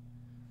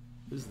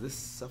 Who's this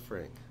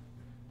suffering?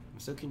 I'm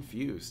so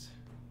confused.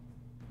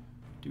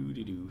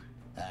 Doo-doo-doo.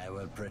 I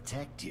will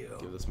protect you.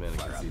 Give this man a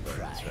for concede button,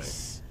 that's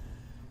price.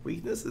 right.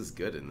 Weakness is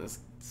good in this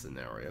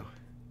scenario.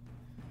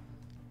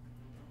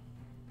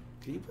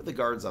 Can you put the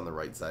guards on the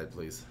right side,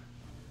 please?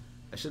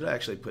 I should have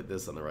actually put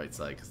this on the right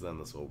side, because then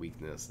this will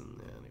weakness, and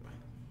yeah, anyway.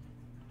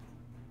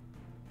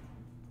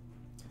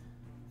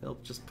 He'll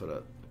just put a...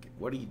 Okay,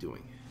 what are you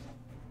doing?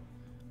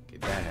 Okay,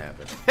 that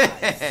happened.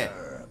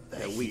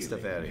 That weak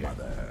stuff out of here.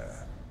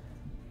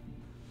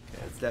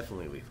 Okay, it's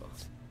definitely lethal.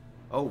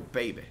 Oh,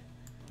 baby.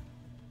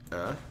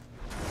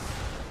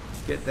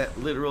 Get that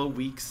literal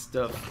weak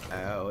stuff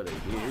out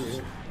of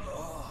here.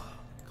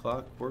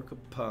 Clockwork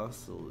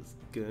Apostle is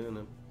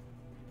gonna...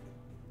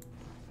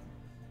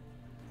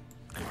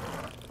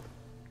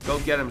 Go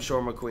get him,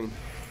 Shawarma Queen.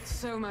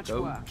 So much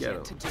Go work get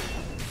yet to do.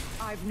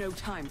 I've no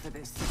time for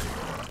this.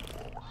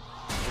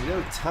 There's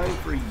no time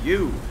for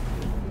you.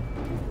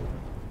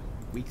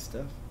 Weak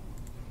stuff.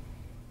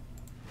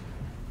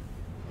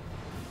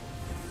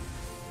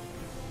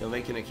 You'll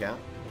make an account.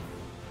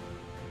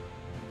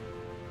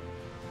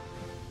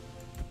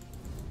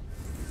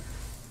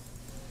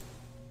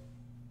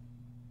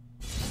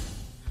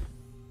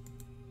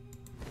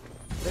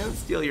 They don't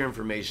steal your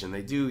information.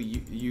 They do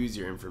use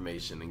your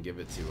information and give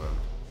it to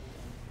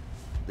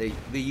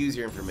They use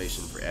your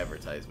information for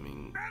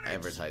advertisement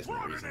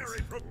reasons.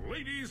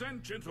 Ladies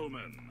and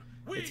gentlemen,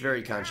 it's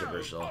very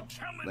controversial.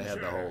 They had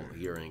the whole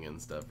hearing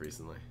and stuff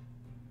recently.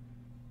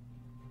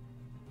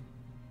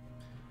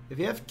 If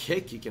you have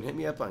Kick, you can hit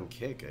me up on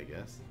Kick, I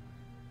guess.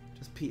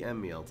 Just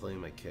PM me, I'll tell you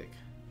my Kick.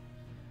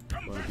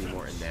 I want to be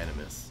more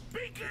anonymous.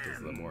 This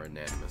is the more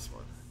anonymous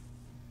one.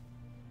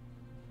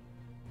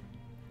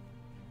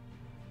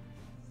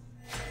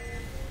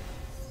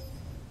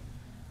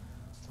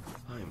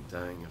 I'm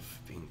dying of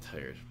being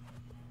tired.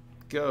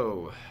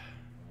 Go!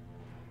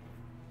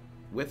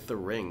 With the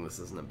ring, this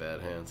isn't a bad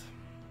hand.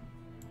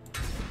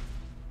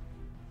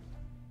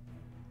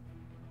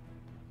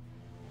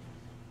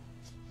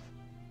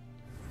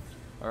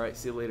 Alright,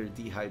 see you later,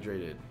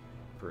 dehydrated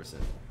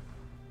person.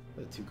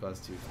 The 2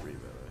 cost 2 3, by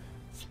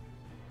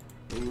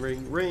the way. Ring,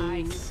 ring, ring!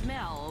 I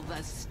smell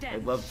the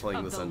stench. I love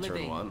playing this on turn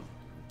living. 1.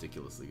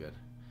 Ridiculously good.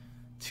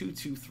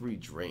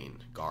 2/2/3 drain.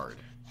 Guard.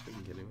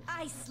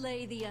 I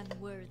slay the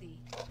unworthy.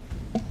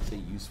 It's a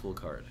useful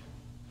card.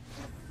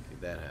 Okay,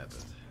 that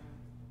happened.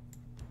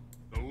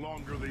 The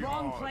longer the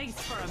Wrong odds. place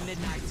for a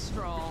midnight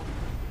stroll.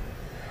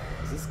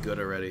 Is this good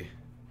already?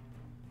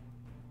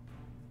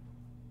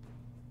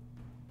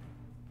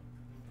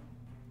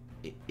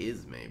 It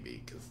is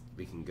maybe, because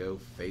we can go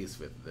face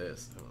with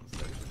this. Oh, it's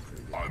actually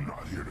pretty good. I'm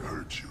not here to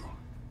hurt you,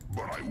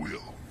 but I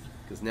will.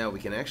 Because now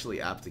we can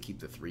actually opt to keep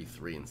the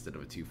 3/3 instead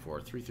of a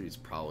 2/4. 3/3 is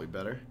probably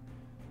better.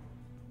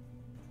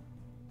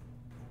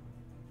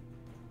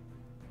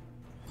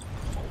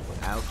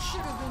 Ouch.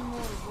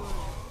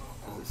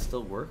 Does it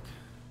still work?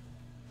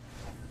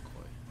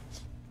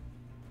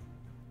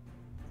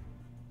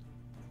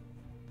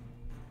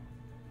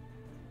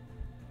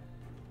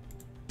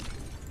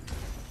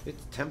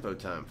 It's tempo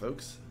time,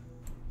 folks.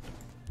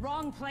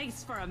 Wrong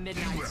place for a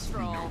midnight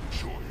stroll. No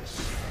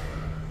choice.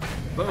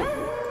 Boom.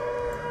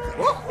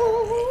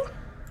 Woohoo!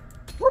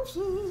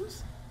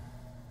 Whoopsies.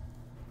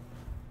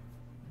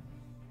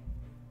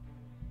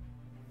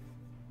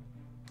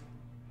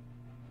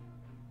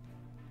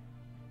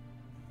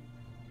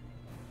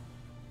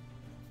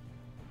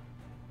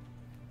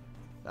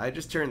 I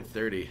just turned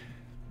 30.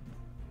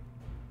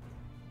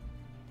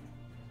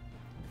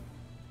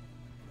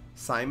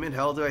 Simon,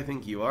 how old do I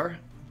think you are?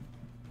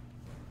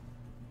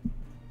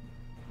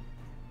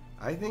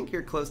 I think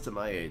you're close to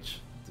my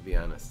age, to be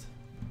honest.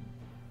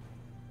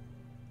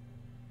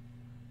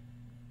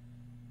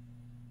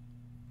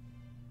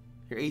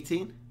 You're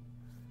 18?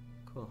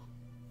 Cool.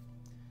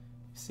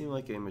 You seem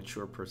like a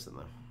mature person,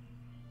 though.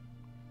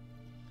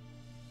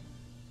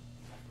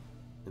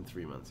 In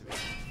 3 months, maybe.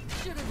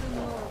 Should have been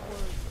more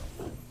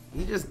words.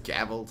 He just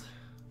gabbled.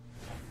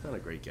 Not a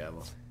great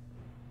gabble.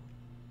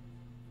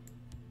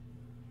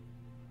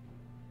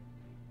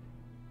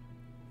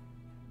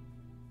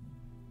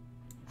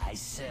 I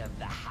serve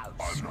the house.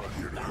 I'm not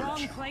here to hurt Wrong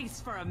you. place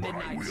for a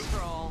midnight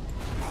stroll.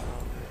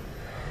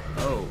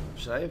 Oh,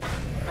 should I have...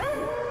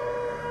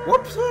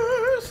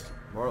 Whoopsies!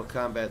 Mortal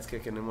Kombat's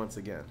kicking in once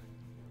again.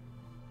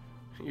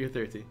 You're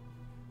 30.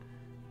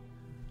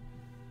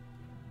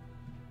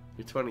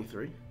 You're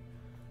 23.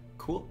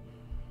 Cool.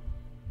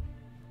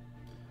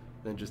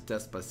 Then just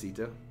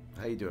Despacito.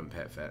 How you doing,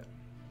 Pat Fat?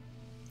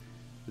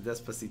 The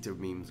Despacito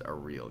memes are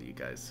real, you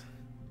guys.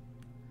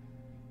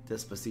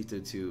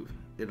 Despacito 2.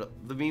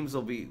 The memes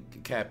will be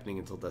happening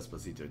until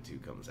Despacito 2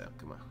 comes out.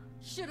 Come on.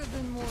 Should have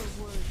been more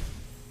words.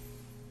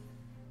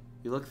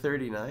 You look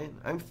 39?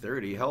 I'm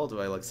 30. How old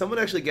do I look? Someone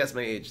actually guessed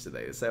my age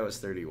today. They said I was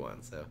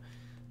 31, so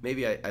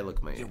maybe I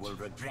look my age. You will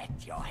regret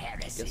your I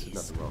guess there's heresies.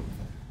 nothing wrong with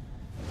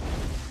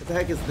that. What the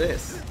heck is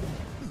this?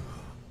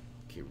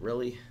 Okay,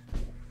 really?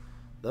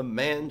 The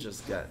man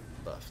just got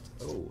buffed.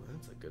 Oh,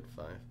 that's a good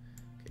 5.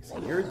 Okay, so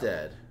you're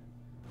dead.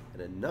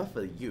 And enough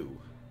of you.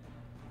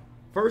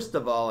 First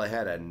of all, I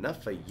had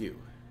enough of you.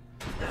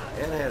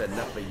 And I had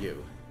enough of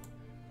you.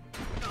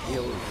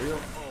 Heal is real.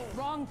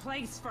 Wrong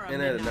place for a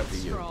And I had midnight enough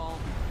of you. stroll.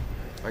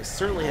 I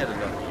certainly had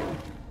enough of you.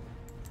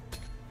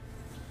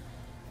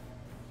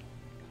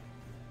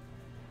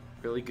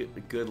 Really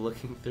good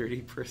looking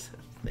 30%.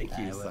 Thank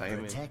you, I will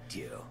Simon. protect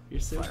you. You're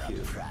so for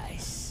cute. a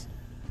price.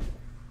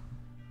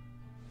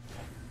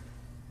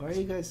 Why are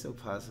you guys so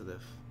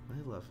positive? I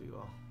love you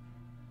all.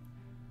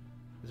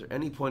 Is there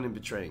any point in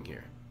betraying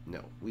here?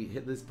 No, we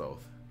hit this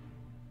both.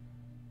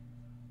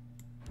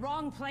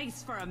 Wrong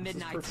place for a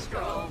midnight perfect.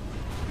 stroll.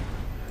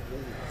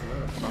 It's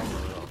not a problem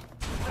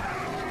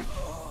at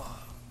all.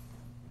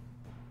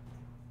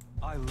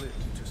 I live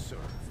to serve.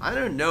 I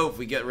don't know if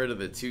we get rid of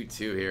the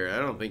 2/2 here. I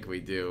don't think we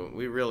do.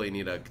 We really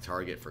need a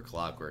target for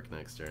Clockwork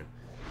next turn.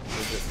 We'll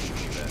just do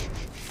that.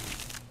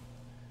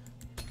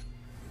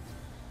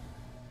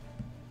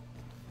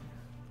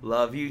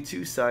 Love you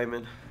too,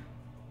 Simon.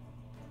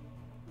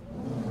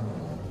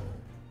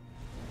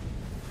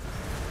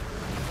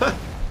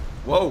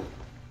 Whoa!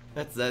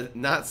 That's a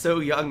not so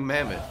young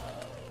mammoth.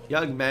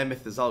 Young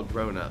mammoth is all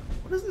grown up.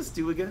 What does this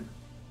do again?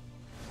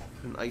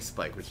 An ice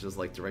spike, which does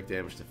like direct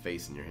damage to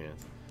face in your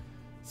hands.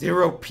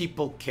 0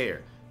 people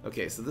care.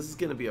 Okay, so this is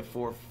gonna be a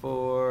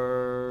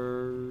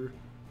 4/4.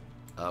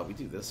 We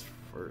do this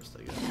first,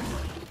 I guess.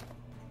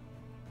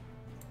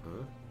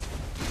 Huh?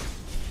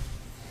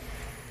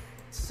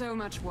 So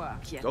much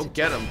work yet. Go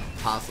get him,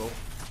 Apostle.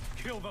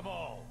 Kill them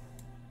all.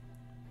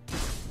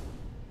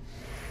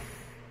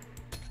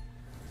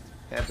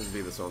 Happens to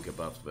be this won't get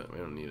buffed, but we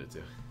don't need it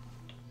to.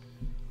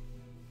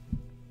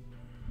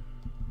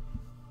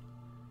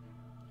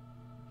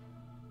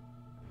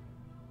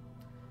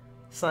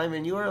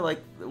 Simon, you are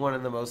like one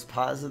of the most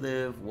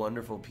positive,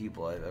 wonderful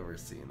people I've ever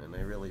seen, and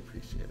I really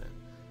appreciate it.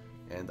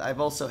 And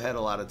I've also had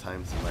a lot of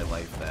times in my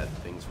life that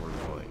things were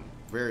going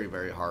very,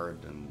 very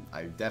hard, and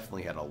I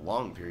definitely had a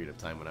long period of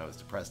time when I was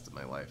depressed in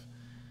my life.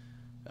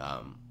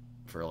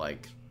 For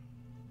like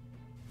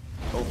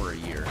over a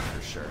year,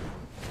 for sure.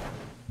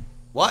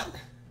 What?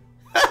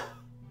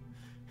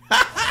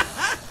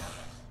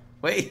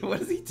 Wait,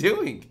 what is he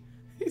doing?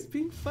 He's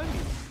being funny.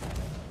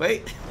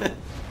 Wait.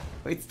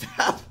 Wait,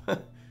 stop.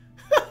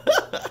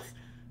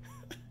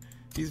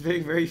 He's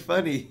being very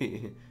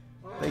funny.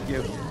 Thank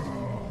you.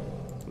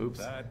 Oops.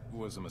 That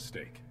was a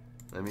mistake.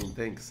 I mean,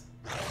 thanks.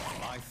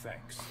 My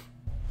thanks.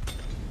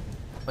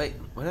 Wait,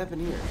 what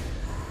happened here?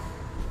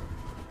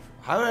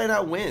 How did I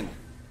not win?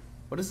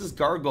 What is this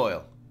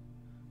gargoyle?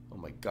 Oh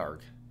my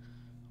garg.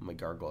 Oh my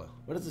gargoyle.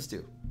 What does this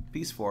do?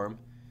 Peace form.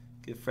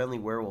 Give friendly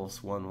werewolves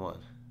 1/1.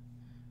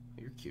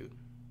 You're cute.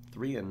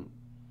 3 and...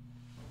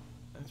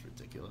 That's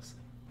ridiculous.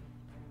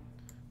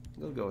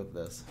 We'll go with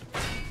this.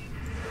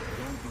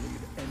 Don't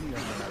leave any of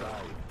them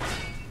alive.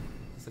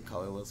 It's a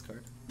colorless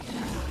card.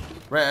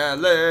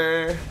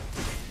 Rally!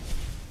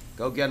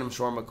 Go get him,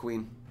 Shawarma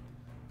Queen.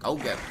 Go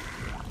get him.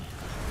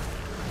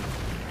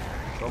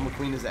 Shawarma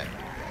Queen is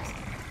active, guys.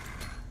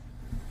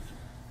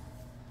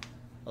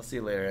 I'll see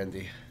you later,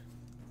 Andy.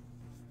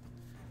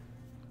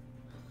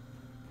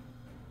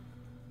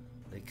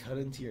 They cut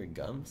into your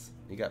gums?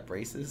 You got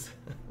braces?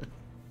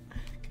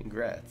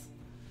 Congrats.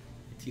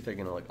 Your teeth are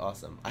gonna look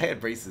awesome. I had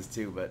braces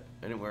too, but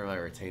I didn't wear my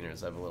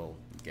retainers. I have a little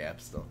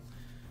gap still.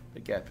 The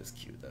gap is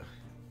cute though.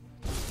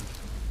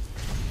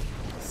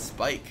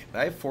 Spike.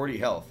 I have 40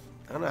 health.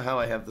 I don't know how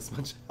I have this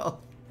much health.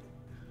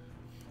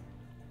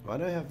 Why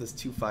do I have this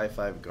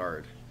 2/5/5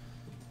 guard?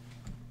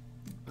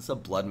 Is this a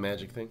blood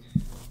magic thing?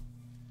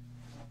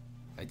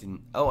 I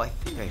didn't. Oh, I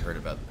think I heard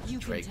about the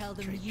Drake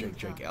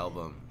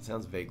album. It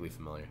sounds vaguely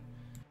familiar.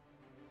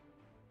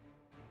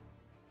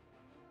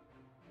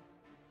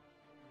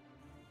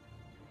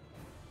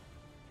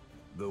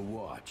 The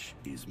watch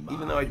is mine.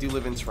 Even though I do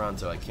live in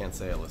Toronto, I can't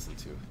say I listen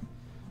to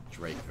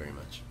Drake very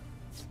much.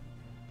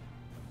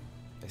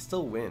 I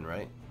still win,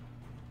 right?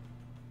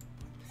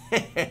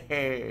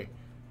 There's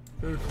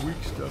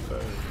weak stuff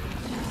out.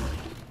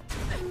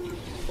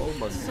 Oh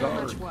my so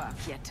god. Much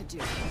work yet to do.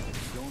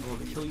 Don't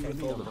kill you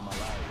with all of them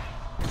alive.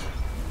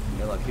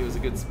 Yeah, look, he was a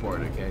good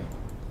sport, okay?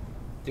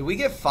 Did we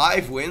get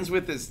 5 wins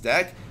with this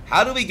deck?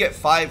 How do we get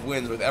 5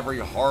 wins with every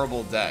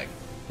horrible deck?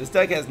 This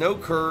deck has no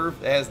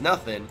curve, it has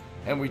nothing,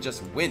 and we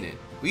just winning.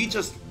 We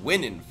just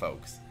winning,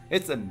 folks.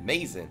 It's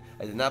amazing.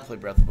 I did not play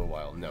Breath of the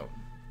Wild, no.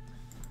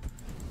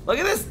 Look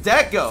at this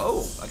deck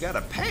go! Oh, I got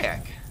a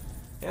pack.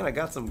 And I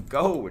got some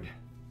gold.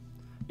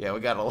 Yeah, we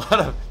got a lot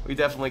of... We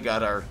definitely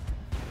got our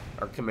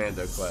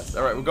commando quest.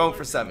 Alright, we're going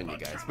for 7, you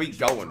guys. We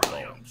going for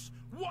it.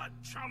 What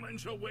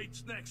challenge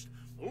awaits next?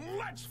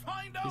 Let's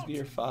find out! Please be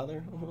your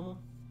father?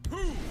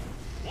 Who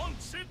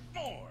wants it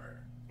more?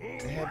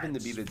 I happen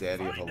to be the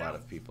daddy of a lot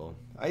of people.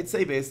 I'd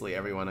say basically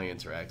everyone I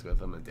interact with,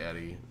 I'm a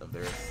daddy of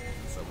theirs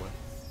in some way.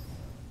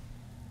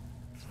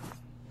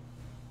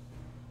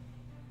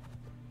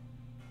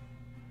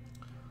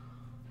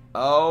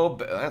 Oh,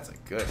 that's a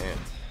good hand.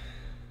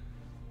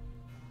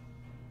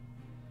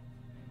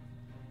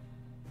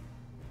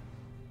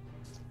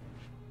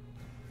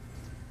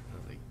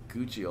 That's a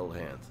Gucci old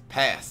hand.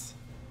 Pass.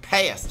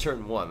 Pass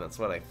turn 1. That's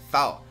what I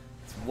thought.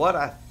 That's what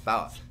I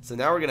thought. So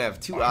now we're going to have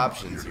 2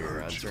 options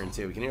here on turn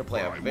 2. We can either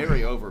play a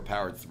very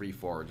overpowered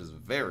 3/4, which is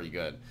very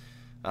good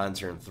on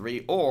turn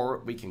 3, or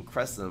we can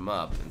crest them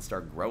up and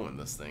start growing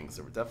this thing.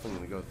 So we're definitely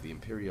going to go with the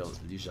Imperial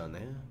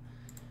Legionnaire.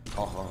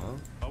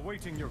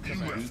 Awaiting your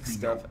command. Weak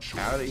stuff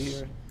out of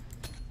here.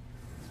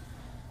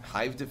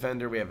 Hive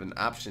Defender, we have an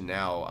option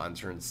now on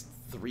turns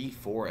 3,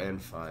 4, and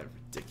 5.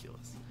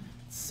 Ridiculous.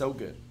 It's so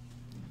good.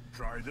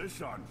 Try this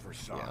on for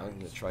size. Yeah, I'm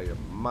gonna try your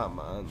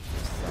mama on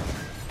for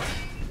size.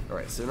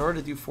 Alright, so in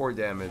order to do 4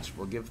 damage,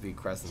 we'll give the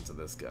Crescent to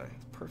this guy.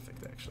 It's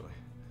perfect, actually.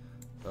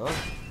 Oh,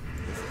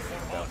 this is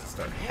about to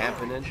start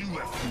happening. You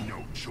left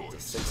no choice.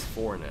 It's a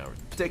 6/4 now.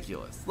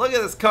 Ridiculous. Look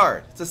at this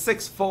card. It's a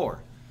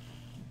 6/4.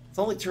 It's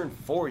only turn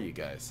 4, you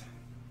guys.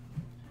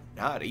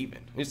 Not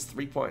even. It's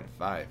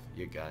 3.5,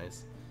 you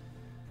guys.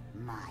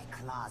 My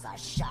claws are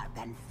sharp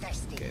and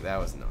thirsty. Okay, that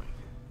was annoying.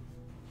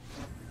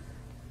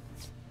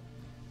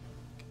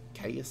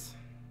 Chaos.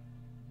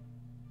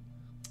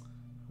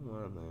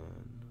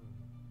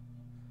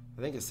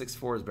 I think a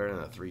 6-4 is better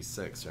than a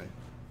 3-6, right?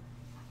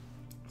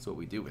 So what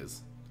we do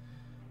is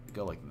we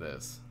go like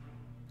this.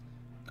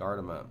 Guard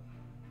him up.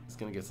 He's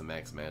gonna get some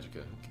max magicka.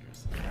 Who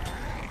cares?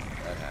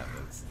 That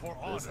happens.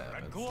 This happens.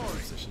 I'm in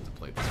position to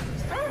play this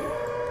first.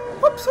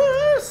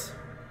 Whoopsies!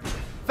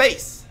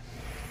 Face!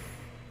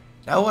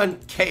 No one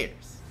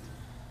cares.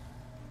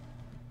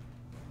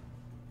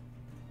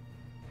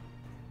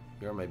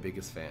 You're my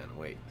biggest fan.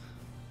 Wait.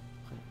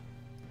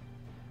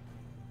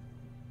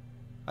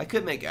 I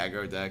could make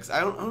aggro decks. I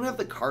don't have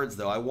the cards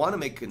though. I want to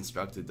make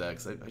constructed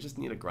decks. I just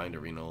need to grind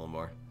arena a little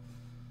more.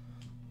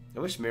 I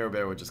wish Mirror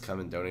Bear would just come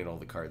and donate all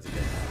the cards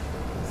again.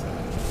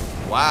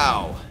 So,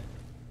 wow.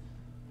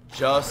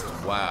 Just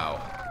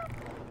wow.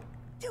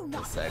 Do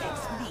not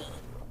me.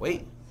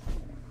 Wait.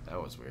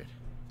 That was weird.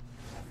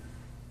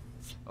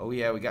 Oh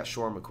yeah, we got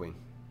Shore McQueen.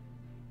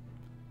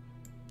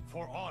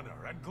 For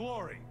honor and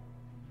glory.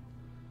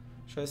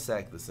 Should I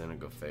sack this in and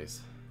go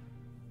face?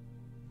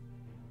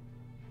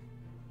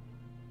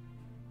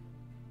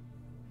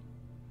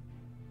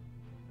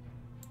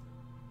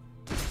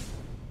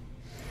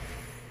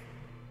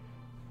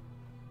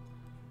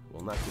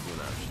 We'll not give you an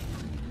option.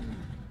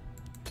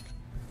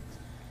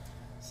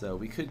 So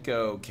we could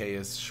go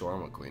Chaos Shore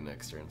McQueen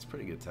next turn. It's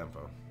pretty good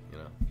tempo, you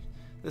know.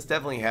 This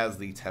definitely has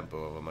the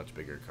tempo of a much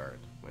bigger card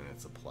when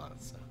it's a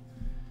plot. So,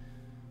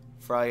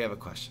 Fry, I have a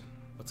question.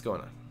 What's going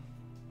on?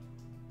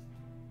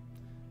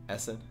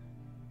 Essen?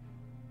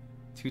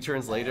 2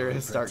 turns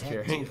later, start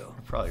carrying? You're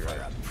probably right.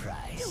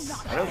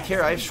 I don't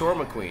care. I have Shore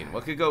McQueen.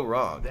 What could go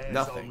wrong?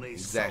 Nothing.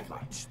 Exactly.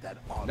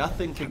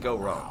 Nothing could go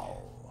wrong.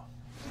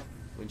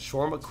 When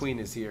Shore McQueen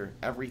is here,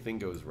 everything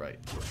goes right.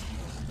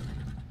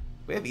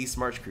 We have East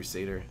March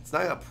Crusader. It's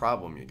not a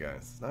problem, you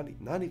guys. It's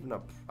not even a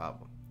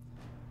problem.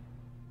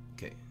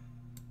 Okay.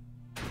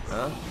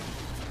 Huh?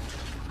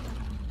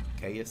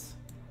 Chaos.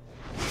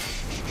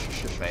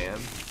 Japan.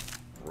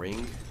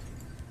 Ring.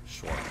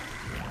 Shawarma.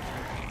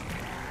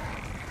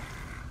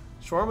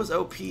 Shawarma's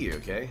OP,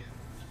 okay?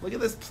 Look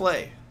at this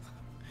play.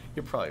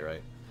 You're probably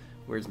right.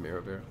 Where's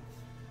Mirabero?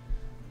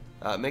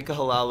 Make a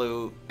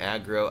Halalu,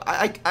 aggro.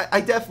 I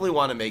definitely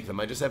want to make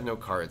them. I just have no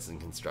cards in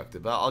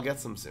constructed, but I'll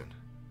get some soon.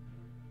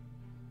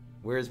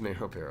 Where's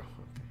Mirabero?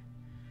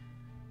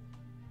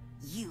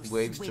 Okay.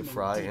 Waves to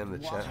Fry in the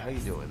chat. How you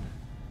doing?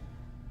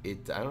 I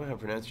don't know how to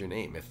pronounce your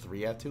name.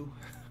 Ethriatu?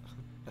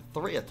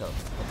 Ethriatu.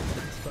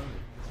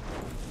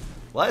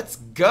 Let's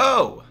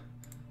go!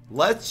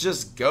 Let's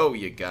just go,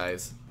 you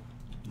guys.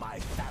 My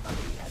family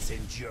has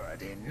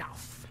endured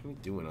enough. How are we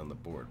doing on the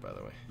board, by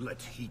the way?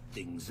 Let's heat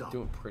things up.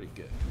 Doing pretty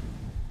good.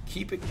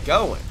 Keep it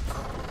going.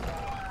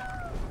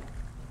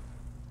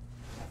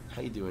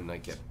 How you doing,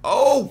 Nightcap?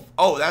 Oh,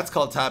 that's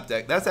called Top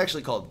Deck. That's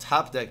actually called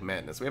Top Deck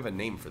Madness. We have a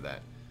name for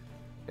that.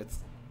 It's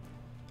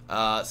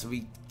so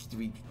we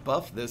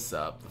buff this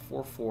up. The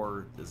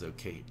 4/4 is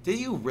okay. Did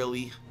you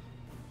really?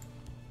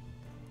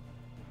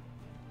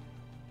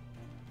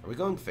 Are we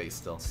going face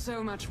still?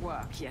 So much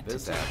work yet.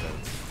 This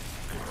happens.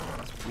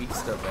 Weak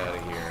stuff out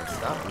of here.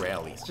 Stop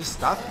rallies. Just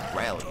stop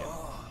rallying.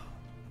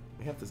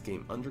 We have this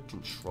game under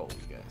control,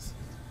 you guys.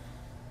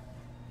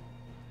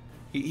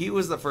 He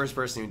was the first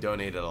person who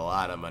donated a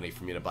lot of money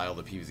for me to buy all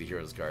the PvZ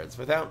Heroes cards.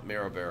 Without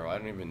Marrowbarrow, I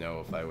don't even know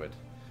if I would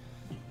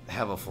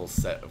have a full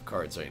set of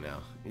cards right now.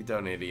 He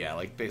donated, yeah,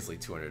 like basically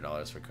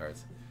 $200 for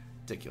cards.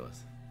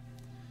 Ridiculous.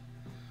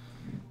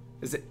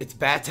 It's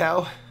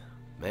Batau?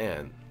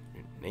 Man,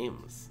 your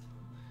name is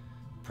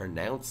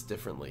pronounced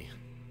differently.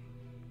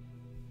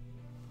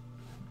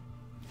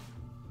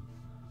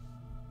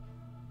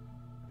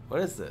 What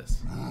is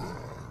this?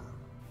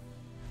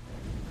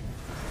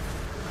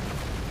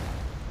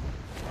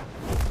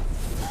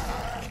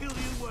 Kill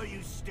you where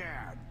you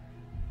stand.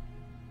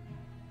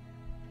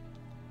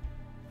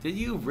 Did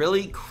you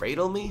really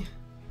cradle me?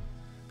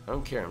 I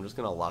don't care. I'm just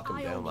gonna lock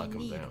him down, lock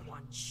him down.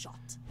 One shot.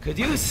 Could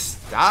you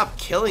stop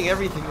killing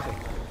everything? Okay,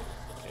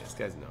 this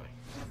guy's annoying.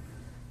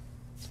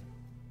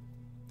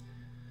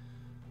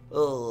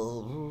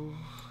 Oh,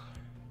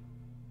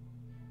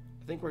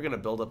 I think we're gonna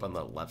build up on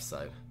the left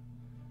side.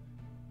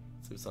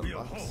 What's in the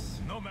box?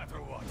 No matter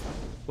what.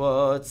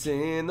 What's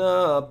in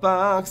the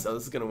box? Oh,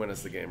 this is gonna win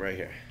us the game right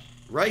here.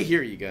 Right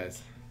here, you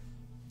guys.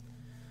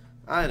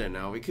 I don't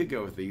know. We could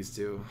go with these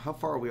two. How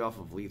far are we off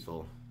of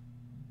lethal?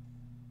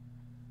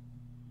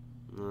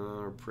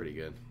 We're pretty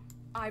good.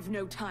 I've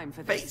no time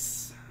for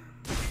this.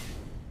 Face.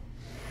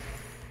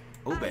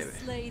 Oh, baby. I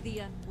slay the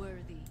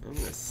unworthy. I'm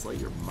gonna slay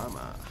your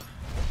mama.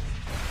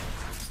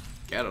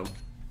 Get him.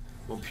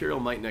 Well,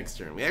 Imperial Might next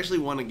turn. We actually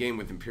won a game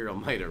with Imperial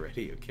Might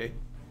already, okay?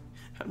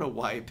 I don't know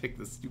why I picked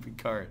this stupid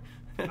card.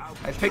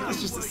 I picked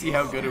this just to see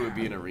how good it would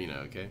be in Arena,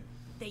 okay?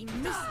 They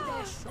missed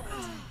their shot.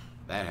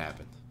 That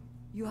happened.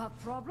 You have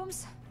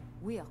problems?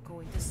 We are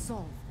going to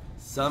solve them.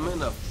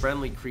 Summon a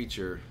friendly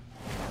creature.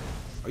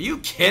 Are you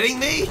kidding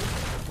me?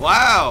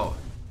 Wow!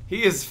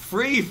 He is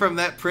free from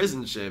that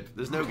prison ship.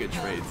 There's no good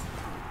trades.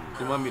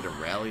 You want me to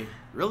rally?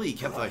 Really? He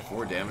kept like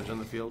 4 damage on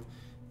the field?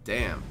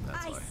 Damn,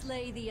 that's why. I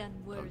slay the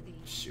unworthy.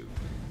 Oh, shoot.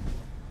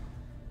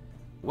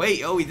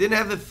 Wait, oh, he didn't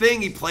have the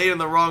thing. He played in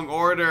the wrong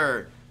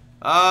order.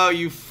 Oh,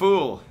 you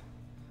fool.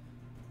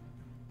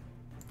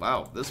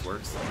 Wow, this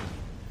works.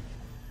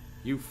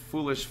 You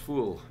foolish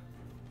fool.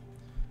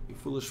 You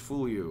foolish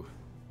fool, you.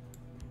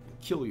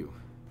 Kill you.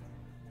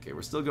 Okay,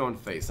 we're still going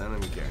face. I don't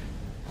even care.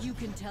 You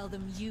can tell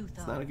them you thought.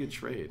 It's not a good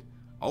trade.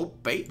 Oh,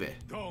 baby.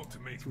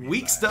 Don't make me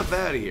Weak laugh. stuff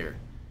out of here.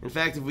 In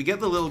fact, if we get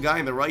the little guy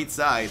on the right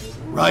side.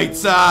 Right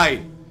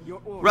side!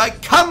 Right,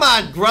 come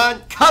on,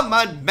 Grunt! Come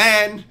on,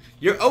 man!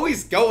 You're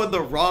always going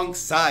the wrong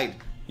side,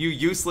 you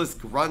useless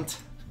grunt.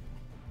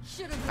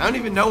 I don't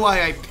even know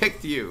why I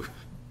picked you.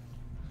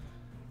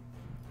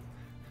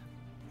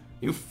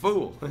 You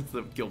fool. That's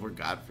the Gilbert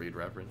Gottfried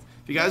reference.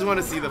 If you guys want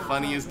to see the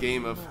funniest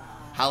game of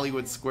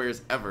Hollywood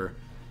Squares ever,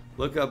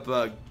 look up,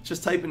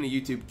 just type into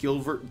YouTube,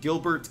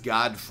 Gilbert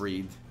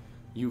Gottfried.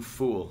 You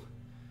fool.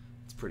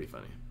 It's pretty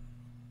funny.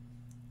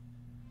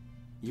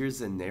 You're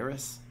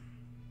Zenaris?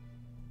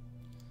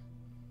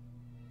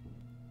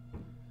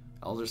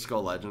 Elder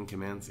Skull Legend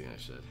commands? Yeah, I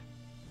should.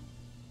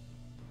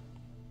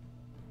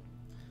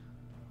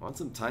 Want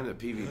some time to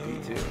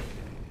PvP too.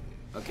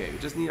 Okay, we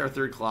just need our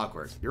third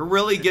clockwork. You're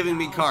really giving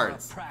me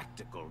cards.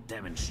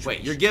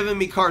 Wait, you're giving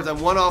me cards. I'm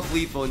one off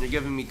lethal and you're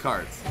giving me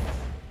cards.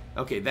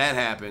 Okay, that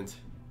happened.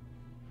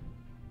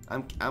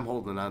 I'm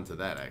holding on to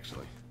that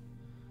actually.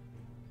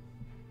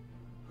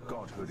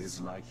 Godhood is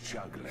like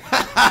juggling.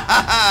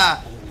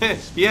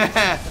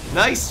 Yeah,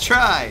 nice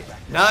try.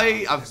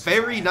 A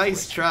very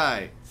nice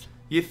try.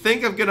 You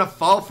think I'm gonna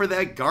fall for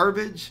that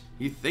garbage?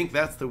 You think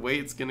that's the way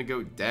it's gonna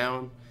go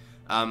down?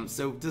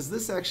 So does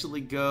this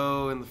actually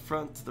go in the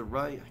front to the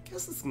right? I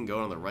guess this can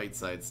go on the right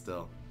side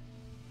still.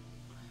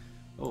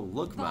 Oh,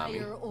 look, By mommy.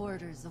 your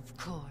orders, of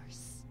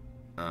course.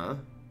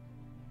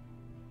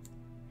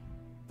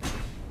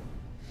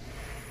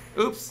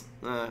 Oops,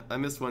 I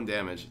missed 1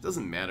 damage. It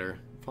doesn't matter.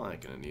 Probably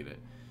not gonna need it.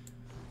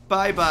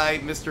 Bye-bye,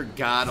 Mr.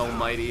 God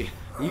Almighty.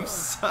 You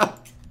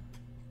suck.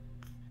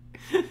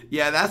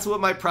 Yeah, that's what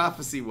my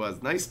prophecy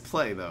was. Nice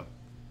play, though.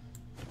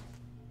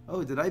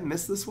 Oh, did I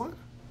miss this one?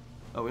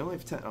 Oh, we only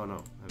have 10. Oh,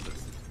 no. I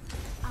missed it.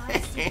 I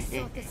seek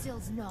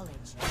Sun-Thur's knowledge.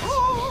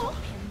 Can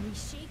we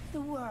shake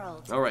the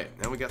world? Alright,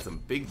 now we got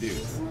some big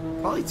dudes.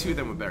 Probably 2 of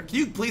them were better. Can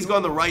you please go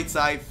on the right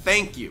side?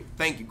 Thank you.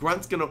 Thank you.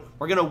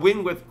 We're gonna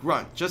win with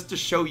Grunt, just to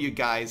show you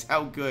guys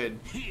how good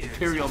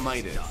Imperial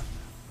Might is.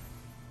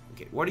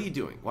 Okay, what are you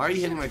doing? Why are you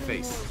hitting my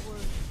face?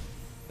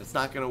 That's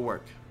not gonna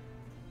work.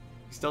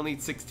 You still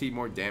need 16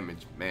 more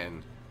damage,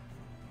 man.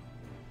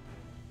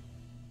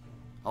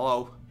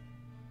 Hello?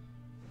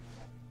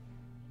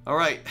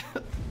 Alright.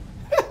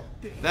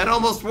 That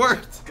almost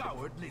worked.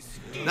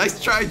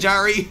 Nice try,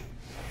 Jari.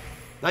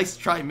 Nice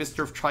try,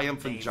 Mr.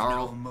 Triumphant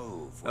Jarl.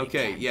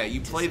 Okay, yeah,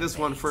 you play this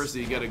one first so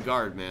you get a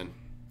guard, man.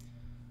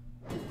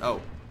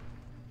 Oh.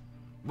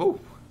 Whoa.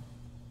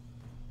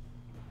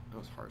 That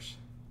was harsh.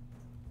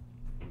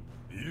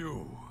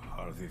 You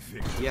are the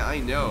victor. Yeah, I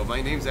know.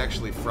 My name's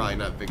actually Fry,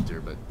 not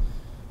Victor, but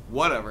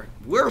whatever.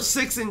 We're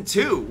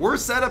 6-2. We're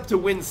set up to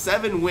win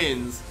 7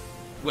 wins.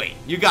 Wait,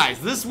 you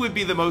guys, this would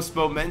be the most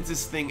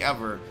momentous thing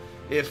ever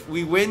if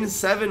we win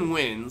 7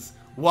 wins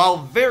while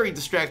very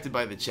distracted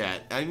by the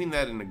chat. I mean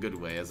that in a good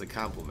way, as a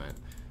compliment,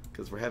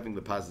 because we're having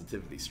the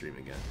positivity stream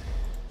again.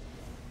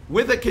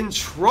 With a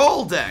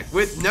control deck,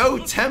 with no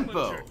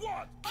tempo.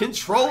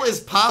 Control is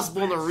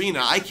possible in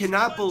Arena. I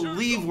cannot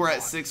believe we're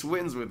at 6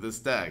 wins with this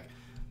deck.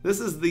 This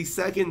is the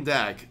second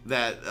deck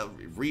that,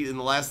 in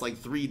the last like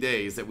 3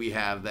 days that we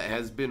have that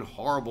has been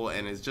horrible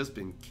and has just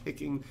been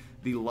kicking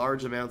the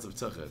large amounts of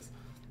tuchas.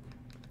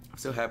 I'm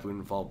so happy we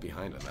didn't fall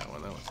behind on that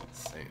one. That was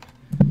insane.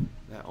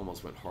 That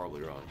almost went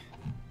horribly wrong.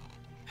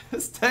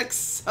 This deck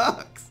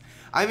sucks.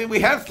 I mean, we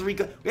have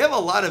a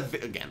lot of,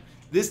 again,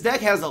 this deck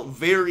has a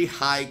very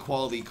high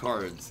quality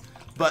cards,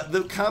 but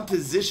the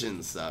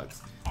composition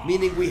sucks.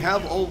 Meaning we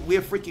have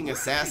freaking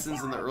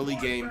assassins in the early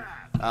game.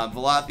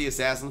 Velothi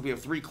Assassins, we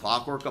have 3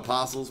 Clockwork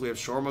Apostles, we have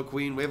Shorma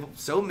Queen, we have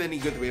so many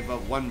good, we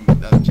have 1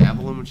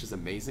 Javelin, which is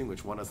amazing,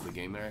 which won us the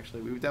game there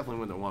actually. We would definitely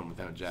win the 1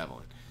 without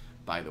Javelin,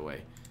 by the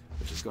way.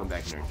 Which is going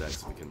back in our deck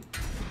so we can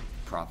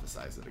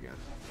prophesize it again.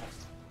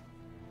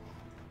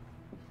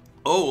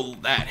 Oh,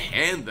 that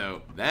hand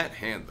though.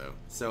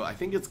 So I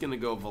think it's going to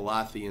go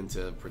Velothi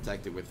into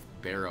protect it with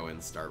Barrow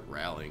and start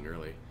rallying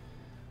early.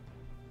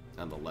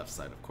 On the left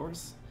side, of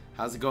course.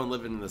 How's it going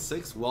living in the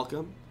 6?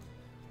 Welcome.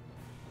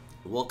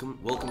 Welcome,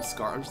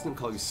 Scar. I'm just going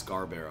to call you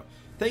Scarborough.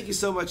 Thank you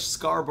so much,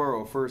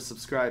 Scarborough, for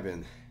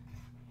subscribing.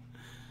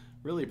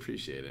 Really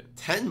appreciate it.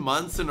 10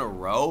 months in a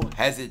row?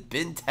 Has it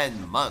been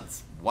 10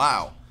 months?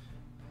 Wow.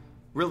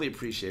 Really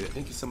appreciate it.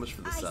 Thank you so much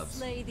for the subs.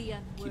 Slay the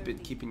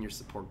Keeping your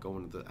support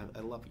going. I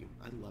love you.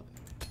 I love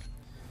it.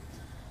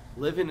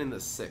 Living in the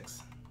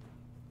 6.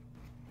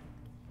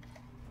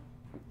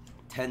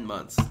 10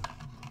 months.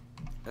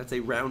 That's a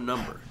round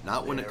number.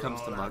 Not when it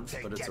comes to months,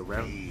 but it's a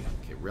round.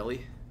 Okay,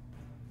 really?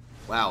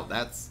 Wow,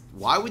 that's...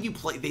 Why would you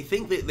play... They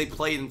think that they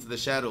played into the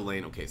shadow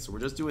lane. Okay, so we're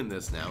just doing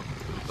this now.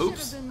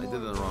 Oops, I did it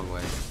the wrong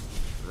way.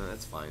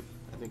 That's fine.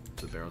 I think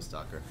the Barrow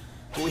Stalker.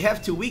 But we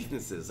have 2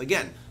 weaknesses.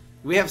 Again,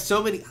 we have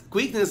so many...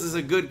 Weakness is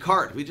a good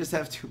card. We just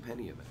have too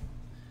many of it.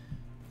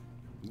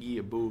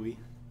 Yeah, boy.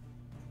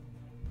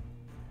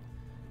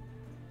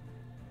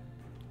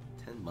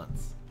 10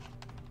 months.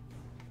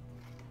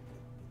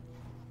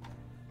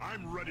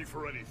 I'm ready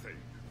for anything.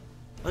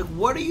 Like,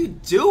 what are you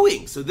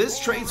doing? So this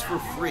trade's for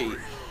free.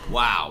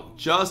 Wow.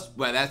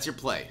 Well, that's your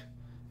play.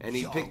 And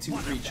he picked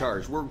 2-3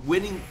 charge. We're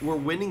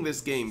winning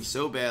this game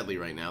so badly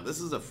right now. This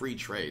is a free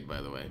trade,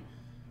 by the way.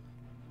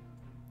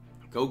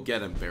 Go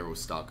get him, Barrow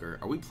Stalker.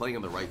 Are we playing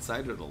on the right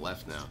side or the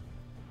left now?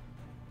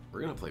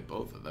 We're gonna play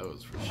both of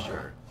those for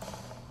sure.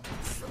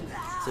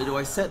 So do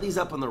I set these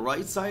up on the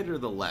right side or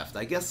the left?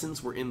 I guess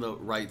since we're in the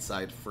right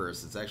side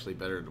first, it's actually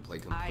better to play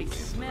completely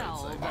on the right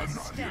side. I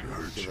smell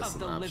the stench of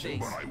the living.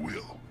 But I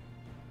will.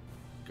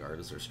 Guard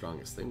is our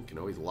strongest thing. We can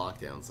always lock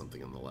down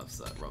something on the left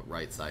side,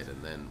 right side,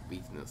 and then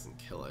weakness and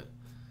kill it.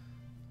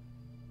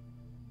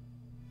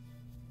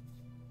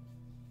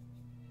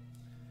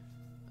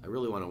 I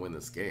really want to win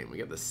this game. We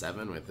get the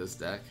 7 with this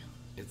deck.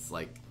 It's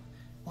like,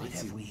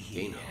 makes you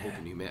gain hope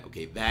and new man.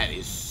 Okay, that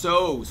is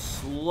so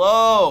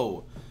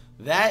slow.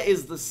 That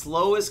is the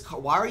slowest.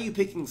 Why are you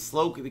picking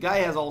slow? The guy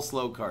has all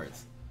slow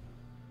cards.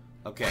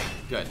 Okay,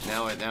 good.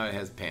 Now it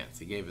has pants.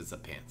 He gave us a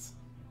pants.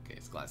 Okay,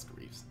 it's Glass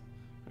Greaves.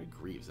 Or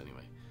Greaves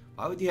anyway.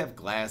 Why would you have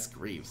Glass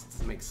Greaves? It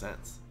doesn't make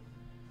sense.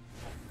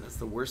 That's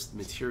the worst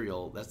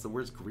material. That's the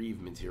worst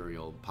Greave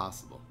material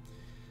possible.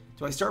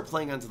 Do I start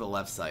playing onto the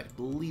left side? I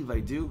believe I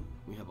do.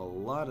 We have a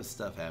lot of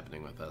stuff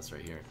happening with us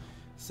right here.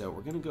 So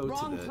we're gonna go to the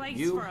go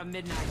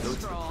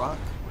to the proc.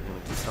 We're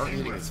gonna start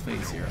hitting his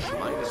face here.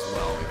 Might as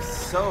well. There's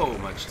so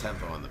much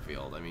tempo on the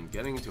field. I mean,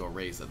 getting into a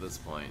race at this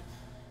point.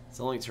 It's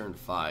only turn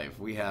 5.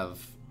 We have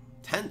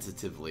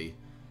tentatively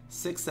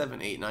 6,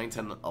 7, 8, 9,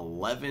 10,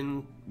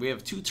 11. We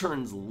have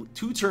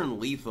 2-turn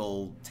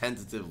lethal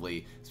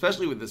tentatively,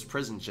 especially with this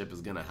prison chip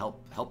is gonna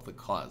help the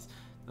cause.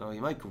 Now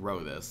you might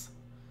grow this.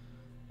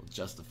 We'll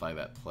justify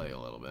that play a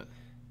little bit.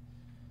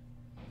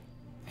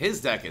 His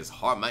deck is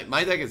hard.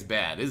 My deck is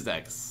bad. His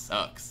deck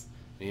sucks.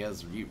 He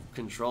has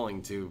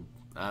controlling to,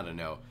 I don't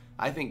know.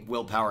 I think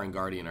Willpower and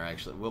Guardian are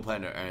actually, Willpower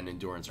and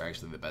Endurance are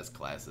actually the best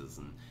classes.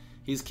 And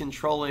he's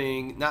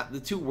controlling, not the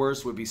two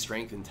worst would be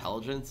Strength,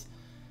 Intelligence.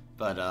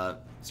 But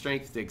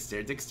Strength,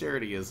 Dexterity.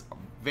 Dexterity is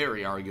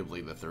very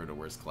arguably the third or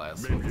worst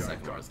class. Maybe the second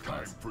I've got worst time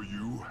class. for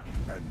you,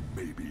 and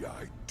maybe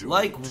I don't.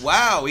 Like,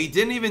 wow, he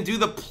didn't even do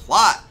the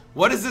plot.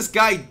 What is this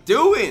guy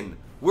doing?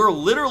 We're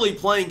literally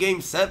playing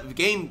game 7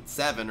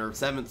 or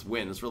 7th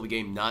win. It's really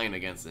game 9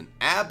 against an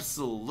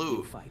absolute.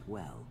 You fight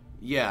well.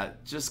 Yeah,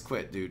 just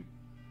quit, dude.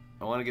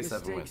 I want to get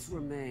 7 wins. Mistakes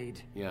were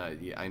made. Yeah,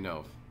 I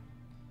know.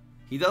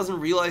 He doesn't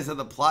realize that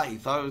the plot. He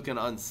thought he was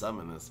gonna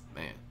unsummon this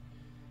man.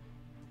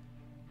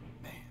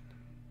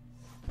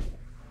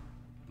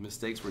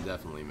 Mistakes were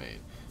definitely made.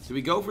 Do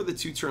we go for the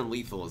 2-turn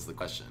lethal is the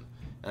question.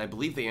 And I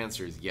believe the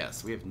answer is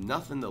yes. We have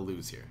nothing to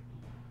lose here.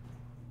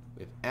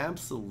 We have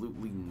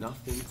absolutely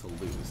nothing to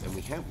lose. And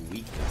we have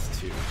weakness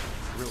too.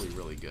 Really,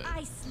 really good.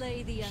 I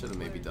slay the should have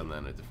maybe done that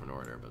in a different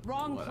order, but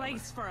wrong whatever.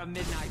 place for a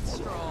midnight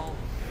stroll.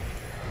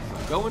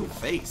 Go in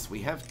face.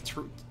 We have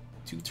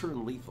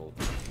 2-turn lethal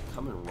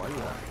coming right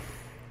up.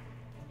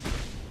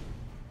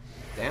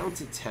 Down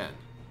to 10.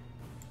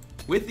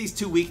 With these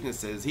 2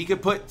 weaknesses, he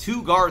could put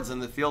 2 guards in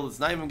the field. It's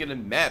not even going to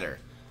matter.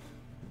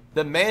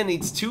 The man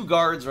needs 2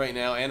 guards right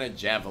now and a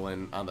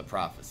javelin on the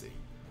prophecy.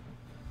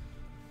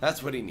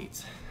 That's what he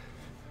needs.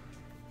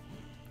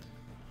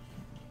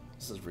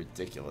 This is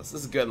ridiculous.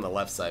 This is good on the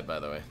left side,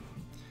 by the way,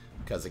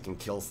 because it can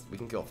kill. We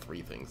can kill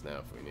 3 things now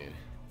if we need.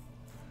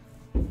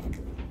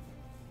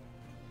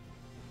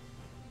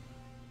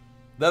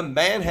 The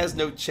man has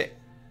no chance.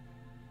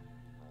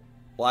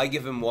 Well, I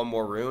give him 1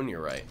 more rune.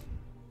 You're right.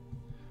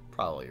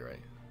 Probably right,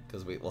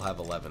 because we'll have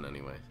 11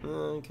 anyway.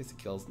 In case it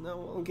kills.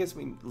 No, in case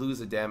we lose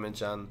a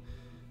damage on.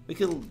 We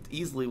could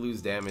easily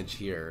lose damage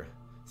here.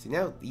 See,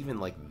 now even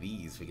like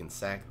these, we can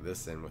sack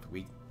this in with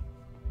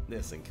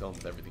weakness and kill him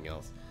with everything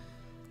else.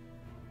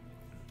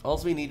 All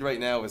we need right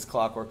now is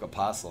Clockwork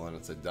Apostle, and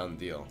it's a done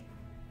deal.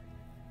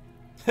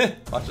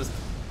 Watch this.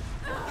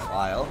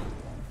 Trial.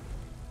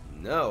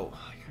 No.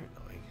 You're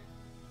annoying.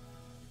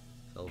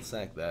 I'll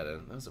sack that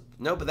in. That was a,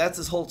 no, but that's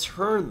his whole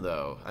turn,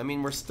 though. I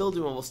mean, we'll still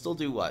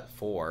do what?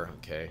 4,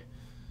 okay.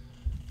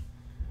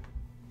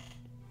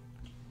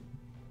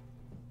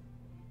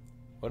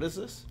 What is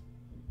this?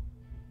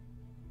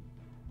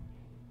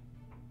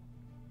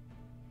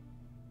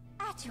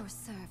 At your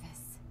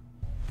service.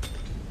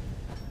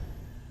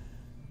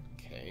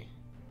 Okay.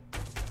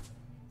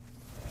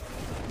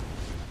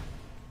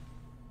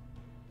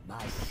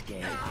 My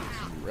scale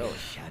gives you Really?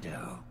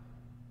 shadow.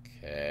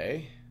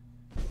 Okay.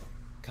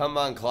 Come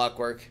on,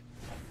 Clockwork.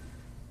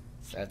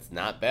 That's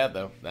not bad,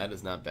 though. That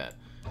is not bad.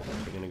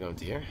 We're gonna go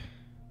into here.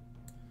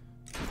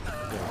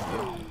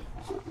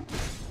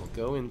 We'll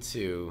go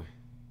into.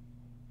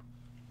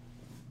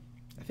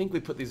 I think we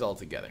put these all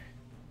together.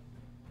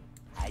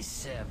 I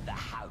serve the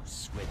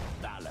house with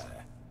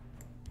valor.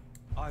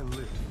 I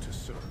live to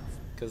serve.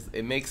 Because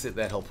it makes it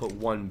that he'll put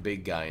 1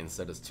 big guy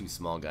instead of 2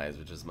 small guys,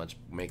 which is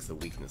makes the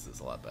weaknesses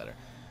a lot better.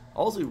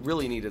 All we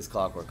really need is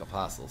Clockwork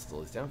Apostle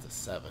still. He's down to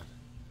 7.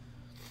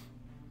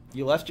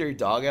 You left your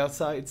dog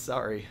outside?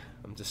 Sorry.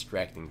 I'm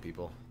distracting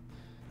people.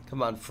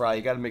 Come on, Fry.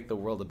 You gotta make the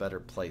world a better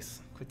place.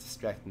 Quit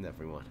distracting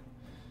everyone.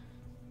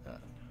 I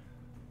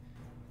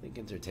think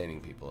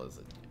entertaining people is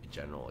a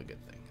general a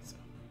good thing. So.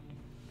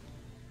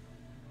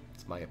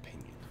 It's my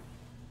opinion.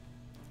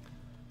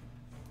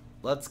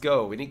 Let's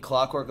go. We need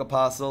Clockwork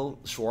Apostle.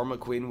 Shawarma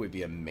Queen would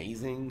be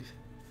amazing.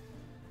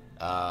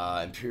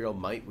 Imperial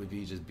Might would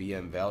be just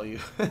BM value.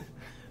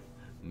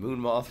 Moon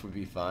Moth would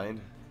be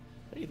fine.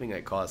 Anything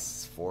that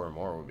costs 4 or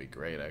more would be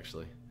great,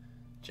 actually.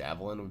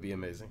 Javelin would be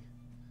amazing.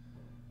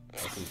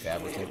 Nothing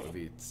Fabricate would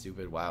be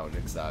stupid. Wow,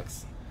 Nick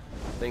sucks.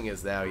 Thing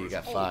is, now you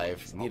got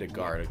 5. You need a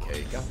guard. Okay,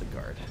 you got the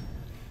guard.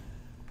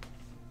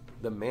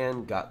 The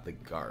man got the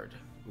guard.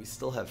 We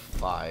still have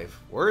 5.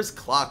 Where's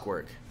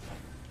Clockwork?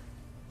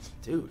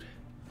 Dude.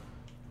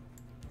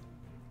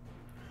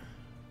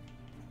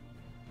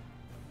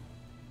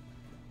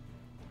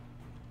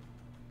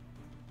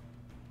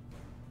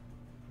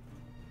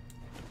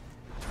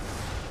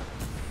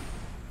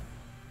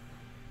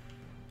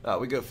 Oh,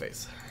 we go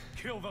face.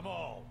 Kill them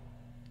all.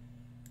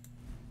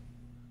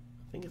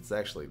 I think it's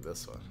actually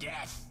this one.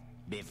 Death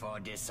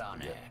before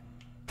dishonor.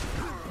 Yeah.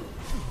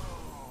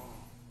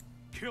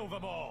 Kill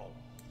them all.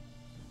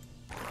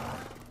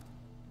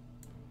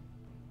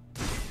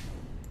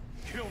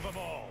 Kill them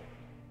all.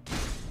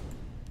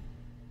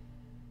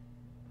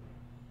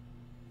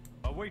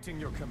 Awaiting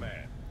your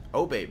command.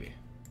 Oh, baby.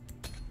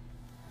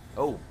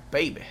 Oh,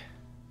 baby.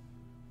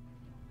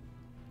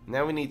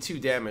 Now we need 2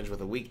 damage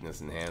with a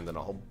weakness in hand and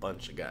a whole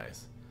bunch of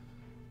guys.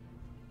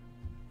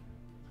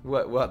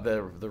 What,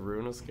 the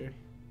rune was scary?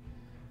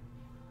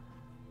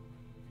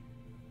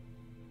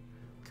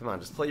 Come on,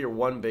 just play your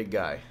one big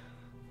guy.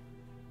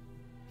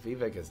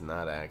 Vivek is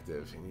not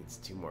active. He needs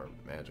 2 more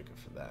magicka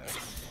for that.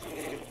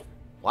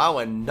 Wow,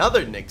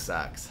 another Nick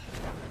Sox.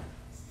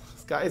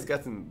 This guy's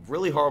got some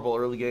really horrible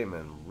early game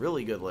and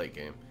really good late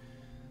game.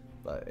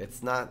 But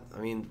it's not, I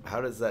mean,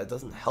 how does that, it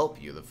doesn't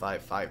help you, the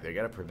 5/5. They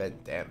gotta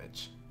prevent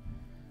damage.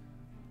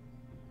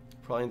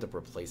 Probably end up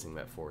replacing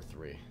that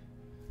 4/3.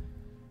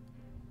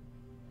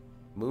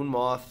 Moon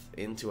Moth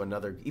into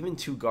another, even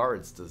 2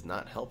 guards does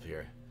not help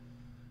here.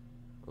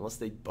 Unless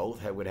they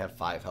both would have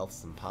 5 health,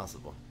 it's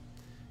impossible.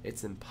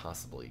 It's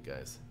impossible, you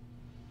guys.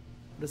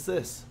 What is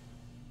this?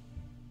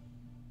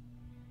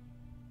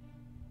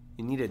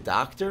 You need a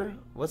doctor?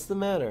 What's the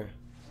matter?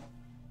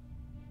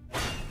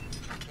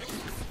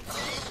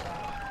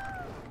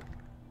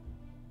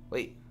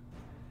 Wait.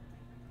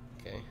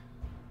 Okay.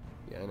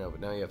 Yeah, I know, but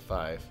now you have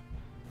 5.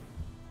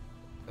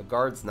 A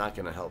guard's not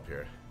gonna help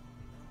here.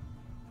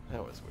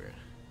 That was weird.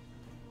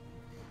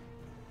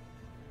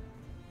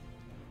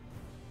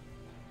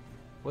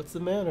 What's the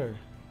matter?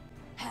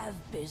 Have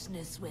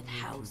business with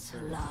House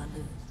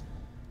Halalu.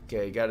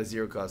 Okay, got a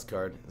 0-cost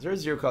card. Is there a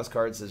 0-cost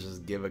card that says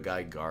just give a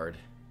guy guard?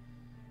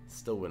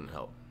 Still wouldn't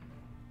help.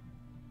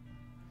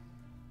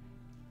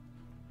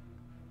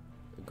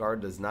 The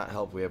guard does not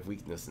help. We have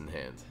weakness in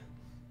hand.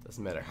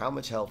 Doesn't matter how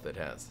much health it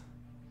has.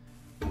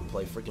 You can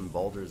play freaking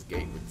Baldur's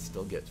Gate, we'd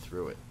still get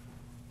through it.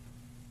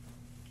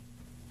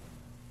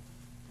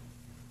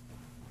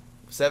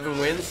 7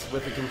 wins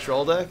with a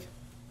control deck.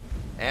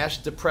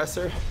 Ash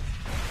Depressor.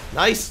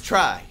 Nice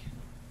try.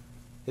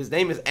 His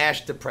name is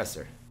Ash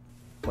Depressor.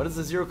 What is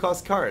a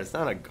 0-cost card? It's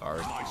not a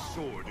guard. My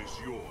sword is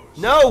yours.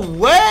 No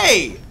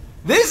way!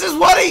 This is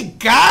what he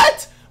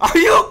got? Are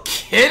you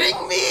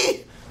kidding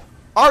me?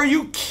 Are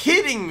you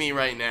kidding me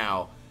right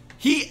now?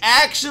 He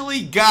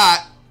actually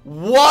got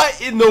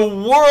what in the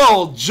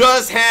world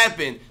just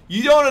happened?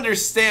 You don't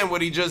understand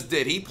what he just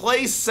did. He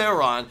plays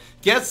Sauron,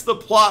 gets the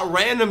plot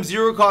random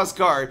 0-cost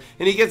card,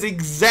 and he gets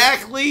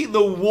exactly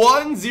the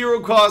one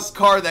 0-cost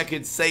card that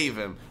could save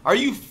him. Are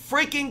you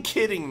freaking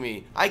kidding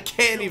me? I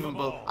can't even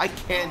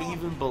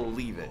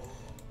believe it.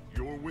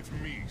 You're with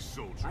me,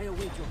 soldier. I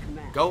await your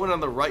command. Going on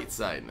the right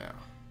side now.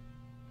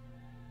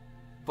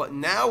 But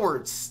now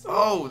we're...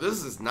 Oh,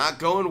 this is not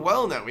going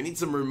well now. We need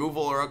some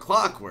removal or a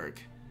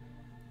clockwork.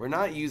 We're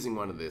not using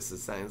one of this.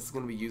 This is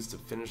going to be used to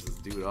finish this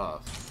dude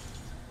off.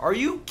 Are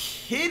you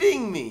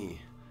kidding me?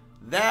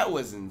 That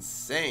was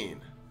insane.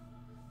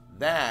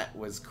 That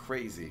was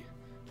crazy.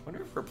 I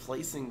wonder if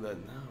replacing the...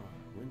 No,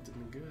 went to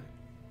be good.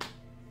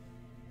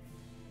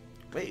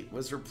 Wait,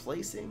 was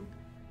replacing...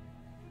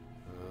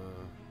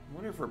 I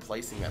wonder if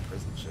replacing that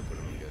prison ship would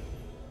be good.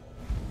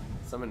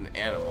 Summon an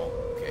animal.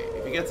 Okay,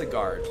 if he gets a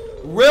guard.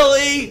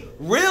 Really?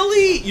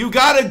 Really? You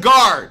got a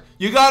guard.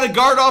 You got a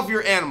guard off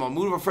your animal.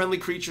 Move a friendly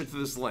creature to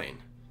this lane.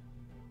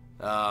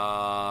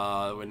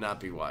 It would not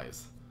be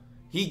wise.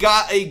 He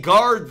got a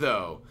guard,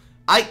 though.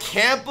 I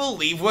can't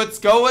believe what's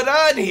going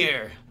on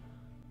here.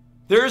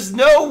 There's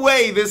no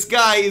way this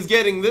guy is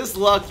getting this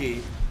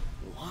lucky.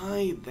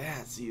 Why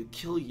that? So you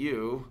kill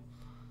you.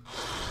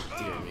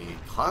 Dear me.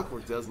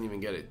 Clockwork doesn't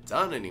even get it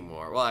done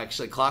anymore. Well,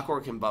 actually,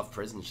 Clockwork can buff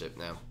Prison Ship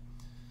now.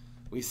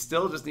 We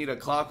still just need a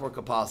Clockwork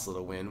Apostle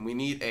to win. We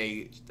need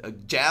a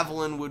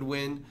Javelin would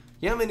win.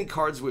 You know how many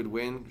cards would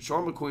win?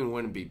 Shawarma Queen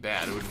wouldn't be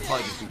bad. It would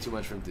probably just be too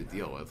much for him to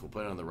deal with. We'll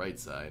put it on the right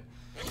side.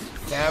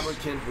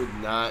 Fabricant would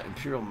not.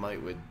 Imperial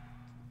Might would...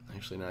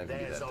 Actually, not even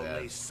There's that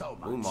only bad. so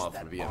much Moonmoth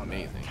that would be honor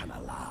amazing. can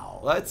allow.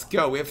 Let's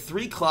go. We have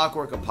 3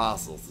 Clockwork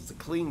Apostles. It's a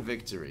clean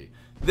victory.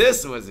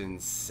 This was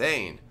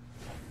insane.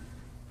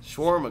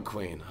 Shawarma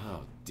Queen.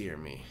 Oh, dear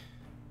me.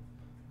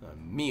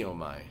 Me oh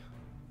my.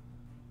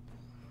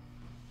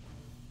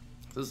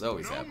 This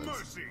always happens.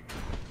 Mercy.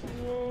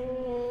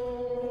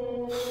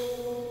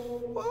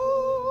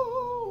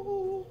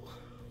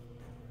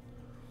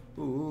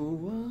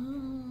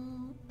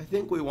 Ooh, I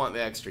think we want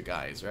the extra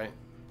guys, right?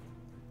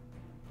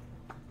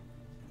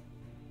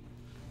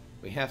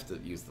 We have to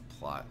use the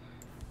plot.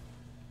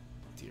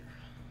 Dear.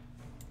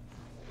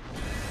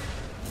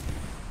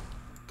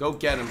 Go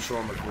get him,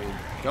 Shawarma McQueen.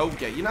 Go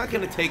get. You're not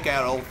gonna take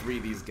out all 3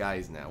 of these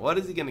guys now. What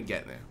is he gonna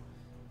get now?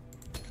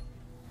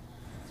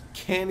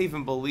 Can't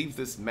even believe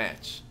this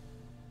match.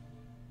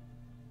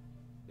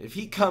 If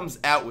he comes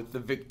out with the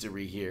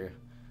victory here,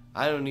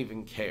 I don't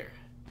even care.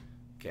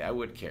 Okay, I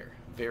would care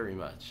very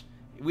much.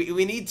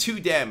 We need 2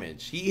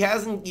 damage. He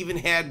hasn't even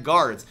had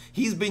guards.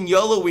 He's been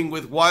YOLOing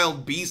with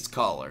Wild Beast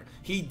Caller.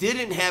 He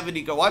didn't have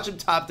any go. Watch him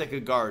top deck a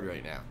guard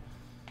right now.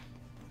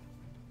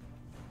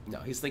 No,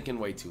 he's thinking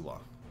way too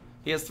long.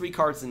 He has 3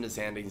 cards in his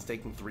hand and he's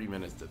taking 3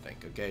 minutes to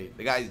think, okay?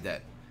 The guy's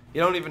dead.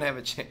 You don't even have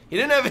a chance. He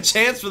didn't have a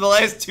chance for the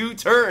last 2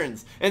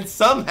 turns. And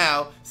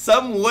somehow,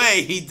 some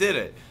way, he did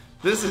it.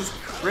 This is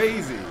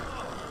crazy.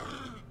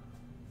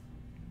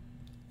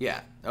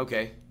 Yeah,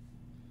 okay.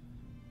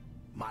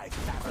 My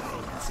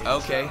family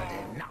okay.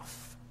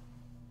 Enough.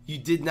 You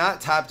did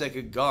not top deck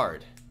a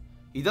guard.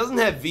 He doesn't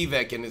have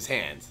Vivek in his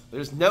hand.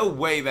 There's no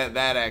way that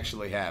that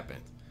actually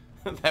happened.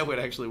 That would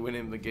actually win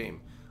him the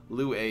game.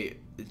 Liu a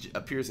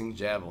piercing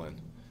javelin.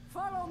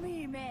 Follow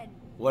me, men.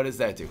 What does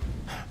that do?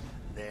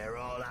 They're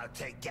all out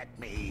to get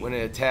me. When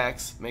it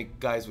attacks, make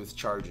guys with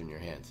charge in your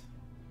hand.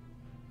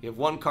 You have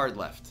 1 card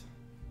left.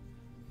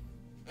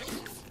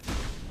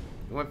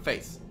 He went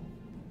face.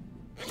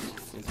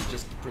 He's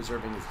just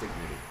preserving his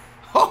dignity.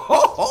 Ho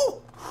ho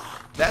ho!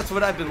 That's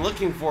what I've been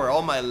looking for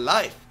all my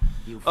life.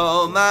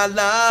 All my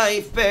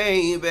life,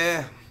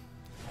 baby.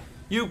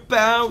 You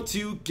bound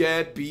to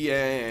get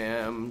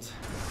BM'd.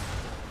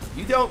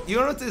 You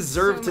don't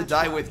deserve to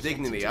die with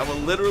dignity. I will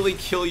literally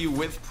kill you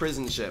with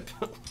prison ship.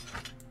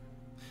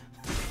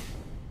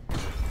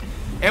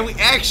 And we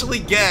actually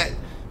get,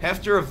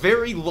 after a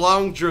very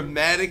long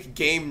dramatic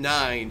game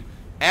 9,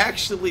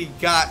 actually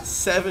got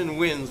 7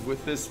 wins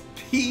with this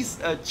piece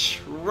of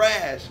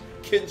trash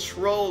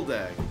control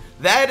deck.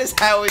 That is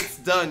how it's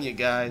done, you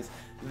guys.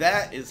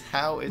 That is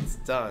how it's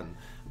done.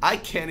 I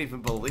can't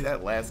even believe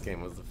that last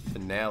game was the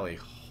finale.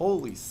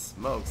 Holy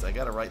smokes, I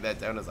gotta write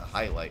that down as a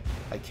highlight.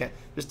 I can't.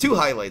 There's 2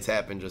 highlights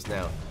happened just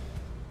now.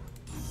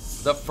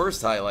 The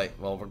first highlight,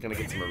 well, we're gonna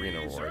get some arena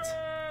rewards.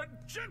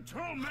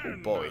 Oh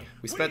boy,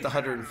 we spent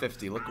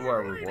 150. Look where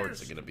our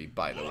rewards are gonna be,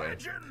 by the way.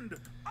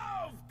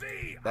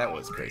 That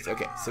was crazy.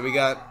 Okay, so we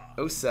got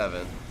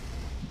 07.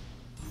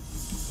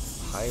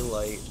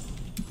 Highlight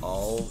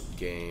all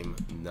game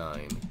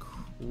 9.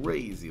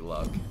 Crazy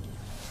luck.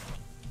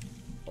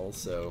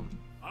 Also,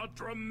 a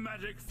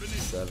dramatic finish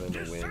 7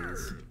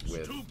 wins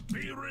with to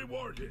be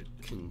rewarded.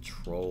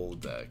 Control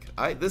deck.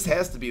 This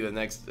has to be the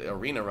next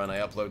arena run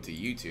I upload to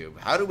YouTube.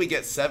 How do we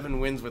get 7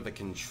 wins with a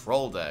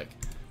control deck?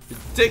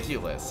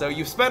 Ridiculous. So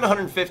you spend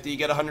 150, you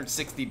get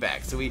 160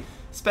 back. So we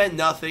spent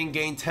nothing,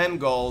 gained 10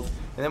 gold,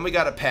 and then we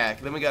got a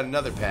pack, then we got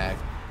another pack,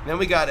 and then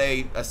we got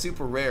a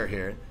super rare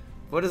here.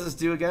 What does this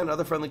do again?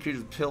 Other friendly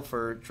creatures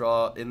pilfer,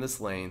 draw in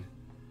this lane.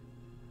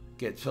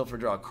 Get pilfer,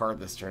 draw a card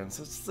this turn.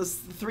 So it's this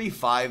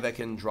 3/5 that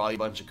can draw you a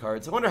bunch of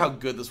cards. I wonder how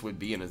good this would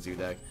be in a zoo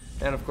deck.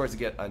 And of course you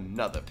get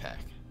another pack.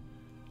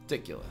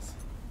 Ridiculous.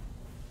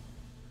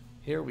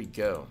 Here we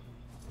go.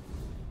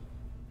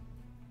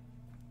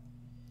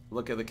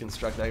 Look at the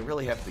construct. I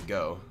really have to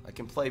go. I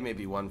can play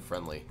maybe 1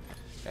 friendly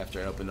after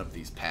I open up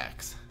these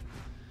packs.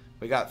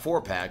 We got 4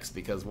 packs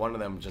because one of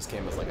them just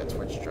came as like a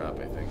Twitch drop,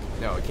 I think.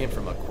 No, it came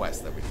from a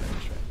quest that we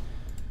finished,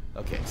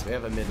 right? Okay, so we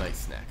have a midnight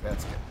snack.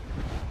 That's good.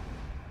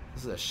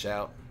 This is a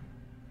shout.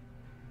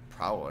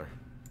 Prowler.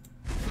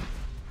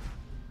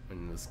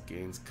 When this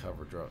gains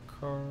cover, draw a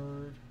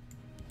card.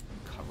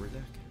 Cover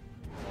deck?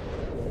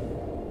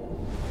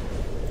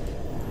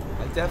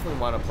 I definitely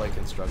want to play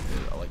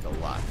constructed like a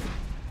lot.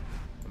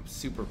 I'm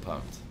super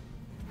pumped.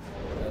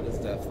 That is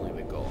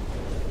definitely the goal.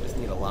 I just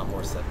need a lot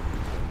more 7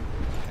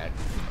 pack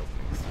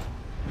openings.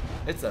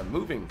 It's a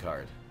moving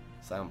card.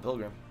 Silent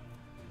Pilgrim.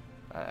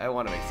 I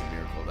want to make some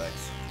miracle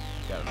decks.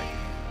 Gotta make it.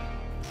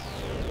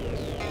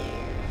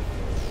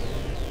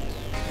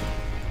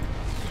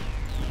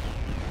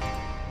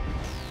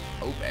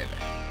 Oh baby.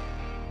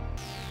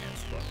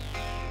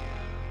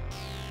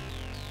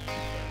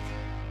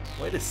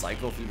 Way to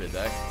cycle through the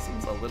deck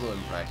seems a little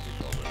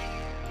impractical, but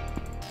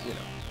you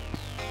know.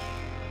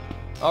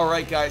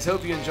 Alright guys,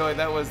 hope you enjoyed.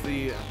 That was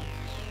the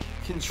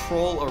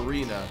Control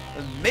Arena.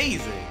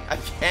 Amazing! I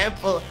cannot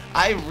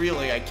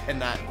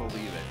believe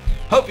it.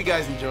 Hope you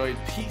guys enjoyed.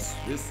 Peace.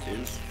 This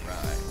is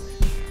Fry.